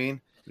 You know what I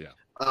mean? Yeah.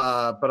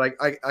 But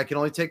I can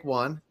only take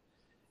one.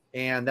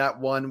 And that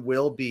one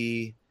will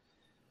be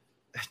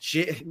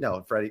Freddie.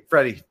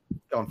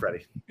 Going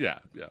Freddie. Yeah.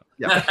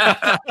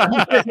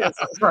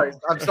 Sorry.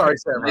 I'm sorry,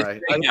 Samurai.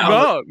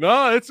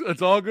 No,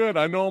 it's all good.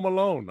 I know I'm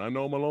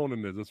alone.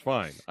 In this. It's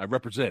fine. I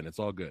represent. It's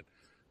all good.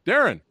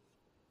 Darren.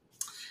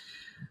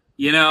 It's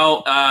you're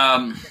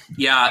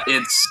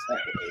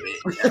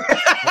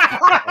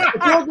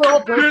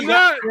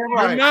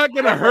not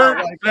gonna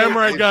hurt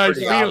Samurai guy's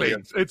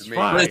feelings. It's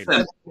fine.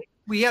 Listen,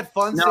 we had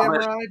fun,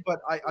 Samurai,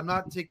 but I'm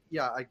not taking.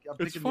 Yeah, I'm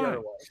picking the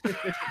other one.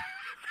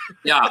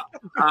 Yeah,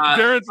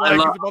 Darren's like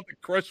he's about to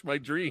crush my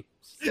dreams.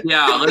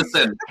 Yeah,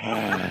 listen,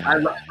 I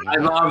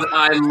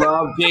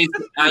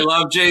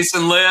love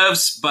Jason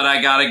Lives, but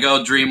I gotta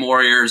go Dream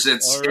Warriors.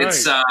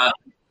 That's a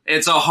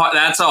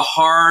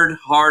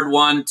hard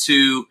one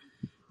to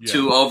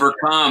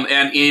overcome.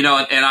 And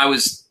and I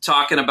was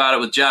talking about it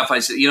with Jeff. I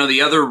said,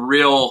 the other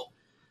real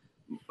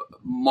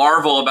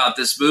marvel about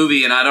this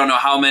movie, and I don't know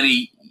how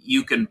many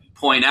you can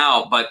point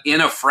out, but in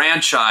a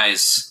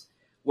franchise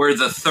where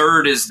the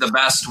third is the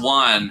best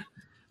one,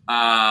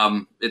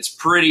 it's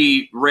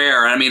pretty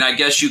rare. I mean, I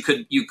guess you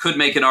could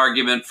make an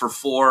argument for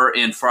 4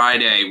 in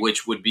Friday,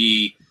 which would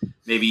be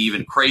maybe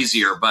even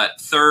crazier. But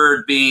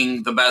third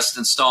being the best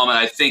installment,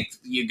 I think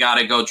you got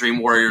to go Dream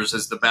Warriors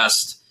as the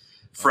best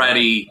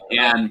Freddy.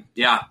 Right. And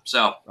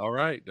so. All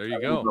right, there you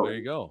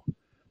go.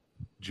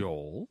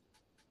 Joel.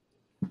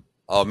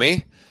 Oh,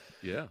 me?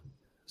 Yeah.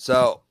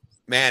 So,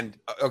 man,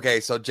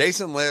 okay, so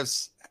Jason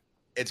Lives.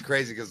 It's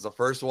crazy because the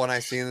first one I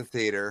see in the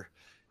theater,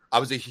 I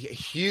was a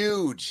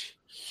huge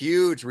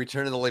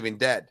Return of the Living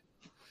Dead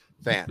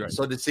fan. Right.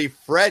 So to see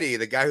Freddy,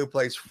 the guy who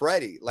plays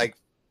Freddy, like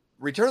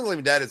Return of the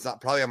Living Dead is not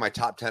probably on my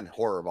top 10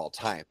 horror of all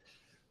time.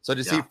 So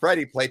to see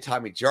Freddy play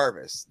Tommy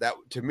Jarvis, that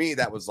to me,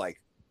 that was like,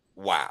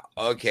 wow,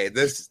 okay,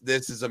 this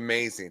is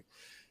amazing.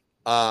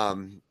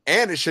 And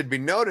it should be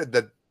noted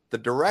that the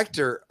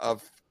director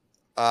of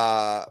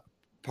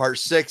Part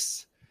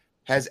 6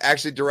 has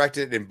actually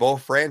directed in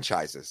both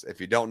franchises, if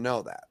you don't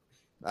know that.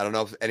 I don't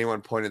know if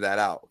anyone pointed that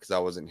out because I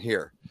wasn't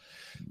here.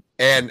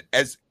 And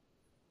as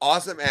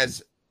awesome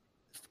as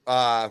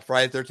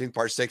Friday the 13th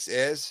Part 6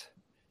 is,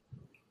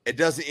 it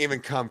doesn't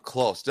even come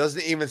close.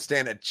 Doesn't even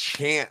stand a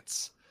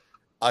chance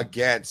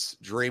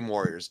against Dream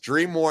Warriors.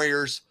 Dream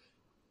Warriors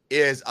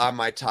is on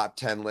my top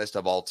 10 list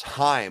of all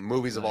time,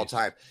 movies of all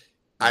time.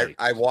 Nice.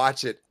 I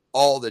watch it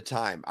all the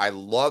time. I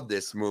love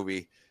this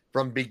movie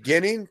from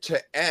beginning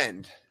to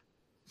end.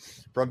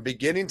 I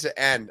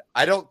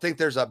don't think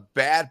there's a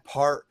bad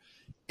part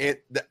in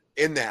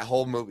that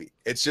whole movie.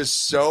 It's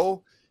just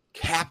so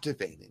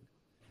captivating,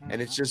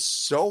 and it's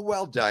just so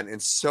well done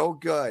and so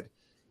good.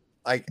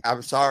 Like,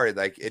 I'm sorry,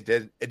 like you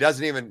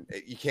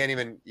can't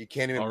even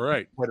all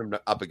right. put them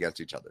up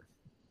against each other.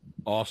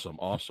 Awesome.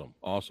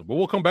 But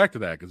we'll come back to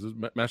that because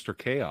Master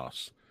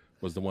Chaos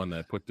was the one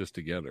that put this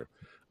together.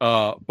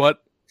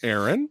 But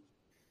Aaron,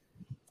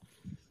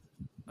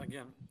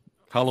 again,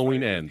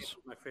 Halloween Ends.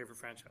 My favorite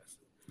franchise.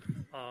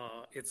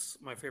 It's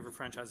my favorite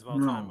franchise of all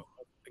time.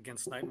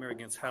 Against Nightmare,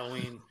 against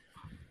Halloween,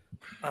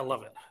 I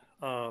love it.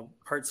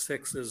 Part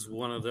 6 is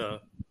one of the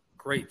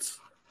greats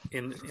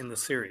in the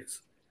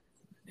series.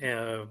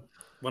 One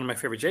of my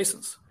favorite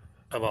Jasons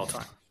of all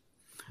time.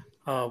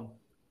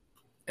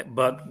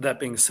 But that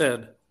being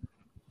said,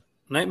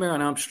 Nightmare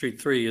on Elm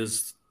Street 3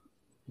 is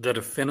the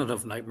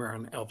definitive Nightmare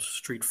on Elm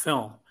Street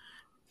film.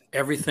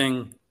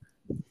 Everything,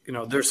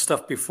 there's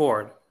stuff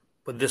before it,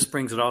 but this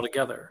brings it all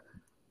together.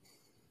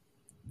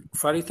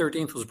 Friday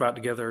 13th was brought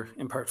together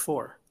in Part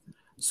 4.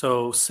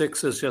 So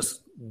 6 is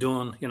just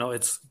doing,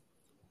 it's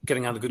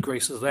getting on the good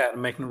graces of that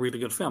and making a really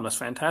good film. That's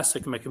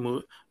fantastic to make a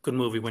good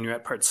movie when you're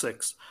at part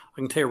 6. I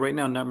can tell you right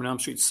now, Nightmare on Elm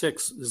Street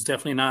 6 is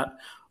definitely not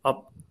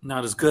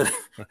as good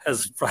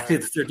as Friday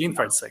the 13th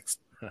part 6.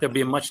 There'll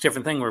be a much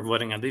different thing we're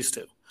voting on these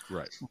two.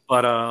 Right.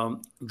 But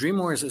Dream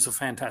Warriors is a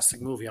fantastic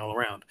movie all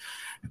around.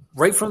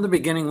 Right from the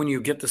beginning, when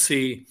you get to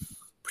see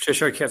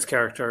Patricia Arquette's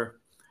character,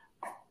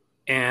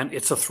 and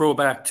it's a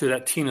throwback to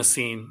that Tina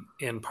scene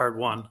in part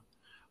 1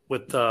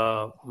 with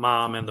the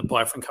mom and the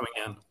boyfriend coming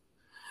in.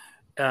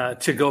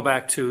 To go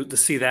back to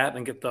see that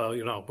and get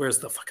the, where's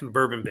the fucking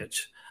bourbon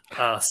bitch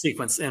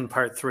sequence in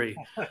part 3.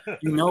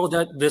 You know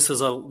that this is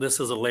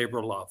a labor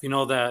of love. You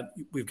know that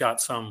we've got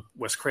some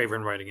Wes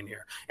Craven writing in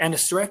here. And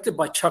it's directed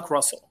by Chuck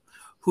Russell,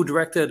 who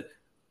directed,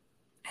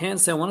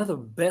 hands down, one of the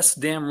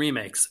best damn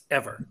remakes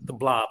ever, The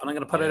Blob. And I'm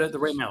going to put it out there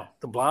right now.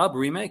 The Blob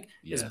remake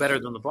is better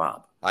than The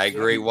Blob. I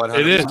agree 100%.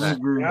 It is.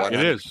 100%.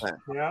 It is.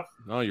 Yeah.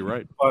 No, you're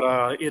right.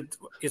 But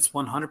it's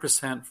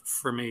 100%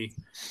 for me,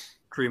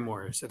 Dream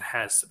Warriors. It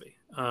has to be.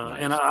 Nice.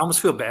 And I almost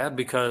feel bad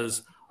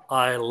because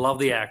I love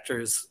the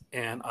actors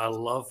and I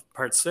love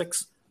part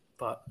 6,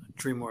 but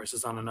Dream Warriors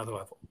is on another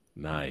level.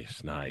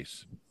 Nice.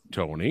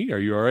 Tony, are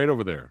you all right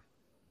over there?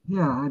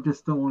 Yeah, I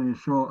just don't want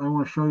to show. I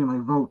want to show you my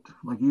vote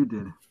like you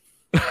did.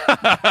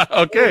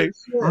 Okay.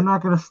 I'm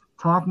not going to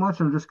talk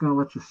much. I'm just going to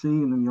let you see,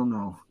 and then you'll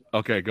know.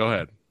 Okay, go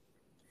ahead.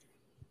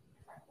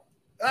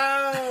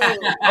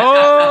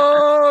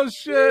 Oh, Oh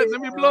shit!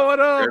 Let me blow it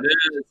up. There it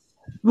is.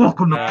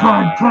 Welcome to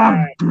prime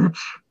time, bitch.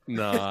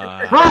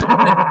 Nice.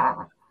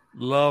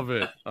 Love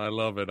it. I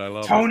love it.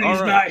 Tony's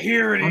All right. not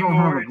here don't have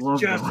anymore. a glove,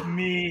 It's just though.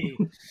 me.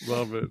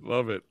 Love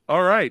it.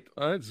 All right.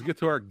 Let's get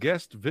to our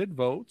guest vid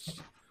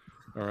votes.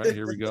 All right,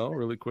 here we go.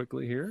 Really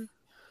quickly here.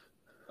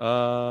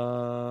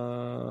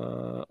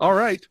 All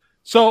right.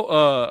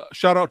 So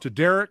shout out to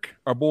Derek,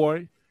 our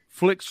boy,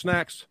 Flick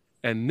Snacks,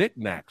 and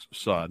Knickknacks'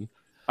 son.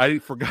 I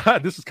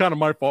forgot. This is kind of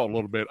my fault a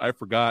little bit. I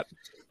forgot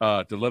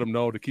to let him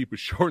know to keep it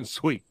short and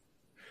sweet.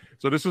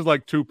 So this is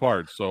like 2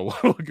 parts. So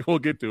we'll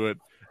get to it,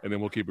 and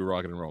then we'll keep it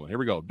rocking and rolling. Here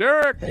we go.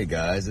 Derek. Hey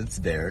guys, it's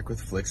Derek with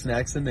Flick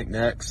Snacks and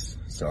Knickknacks.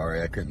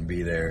 Sorry I couldn't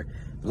be there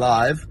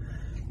live,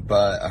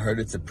 but I heard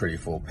it's a pretty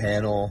full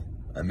panel.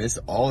 I miss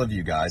all of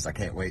you guys. I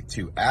can't wait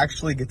to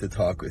actually get to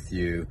talk with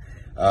you.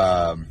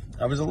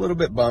 I was a little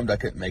bit bummed I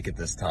couldn't make it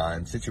this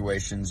time.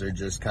 Situations are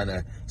just kind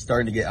of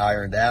starting to get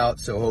ironed out,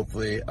 so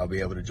hopefully I'll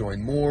be able to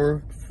join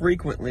more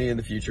frequently in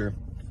the future.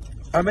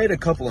 I made a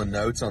couple of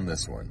notes on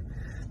this one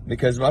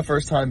because my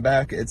first time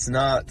back, it's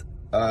not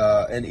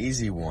an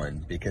easy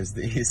one because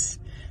these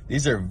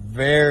are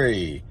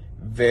very,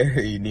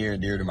 very near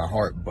and dear to my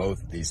heart,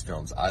 both of these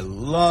films. I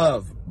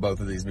love both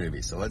of these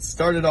movies, so let's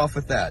start it off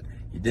with that.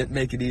 You didn't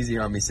make it easy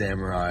on me,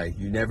 Samurai.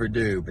 You never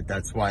do, but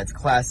that's why it's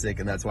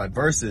classic, and that's why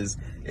Versus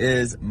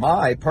is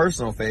my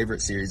personal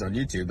favorite series on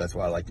YouTube. That's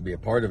why I like to be a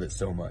part of it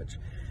so much.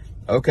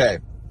 Okay,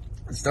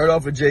 let's start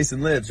off with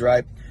Jason Lives,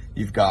 right?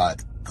 You've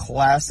got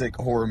classic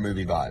horror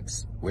movie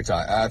vibes, which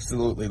I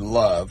absolutely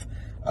love.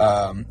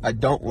 I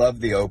don't love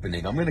the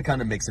opening. I'm going to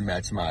kind of mix and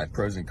match my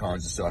pros and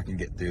cons just so I can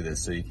get through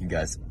this so you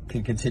guys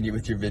can continue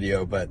with your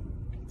video, but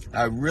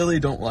I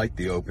really don't like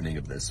the opening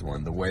of this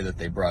one, the way that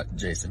they brought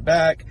Jason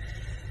back.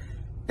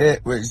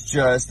 It was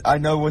just, I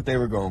know what they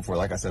were going for.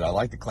 Like I said, I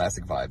like the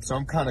classic vibe, so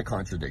I'm kind of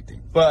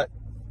contradicting. But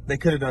they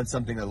could have done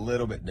something a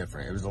little bit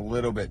different. It was a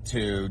little bit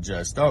too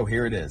just, oh,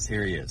 here it is.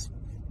 Here he is.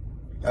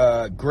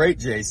 Great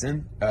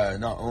Jason.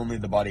 Not only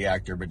the body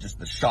actor, but just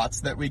the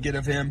shots that we get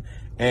of him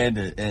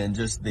and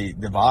just the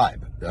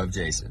vibe of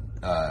Jason.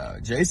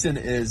 Jason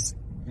is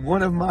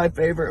one of my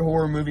favorite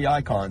horror movie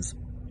icons.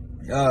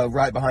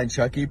 Right behind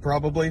Chucky,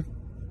 probably.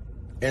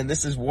 And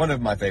this is one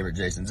of my favorite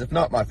Jasons, if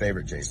not my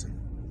favorite Jason.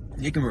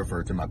 You can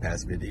refer to my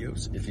past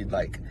videos if you'd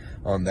like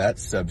on that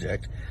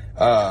subject.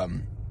 No,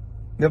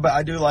 but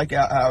I do like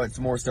how it's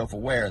more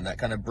self-aware, and that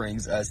kind of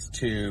brings us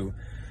to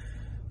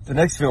the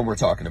next film we're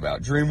talking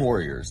about, Dream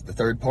Warriors, the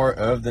third part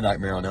of the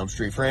Nightmare on Elm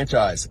Street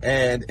franchise.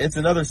 And it's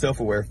another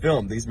self-aware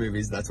film. These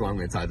movies, that's why I'm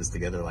going to tie this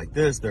together like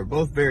this. They're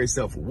both very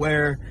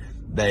self-aware.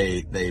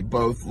 They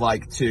both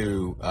like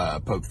to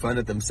poke fun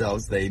at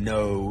themselves. They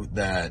know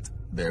that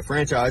their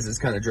franchise is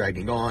kind of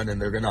dragging on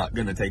and they're not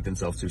going to take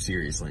themselves too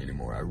seriously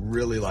anymore. I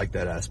really like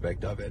that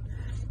aspect of it,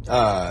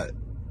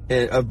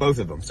 of both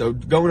of them. So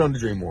going on to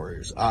Dream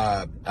Warriors,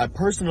 I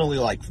personally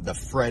like the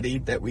Freddy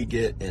that we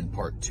get in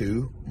part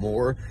 2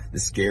 more, the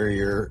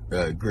scarier,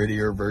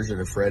 grittier version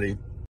of Freddy.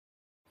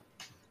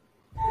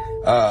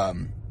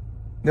 No,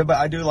 but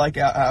I do like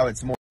how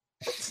it's more.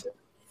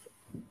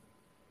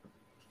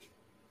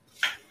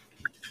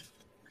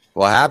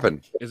 What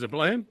happened? Is it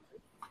playing?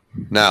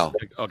 No.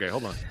 Okay,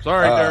 hold on.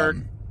 Sorry, Derek.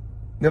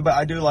 No, but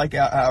I do like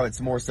how it's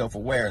more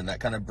self-aware, and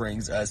that kind of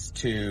brings us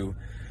to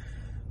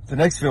the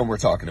next film we're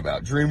talking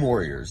about, Dream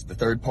Warriors, the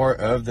third part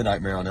of the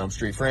Nightmare on Elm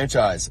Street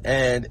franchise.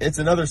 And it's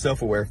another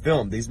self-aware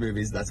film. These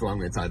movies, that's why I'm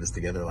going to tie this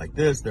together like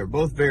this. They're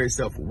both very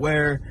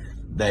self-aware.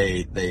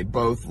 They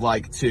both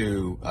like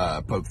to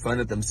poke fun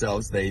at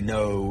themselves. They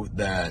know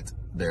that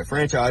their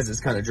franchise is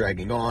kind of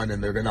dragging on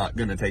and they're not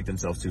going to take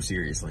themselves too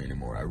seriously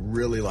anymore. I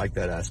really like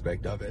that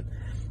aspect of it.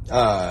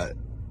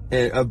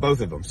 Of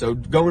both of them. So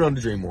going on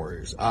to Dream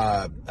Warriors,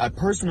 I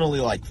personally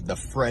like the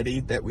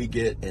Freddy that we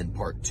get in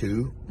part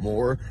 2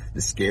 more,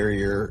 the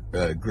scarier,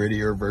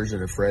 grittier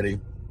version of Freddy.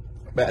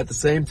 But at the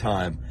same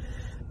time,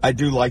 I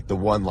do like the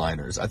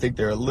one-liners. I think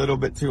they're a little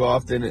bit too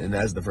often, and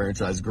as the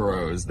franchise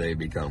grows, they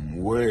become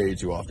way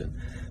too often.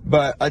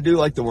 But I do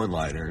like the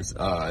one-liners.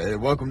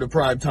 Welcome to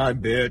prime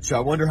time, bitch. I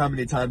wonder how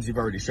many times you've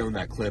already shown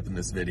that clip in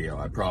this video.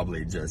 I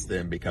probably just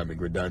am becoming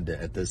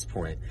redundant at this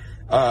point.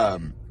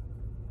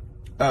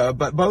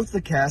 But both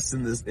the casts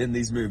in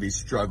these movies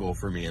struggle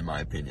for me, in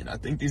my opinion. I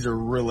think these are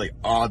really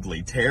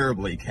oddly,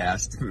 terribly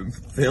cast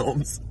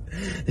films,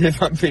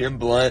 if I'm being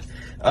blunt.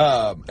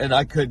 And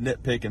I could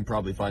nitpick and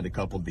probably find a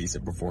couple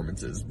decent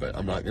performances, but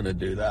I'm not going to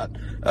do that.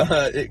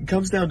 It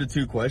comes down to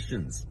 2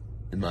 questions,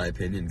 in my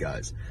opinion,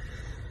 guys.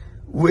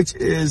 Which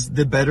is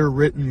the better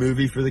written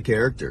movie for the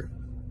character?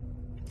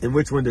 And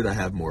which one did I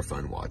have more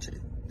fun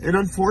watching? And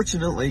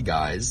unfortunately,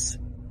 guys,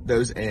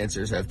 those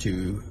questions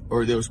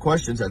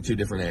have 2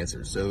 different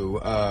answers.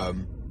 So,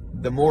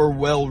 the more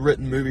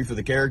well-written movie for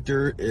the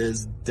character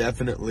is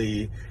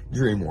definitely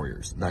Dream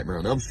Warriors, Nightmare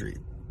on Elm Street.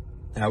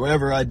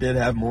 However, I did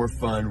have more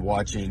fun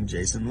watching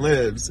Jason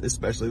Lives,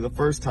 especially the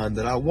first time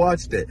that I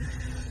watched it.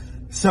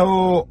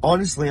 So,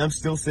 honestly, I'm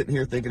still sitting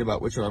here thinking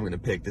about which one I'm going to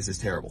pick. This is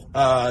terrible.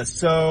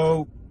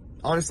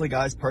 Honestly,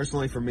 guys,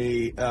 personally for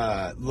me,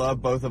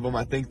 love both of them.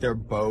 I think they're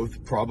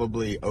both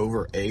probably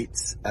over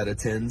 8s out of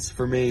 10s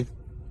for me.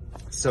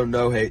 So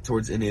no hate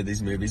towards any of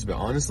these movies. But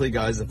honestly,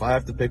 guys, if I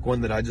have to pick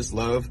one that I just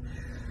love,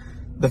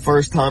 the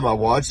first time I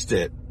watched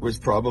it was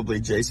probably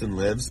Jason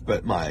Lives.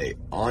 But my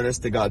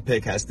honest-to-God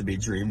pick has to be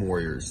Dream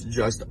Warriors.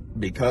 Just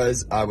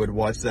because I would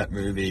watch that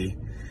movie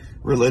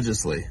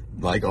religiously,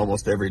 like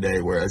almost every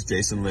day. Whereas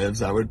Jason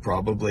Lives, I would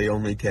probably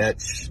only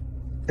catch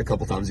a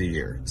couple times a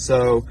year.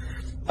 So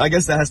I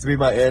guess that has to be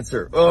my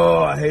answer.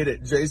 Oh, I hate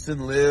it.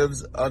 Jason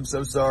Lives. I'm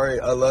so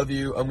sorry. I love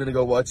you. I'm going to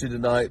go watch you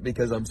tonight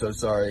because I'm so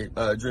sorry.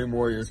 Dream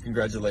Warriors,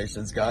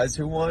 congratulations. Guys,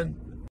 who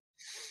won?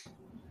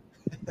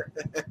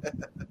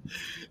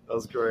 That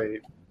was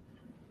great.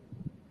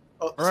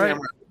 Oh, all right.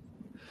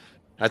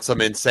 That's some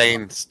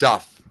insane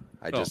stuff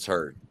I just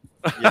heard.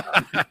 Yeah.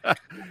 I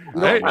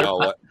don't know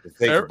what to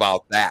think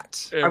about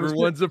that.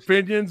 Everyone's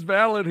opinion's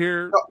valid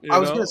here. I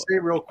was going to say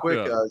real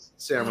quick,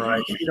 Samurai.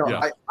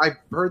 I've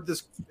heard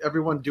this.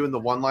 Everyone doing the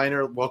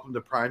one-liner, "Welcome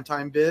to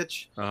primetime,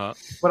 bitch."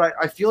 But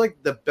I feel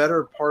like the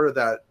better part of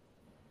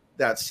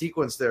that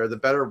sequence there, the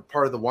better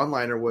part of the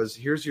one-liner was,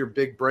 "Here's your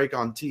big break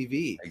on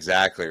TV."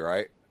 Exactly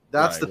right.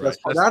 That's the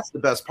best part. That's the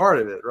best part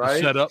of it,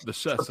 right? The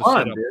setup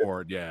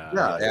for it.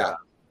 Yeah.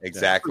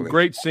 Exactly.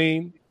 Great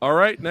scene. All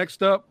right,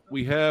 next up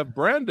we have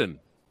Brandon.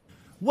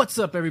 What's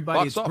up,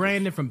 everybody? It's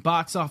Brandon from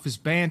Box Office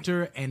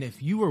Banter, and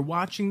if you are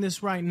watching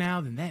this right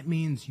now, then that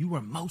means you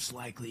are most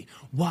likely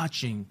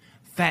watching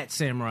Fat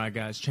Samurai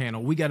Guy's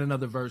channel. We got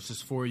another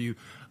versus for you.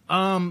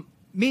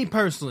 Me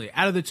personally,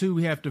 out of the 2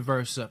 we have to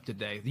verse up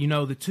today, you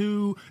know, the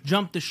 2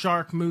 jump the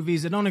shark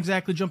movies. They don't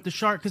exactly jump the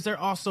shark because they're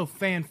also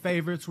fan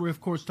favorites. We're,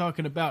 of course,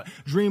 talking about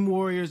Dream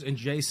Warriors and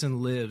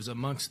Jason Lives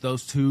amongst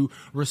those 2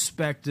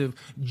 respective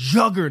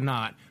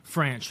juggernaut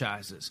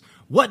franchises.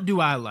 What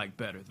do I like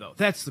better, though?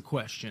 That's the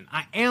question.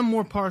 I am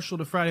more partial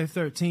to Friday the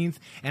 13th,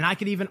 and I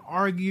could even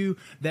argue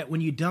that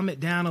when you dumb it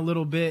down a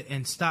little bit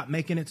and stop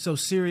making it so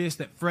serious,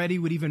 that Freddy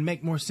would even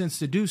make more sense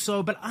to do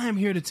so, but I am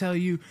here to tell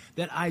you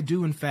that I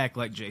do, in fact,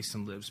 like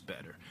Jason Lives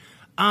better.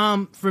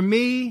 For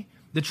me,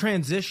 the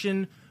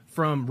transition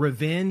from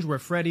Revenge, where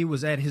Freddy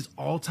was at his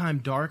all-time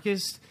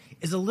darkest,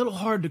 is a little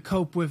hard to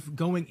cope with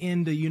going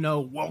into, you know,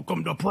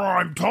 welcome to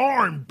prime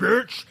time,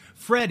 bitch,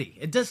 Freddy.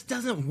 It just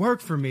doesn't work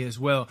for me as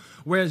well.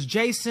 Whereas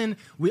Jason,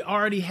 we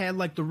already had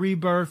like the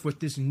rebirth with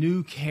this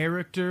new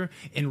character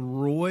in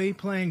Roy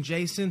playing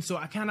Jason, so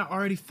I kind of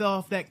already fell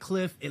off that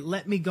cliff. It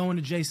let me go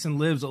into Jason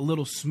Lives a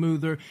little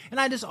smoother, and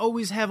I just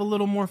always have a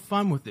little more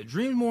fun with it.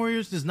 Dream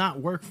Warriors does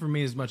not work for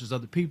me as much as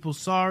other people.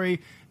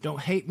 Sorry,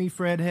 don't hate me,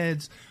 Fred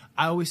heads.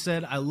 I always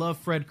said I love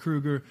Fred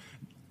Krueger.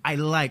 I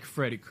like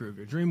Freddy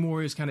Krueger. Dream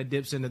Warriors kind of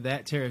dips into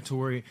that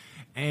territory.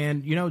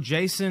 And, you know,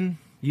 Jason,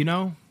 you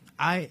know,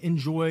 I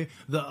enjoy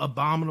the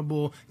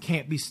abominable,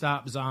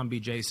 can't-be-stopped zombie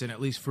Jason, at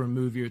least for a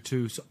movie or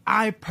 2. So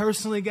I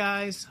personally,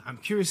 guys, I'm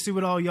curious to see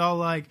what all y'all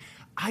like.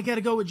 I got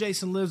to go with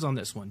Jason Lives on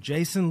this one.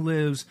 Jason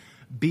Lives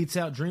beats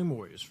out Dream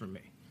Warriors for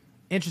me.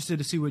 Interested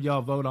to see what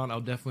y'all vote on.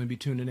 I'll definitely be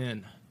tuning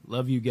in.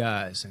 Love you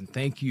guys. And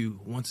thank you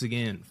once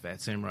again,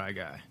 Fat Samurai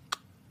Guy.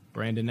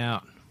 Brandon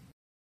out.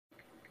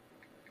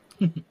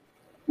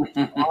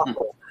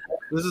 Awful.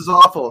 This is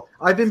awful.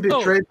 I've been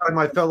betrayed by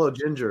my fellow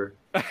ginger.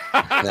 We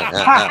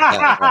gotta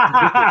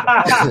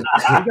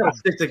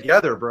stick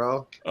together,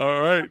 bro.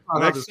 All right.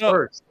 Next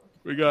up,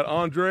 we got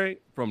Andre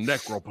from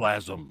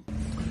Necroplasm.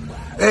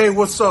 Hey,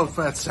 what's up,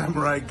 Fat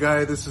Samurai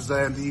Guy? This is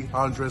Andy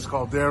Andres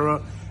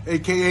Caldera,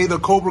 aka the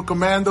Cobra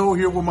Commando,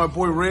 here with my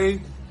boy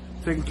Ray,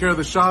 taking care of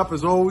the shop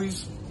as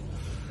always.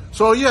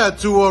 So yeah,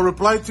 to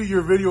reply to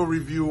your video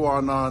review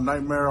on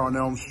Nightmare on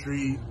Elm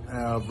Street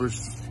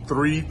versus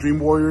 3 Dream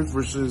Warriors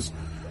versus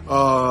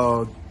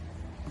what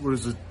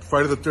is it,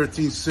 Friday the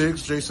 13th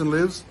 6 Jason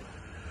Lives,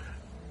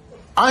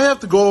 I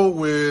have to go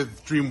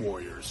with Dream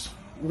Warriors.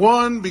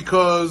 One,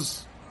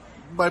 because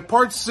by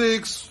part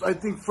 6, I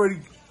think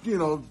Freddy,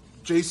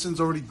 Jason's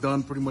already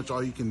done pretty much all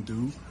he can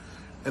do,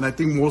 and I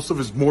think most of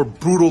his more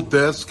brutal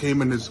deaths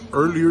came in his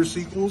earlier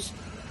sequels.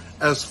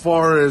 As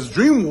far as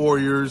Dream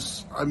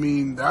Warriors, I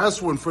mean,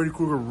 that's when Freddy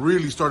Krueger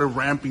really started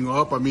ramping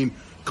up. I mean,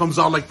 comes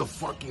out like the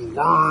fucking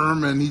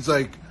worm, and he's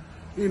like,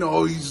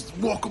 he's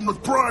welcome to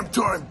prime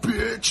time,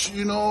 bitch,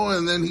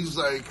 and then he's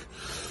like,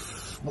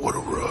 what a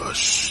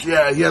rush.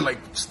 Yeah, he had like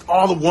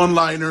all the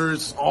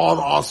one-liners, all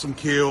the awesome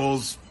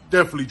kills.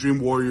 Definitely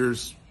Dream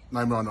Warriors,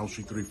 Nightmare on Elm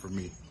Street 3 for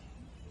me.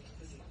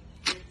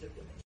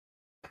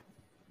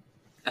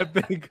 I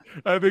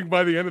think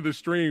by the end of the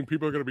stream,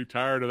 people are going to be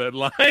tired of that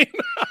line.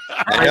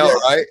 I know,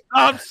 right?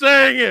 Stop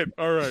saying it.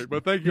 All right,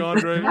 but thank you,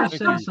 Andre. Can I say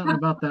something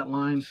about that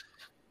line?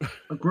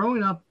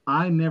 Growing up,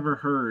 I never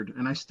heard,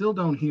 and I still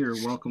don't hear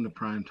 "Welcome to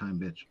Primetime,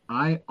 Bitch."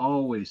 I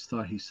always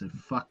thought he said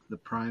 "Fuck the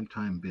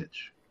Primetime,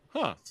 Bitch."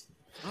 Huh?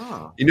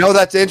 Oh.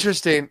 That's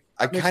interesting.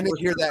 I kind of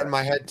hear that in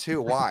my head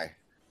too. Why?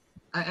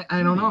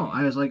 I don't know.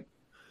 I was like,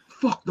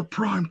 "Fuck the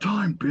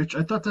Primetime, Bitch."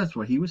 I thought that's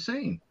what he was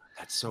saying.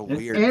 That's so and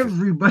weird.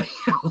 Everybody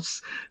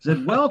else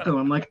said welcome.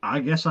 I'm like, I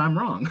guess I'm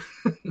wrong.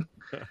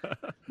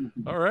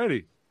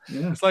 Alrighty.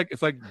 Yeah.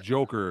 It's like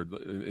Joker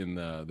in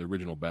the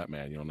original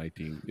Batman,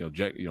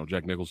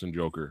 Jack Nicholson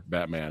Joker,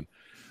 Batman.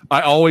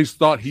 I always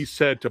thought he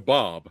said to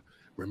Bob,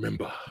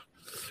 "Remember,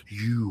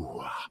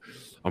 you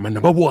are my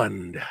number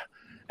one,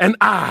 and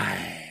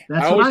I."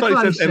 That's I always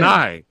thought he said "and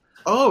I."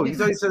 Oh, you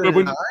thought he said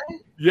 "and I"?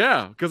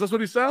 Yeah, because that's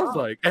what he sounds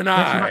like. And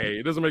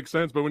it doesn't make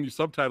sense, but when you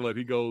subtitle it,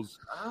 he goes,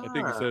 I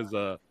think it says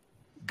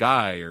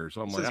guy or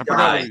something like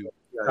that.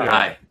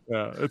 Guy.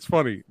 Yeah, it's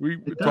funny.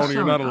 Tony,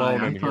 you're not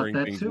alone in hearing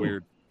things too.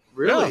 weird.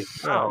 Really?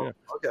 Yeah.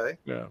 Okay.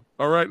 Yeah.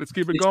 All right, let's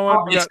keep it going.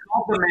 It's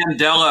called the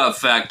Mandela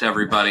effect,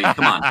 everybody.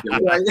 Come on.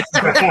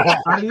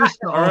 I used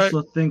to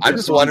also think. I'm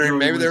just wondering,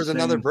 maybe there's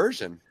another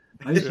version.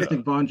 I used to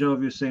think Bon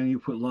Jovi was saying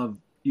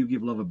you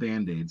give love a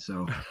Band-Aid.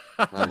 So.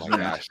 Oh my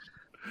gosh.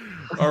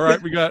 All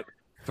right, we got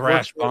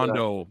Thrash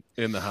Bondo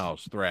in the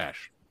house.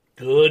 Thrash.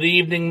 Good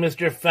evening,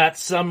 Mr. Fat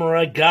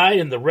Samurai Guy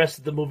and the rest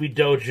of the Movie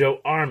Dojo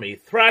Army.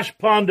 Thrash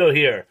Pondo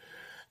here.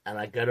 And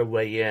I gotta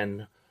weigh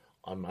in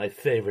on my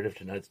favorite of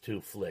tonight's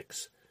 2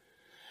 flicks.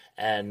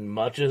 And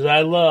much as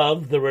I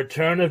love the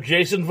return of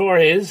Jason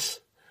Voorhees,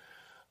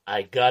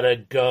 I gotta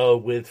go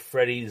with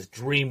Freddy's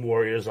Dream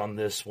Warriors on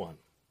this one.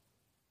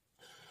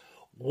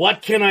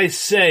 What can I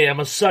say? I'm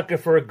a sucker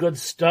for a good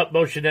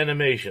stop-motion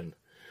animation.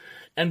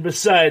 And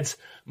besides,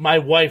 my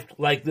wife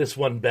liked this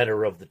one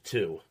better of the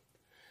 2.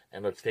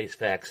 And let's face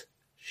facts,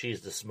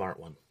 she's the smart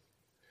one.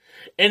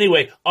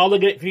 Anyway, all I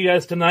get for you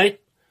guys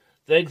tonight.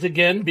 Thanks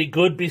again. Be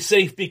good, be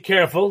safe, be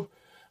careful.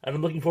 And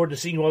I'm looking forward to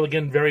seeing you all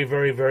again very,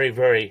 very, very,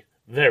 very,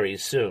 very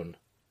soon.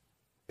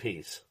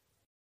 Peace.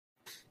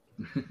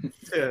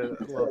 Yeah,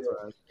 I love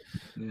that.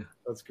 Yeah,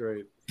 that's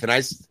great. Can I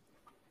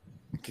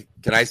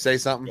say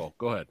something?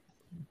 Go ahead.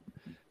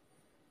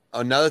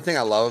 Another thing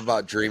I love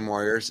about Dream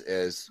Warriors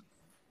is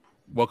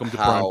welcome to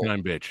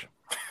Primetime, bitch.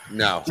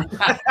 No.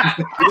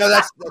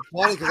 That's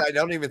funny because I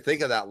don't even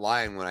think of that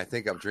line when I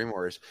think of Dream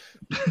Warriors.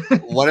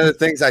 One of the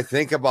things I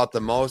think about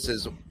the most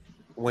is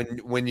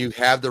when you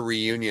have the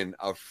reunion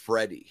of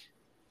Freddy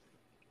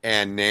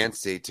and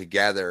Nancy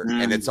together,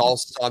 and it's all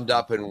summed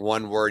up in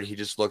one word. He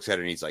just looks at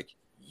her and he's like,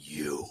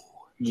 "You."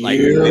 Like,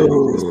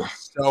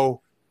 it's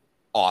so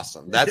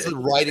awesome. That's the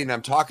writing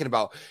I'm talking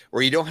about,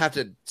 where you don't have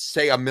to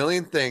say a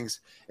million things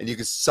and you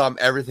can sum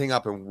everything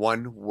up in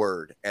one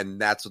word.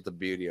 And that's what the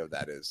beauty of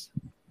that is.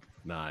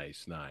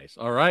 Nice.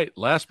 All right.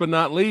 Last but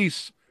not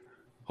least,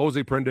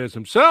 Jose Prendez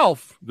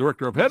himself,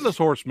 director of Headless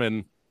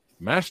Horseman,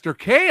 Master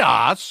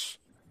Chaos.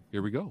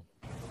 Here we go.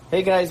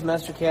 Hey guys,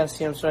 Master Chaos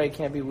here. I'm sorry I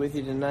can't be with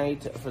you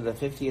tonight for the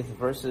 50th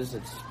Versus.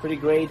 It's pretty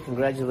great.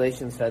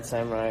 Congratulations, Fat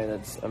Samurai.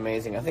 That's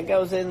amazing. I think I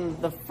was in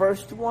the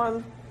first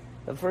one,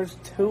 the first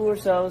 2 or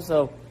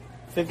so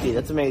 50.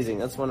 That's amazing.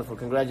 That's wonderful.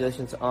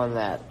 Congratulations on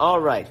that. All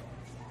right.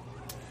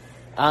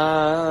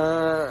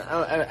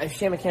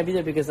 Shame I can't be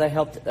there because I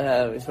helped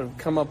sort of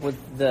come up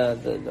with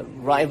the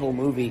rival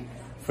movie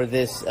for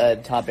this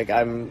topic.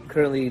 I'm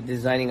currently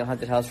designing a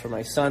haunted house for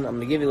my son. I'm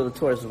going to give you a little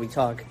tour as we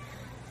talk.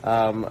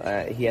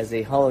 He has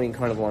a Halloween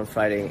carnival on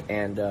Friday,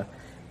 and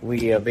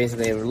we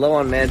basically are low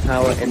on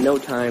manpower and no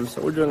time,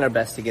 so we're doing our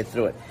best to get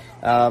through it.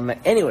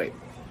 Anyway,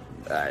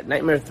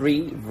 Nightmare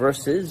 3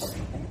 versus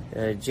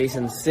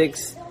Jason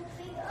 6.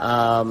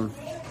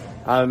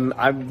 I'm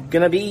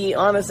gonna be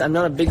honest. I'm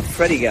not a big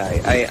Freddy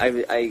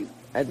guy.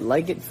 I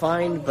like it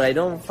fine, but I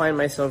don't find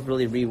myself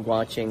really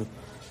rewatching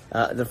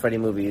the Freddy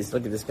movies.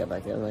 Look at this guy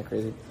back there. I'm not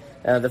crazy.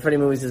 The Freddy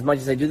movies as much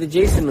as I do the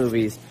Jason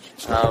movies.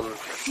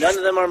 None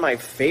of them are my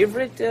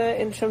favorite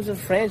in terms of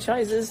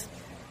franchises.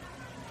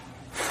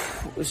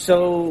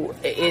 So,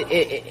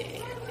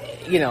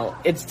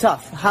 it's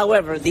tough.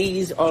 However,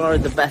 these are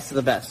the best of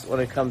the best when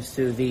it comes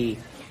to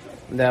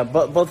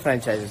both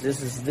franchises.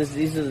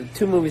 These are the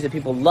two movies that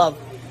people love,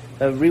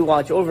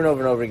 rewatch over and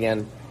over and over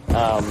again.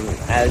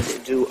 As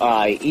do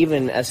I,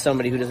 even as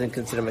somebody who doesn't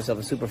consider myself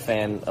a super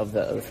fan of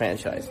the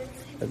franchise.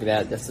 Look at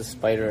that. That's the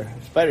spider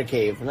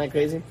cave. Isn't that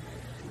crazy?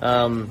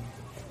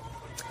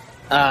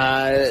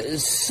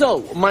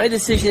 So my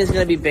decision is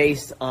going to be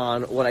based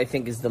on what I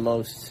think is the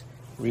most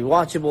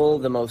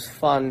rewatchable, the most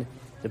fun.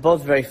 They're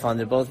both very fun.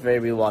 They're both very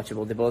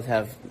rewatchable. They both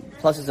have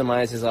pluses and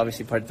minuses.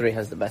 Obviously, Part 3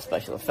 has the best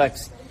special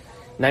effects.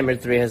 Nightmare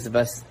 3 has the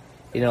best,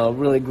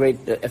 really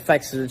great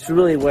effects. It's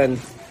really when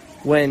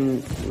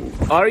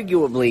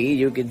arguably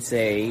you could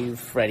say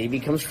Freddy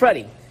becomes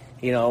Freddy.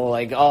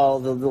 Like all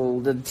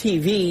the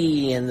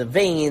TV and the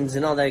veins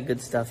and all that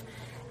good stuff.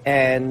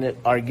 And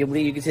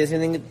arguably you could say the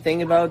same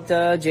thing about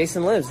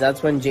Jason Lives.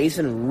 That's when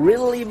Jason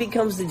really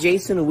becomes the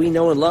Jason we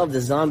know and love,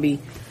 the zombie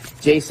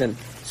Jason.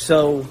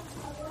 So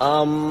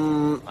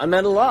I'm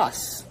at a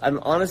loss. I'm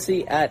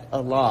honestly at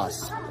a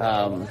loss.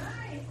 But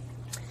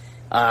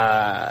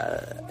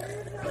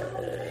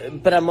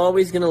I'm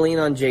always going to lean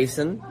on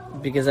Jason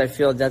because I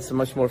feel that's a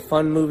much more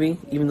fun movie,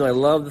 even though I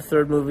love the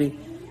third movie,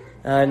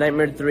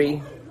 Nightmare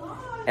 3.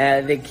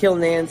 They kill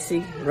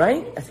Nancy,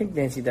 right? I think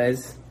Nancy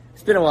dies.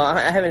 It's been a while.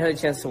 I haven't had a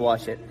chance to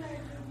watch it.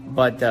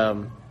 But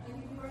long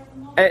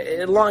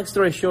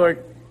story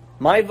short,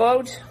 my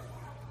vote,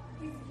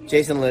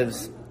 Jason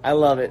Lives. I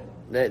love it.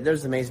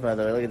 There's the maze, by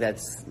the way. Look at that.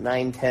 It's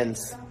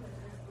 9/10.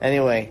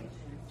 Anyway,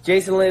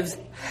 Jason Lives.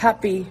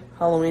 Happy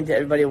Halloween to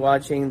everybody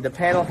watching. The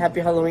panel,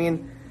 happy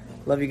Halloween.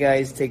 Love you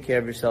guys. Take care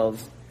of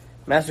yourselves.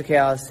 Master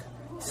Chaos,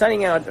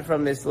 signing out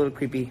from this little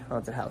creepy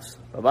haunted house.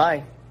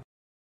 Bye-bye.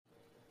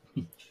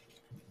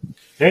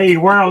 Hey,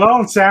 you weren't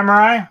alone,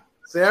 Samurai.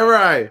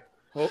 Samurai.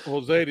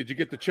 Jose, did you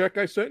get the check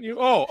I sent you?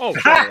 Oh,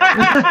 sorry.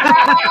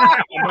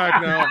 I'm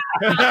back now.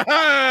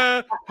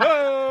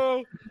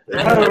 Oh.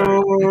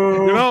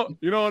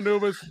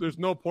 Anubis, there's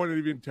no point in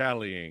even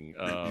tallying.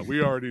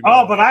 We already know.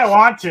 Oh, but I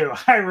want to.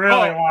 I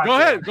really want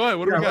to. Go ahead.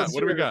 What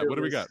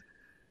do we got?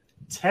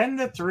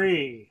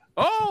 10-3.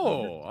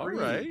 Oh, all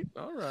right.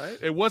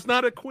 It was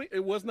not a clean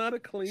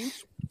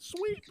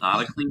sweep.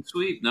 Not a clean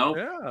sweep. No.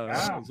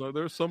 Yeah. So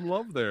there's some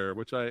love there,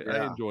 which I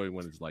enjoy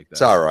when it's like that.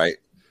 It's all right.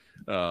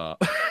 3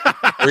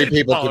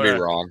 people could be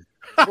wrong.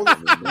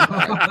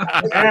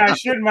 I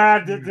shouldn't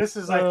add that this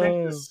is, I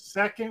think, the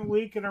second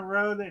week in a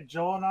row that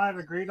Joel and I have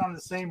agreed on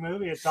the same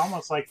movie. It's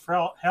almost like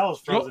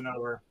hell's frozen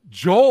over.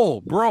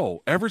 Joel,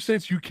 bro, ever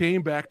since you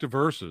came back to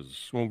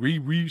Versus, when we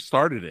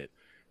restarted it,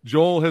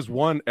 Joel has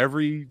won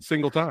every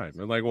single time.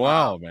 I'm like,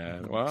 wow,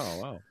 man.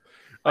 Wow.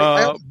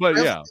 I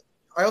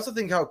also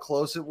think how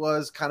close it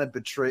was kind of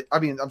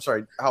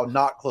how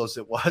not close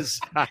it was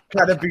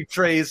kind of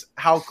betrays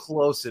how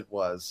close it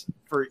was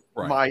for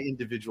my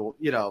individual,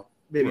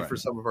 maybe for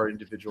some of our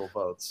individual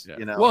votes,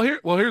 Well,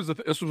 here's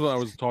this was what I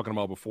was talking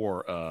about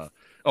before.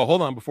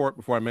 Hold on. Before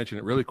I mention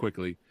it really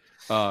quickly,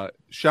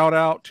 shout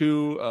out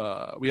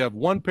to, we have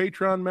 1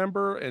 Patreon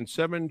member and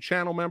 7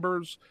 channel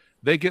members.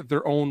 They get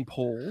their own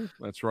poll.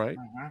 That's right.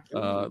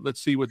 Let's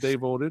see what they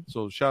voted.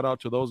 So shout out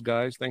to those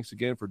guys. Thanks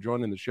again for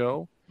joining the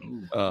show.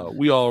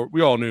 We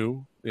all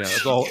knew. Yeah,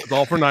 it's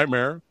all for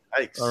Nightmare.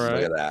 Yikes. All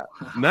right. Look at that.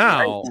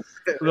 Now,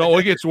 no,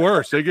 it gets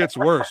worse. Wait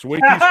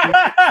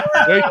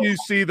till you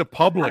see the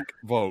public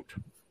vote.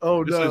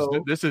 Oh,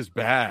 no. This is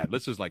bad.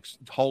 This is like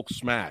Hulk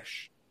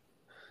smash.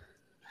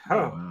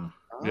 Oh.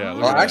 Yeah.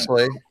 Well,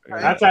 actually,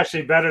 that's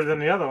actually better than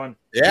the other one.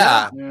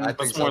 Yeah. I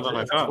think more than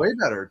I thought. Way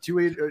better.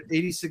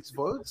 286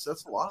 votes.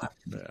 That's a lot.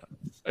 Yeah.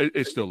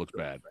 It still looks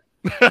bad.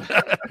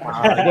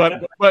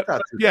 but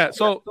yeah.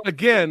 So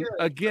again,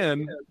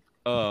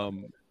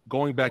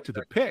 going back to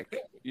the pick,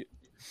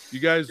 you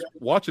guys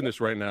watching this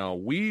right now,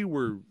 we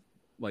were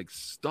like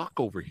stuck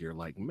over here.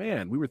 Like,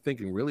 man, we were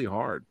thinking really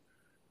hard.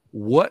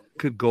 What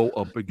could go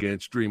up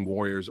against Dream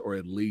Warriors, or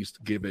at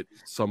least give it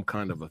some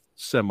kind of a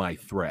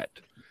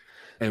semi-threat?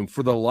 And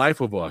for the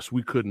life of us,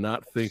 we could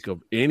not think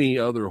of any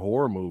other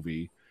horror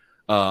movie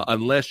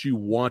unless you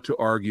want to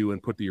argue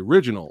and put the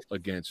original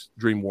against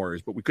Dream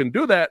Warriors. But we couldn't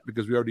do that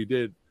because we already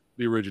did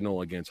the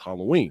original against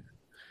Halloween.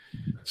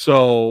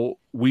 So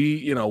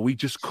we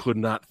just could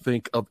not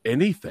think of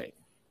anything,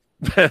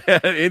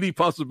 any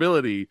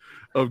possibility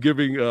of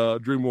giving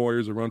Dream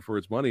Warriors a run for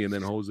its money. And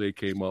then Jose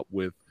came up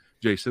with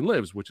Jason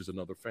Lives, which is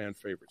another fan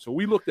favorite. So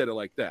we looked at it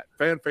like that: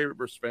 fan favorite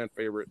versus fan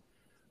favorite.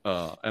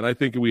 And I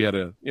think we had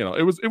it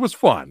was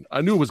fun.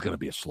 I knew it was going to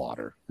be a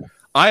slaughter.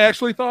 I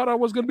actually thought I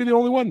was going to be the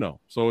only one,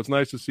 though. So it's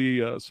nice to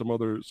see some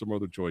other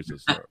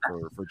choices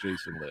for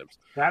Jason Lives.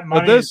 That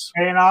money is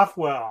paying off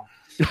well.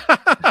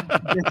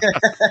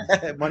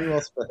 Money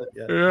well spent.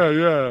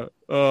 Yeah.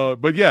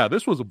 But yeah,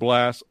 this was a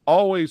blast.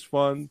 Always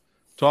fun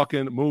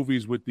talking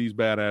movies with these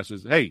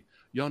badasses. Hey,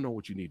 y'all know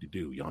what you need to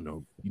do. Y'all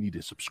know you need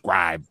to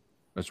subscribe.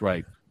 That's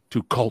right.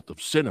 To Cult of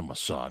Cinema,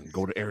 son.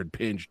 Go to Aaron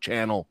Pin's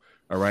channel.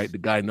 All right. The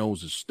guy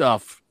knows his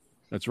stuff.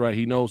 That's right.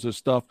 He knows his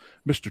stuff.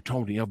 Mr.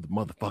 Tony of the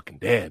motherfucking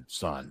Dead,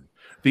 son.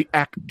 The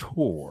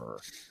actor.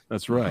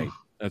 That's right.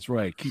 That's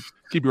right.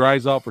 Keep your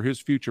eyes out for his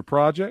future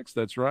projects.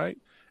 That's right.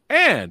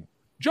 And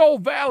Joel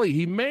Valley,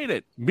 he made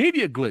it.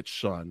 Media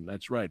Glitch, son.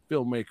 That's right.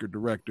 Filmmaker,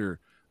 director.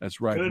 That's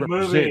right. Good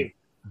Represent movie.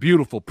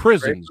 Beautiful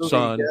Prison,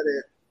 son. Get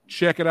it.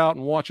 Check it out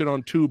and watch it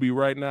on Tubi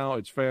right now.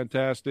 It's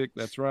fantastic.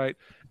 That's right.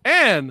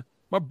 And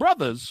my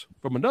brothers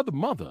from another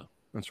mother.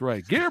 That's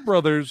right. Gear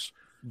Brothers.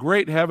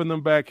 Great having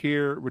them back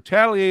here.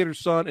 Retaliator,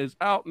 son, is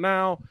out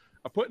now.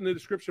 I put in the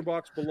description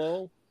box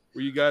below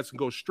where you guys can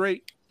go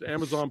straight to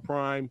Amazon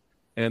Prime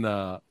and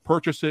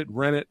purchase it,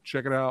 rent it,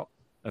 check it out.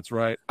 That's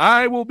right.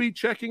 I will be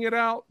checking it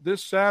out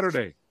this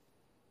Saturday.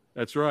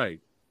 That's right.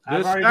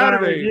 This I've already done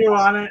a review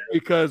on it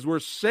because we're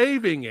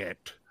saving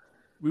it.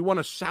 We want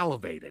to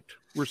salivate it.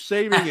 We're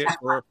saving it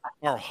for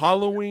our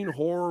Halloween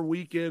horror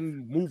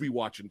weekend movie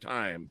watching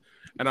time.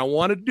 And I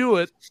want to do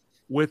it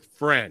with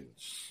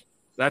friends.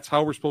 That's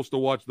how we're supposed to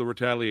watch The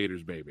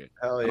Retaliators, baby.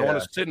 Hell yeah. I don't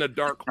want to sit in a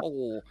dark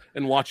hole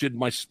and watch it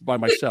by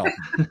myself,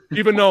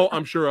 even though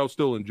I'm sure I'll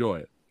still enjoy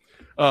it.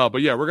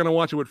 But yeah, we're going to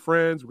watch it with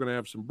friends. We're going to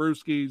have some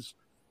brewskis.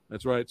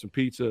 That's right. Some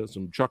pizza,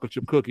 some chocolate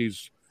chip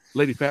cookies,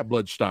 Lady Fat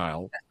Blood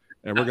style.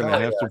 And we're going to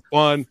have some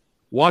fun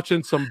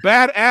watching some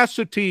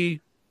badassity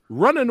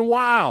running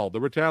wild, The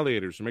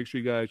Retaliators. So make sure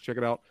you guys check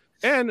it out.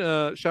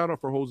 And shout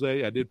out for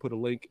Jose. I did put a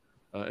link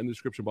in the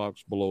description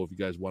box below if you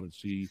guys wanted to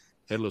see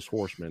Headless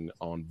Horseman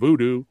on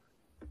Vudu.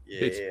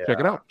 Yeah. Check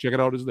it out. Check it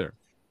out. It's there.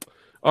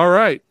 All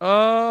right.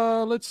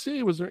 Let's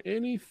see. Was there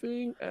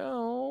anything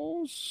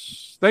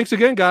else? Thanks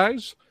again,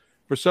 guys,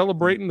 for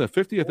celebrating the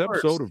 50th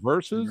episode of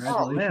Versus.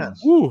 Oh man.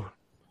 Woo.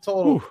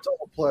 Total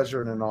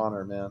pleasure and an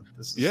honor, man.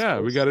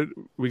 We got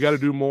to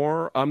do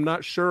more. I'm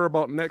not sure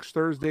about next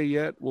Thursday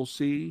yet. We'll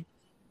see.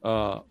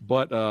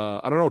 But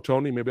I don't know,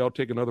 Tony. Maybe I'll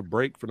take another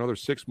break for another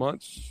 6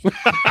 months,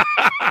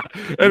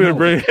 and then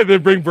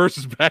bring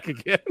Versus back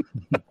again.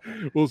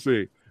 We'll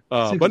see.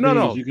 But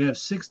no, you can have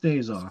 6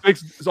 days off.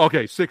 6 days.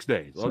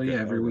 So okay, yeah,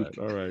 every week.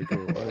 All right,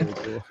 cool.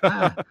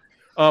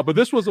 But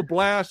this was a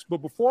blast. But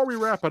before we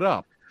wrap it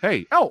up,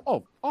 hey,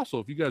 also,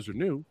 if you guys are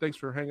new, thanks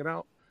for hanging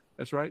out.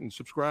 That's right, and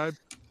subscribe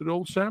to the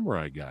Old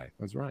Samurai Guy.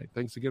 That's right.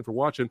 Thanks again for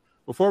watching.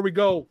 Before we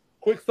go,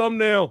 quick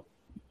thumbnail.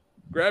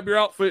 Grab your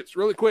outfits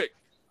really quick.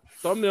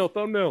 Thumbnail. We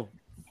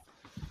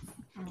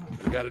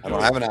got to do. I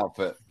don't have an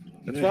outfit.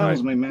 That's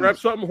fine. Grab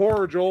something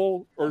horror,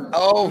 Joel.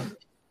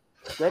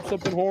 Grab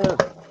something horror.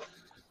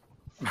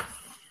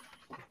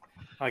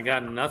 I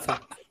got nothing.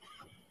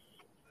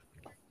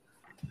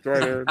 That's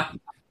right, Aaron.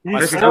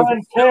 He's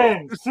selling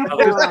 10. It's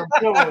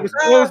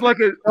posed like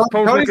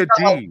a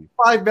G.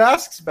 5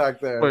 masks back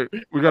there. Wait,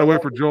 we gotta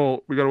wait for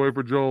Joel.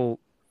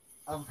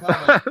 I'm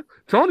coming.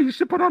 Tony, you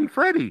should put on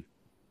Freddy.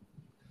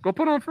 Go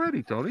put on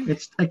Freddy, Tony.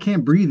 I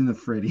can't breathe in the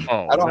Freddy.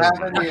 Oh, I don't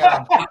have any.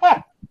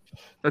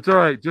 That's all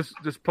right. Just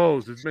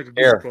pose. Just make a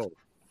good pose.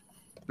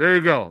 There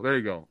you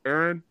go.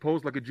 Aaron,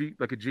 pose like a G.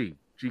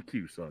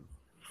 GQ, son.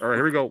 All right,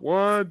 here we go.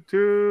 1,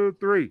 2,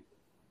 3.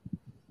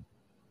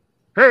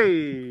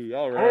 Hey,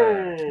 all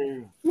right.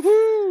 Hey.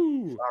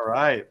 Woohoo! All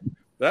right.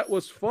 That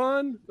was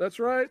fun. That's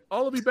right.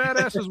 All of you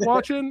badasses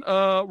watching,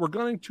 we're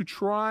going to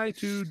try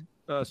to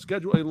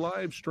schedule a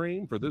live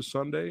stream for this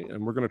Sunday,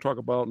 and we're going to talk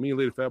about, me and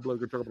Lady Fat Blood are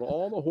going to talk about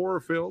all the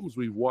horror films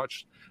we've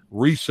watched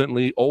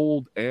recently,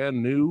 old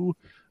and new.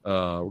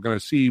 We're going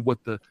to see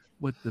what the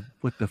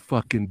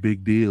fucking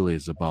big deal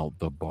is about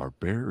the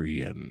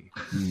Barbarian.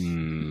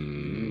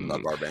 The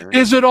Barbarian.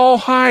 Is it all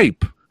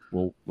hype?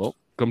 Well,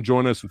 come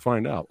join us and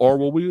find out, or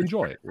will we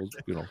enjoy it?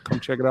 Come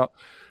check it out.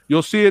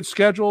 You'll see it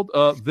scheduled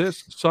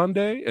this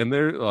Sunday, and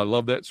I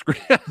love that screen.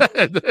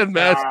 and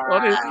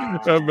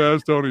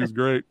Mass Tony is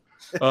great.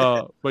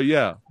 But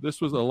yeah,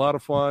 this was a lot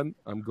of fun.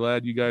 I'm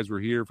glad you guys were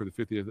here for the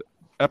 50th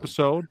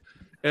episode,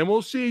 and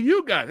we'll see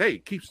you guys. Hey,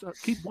 keep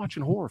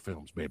watching horror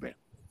films, baby.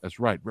 That's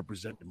right.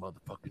 Represent the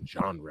motherfucking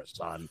genre,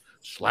 son.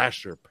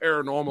 Slasher,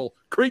 paranormal,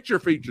 creature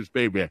features,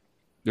 baby.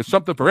 There's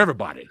something for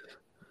everybody.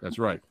 That's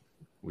right.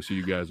 We'll see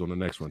you guys on the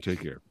next one. Take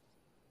care.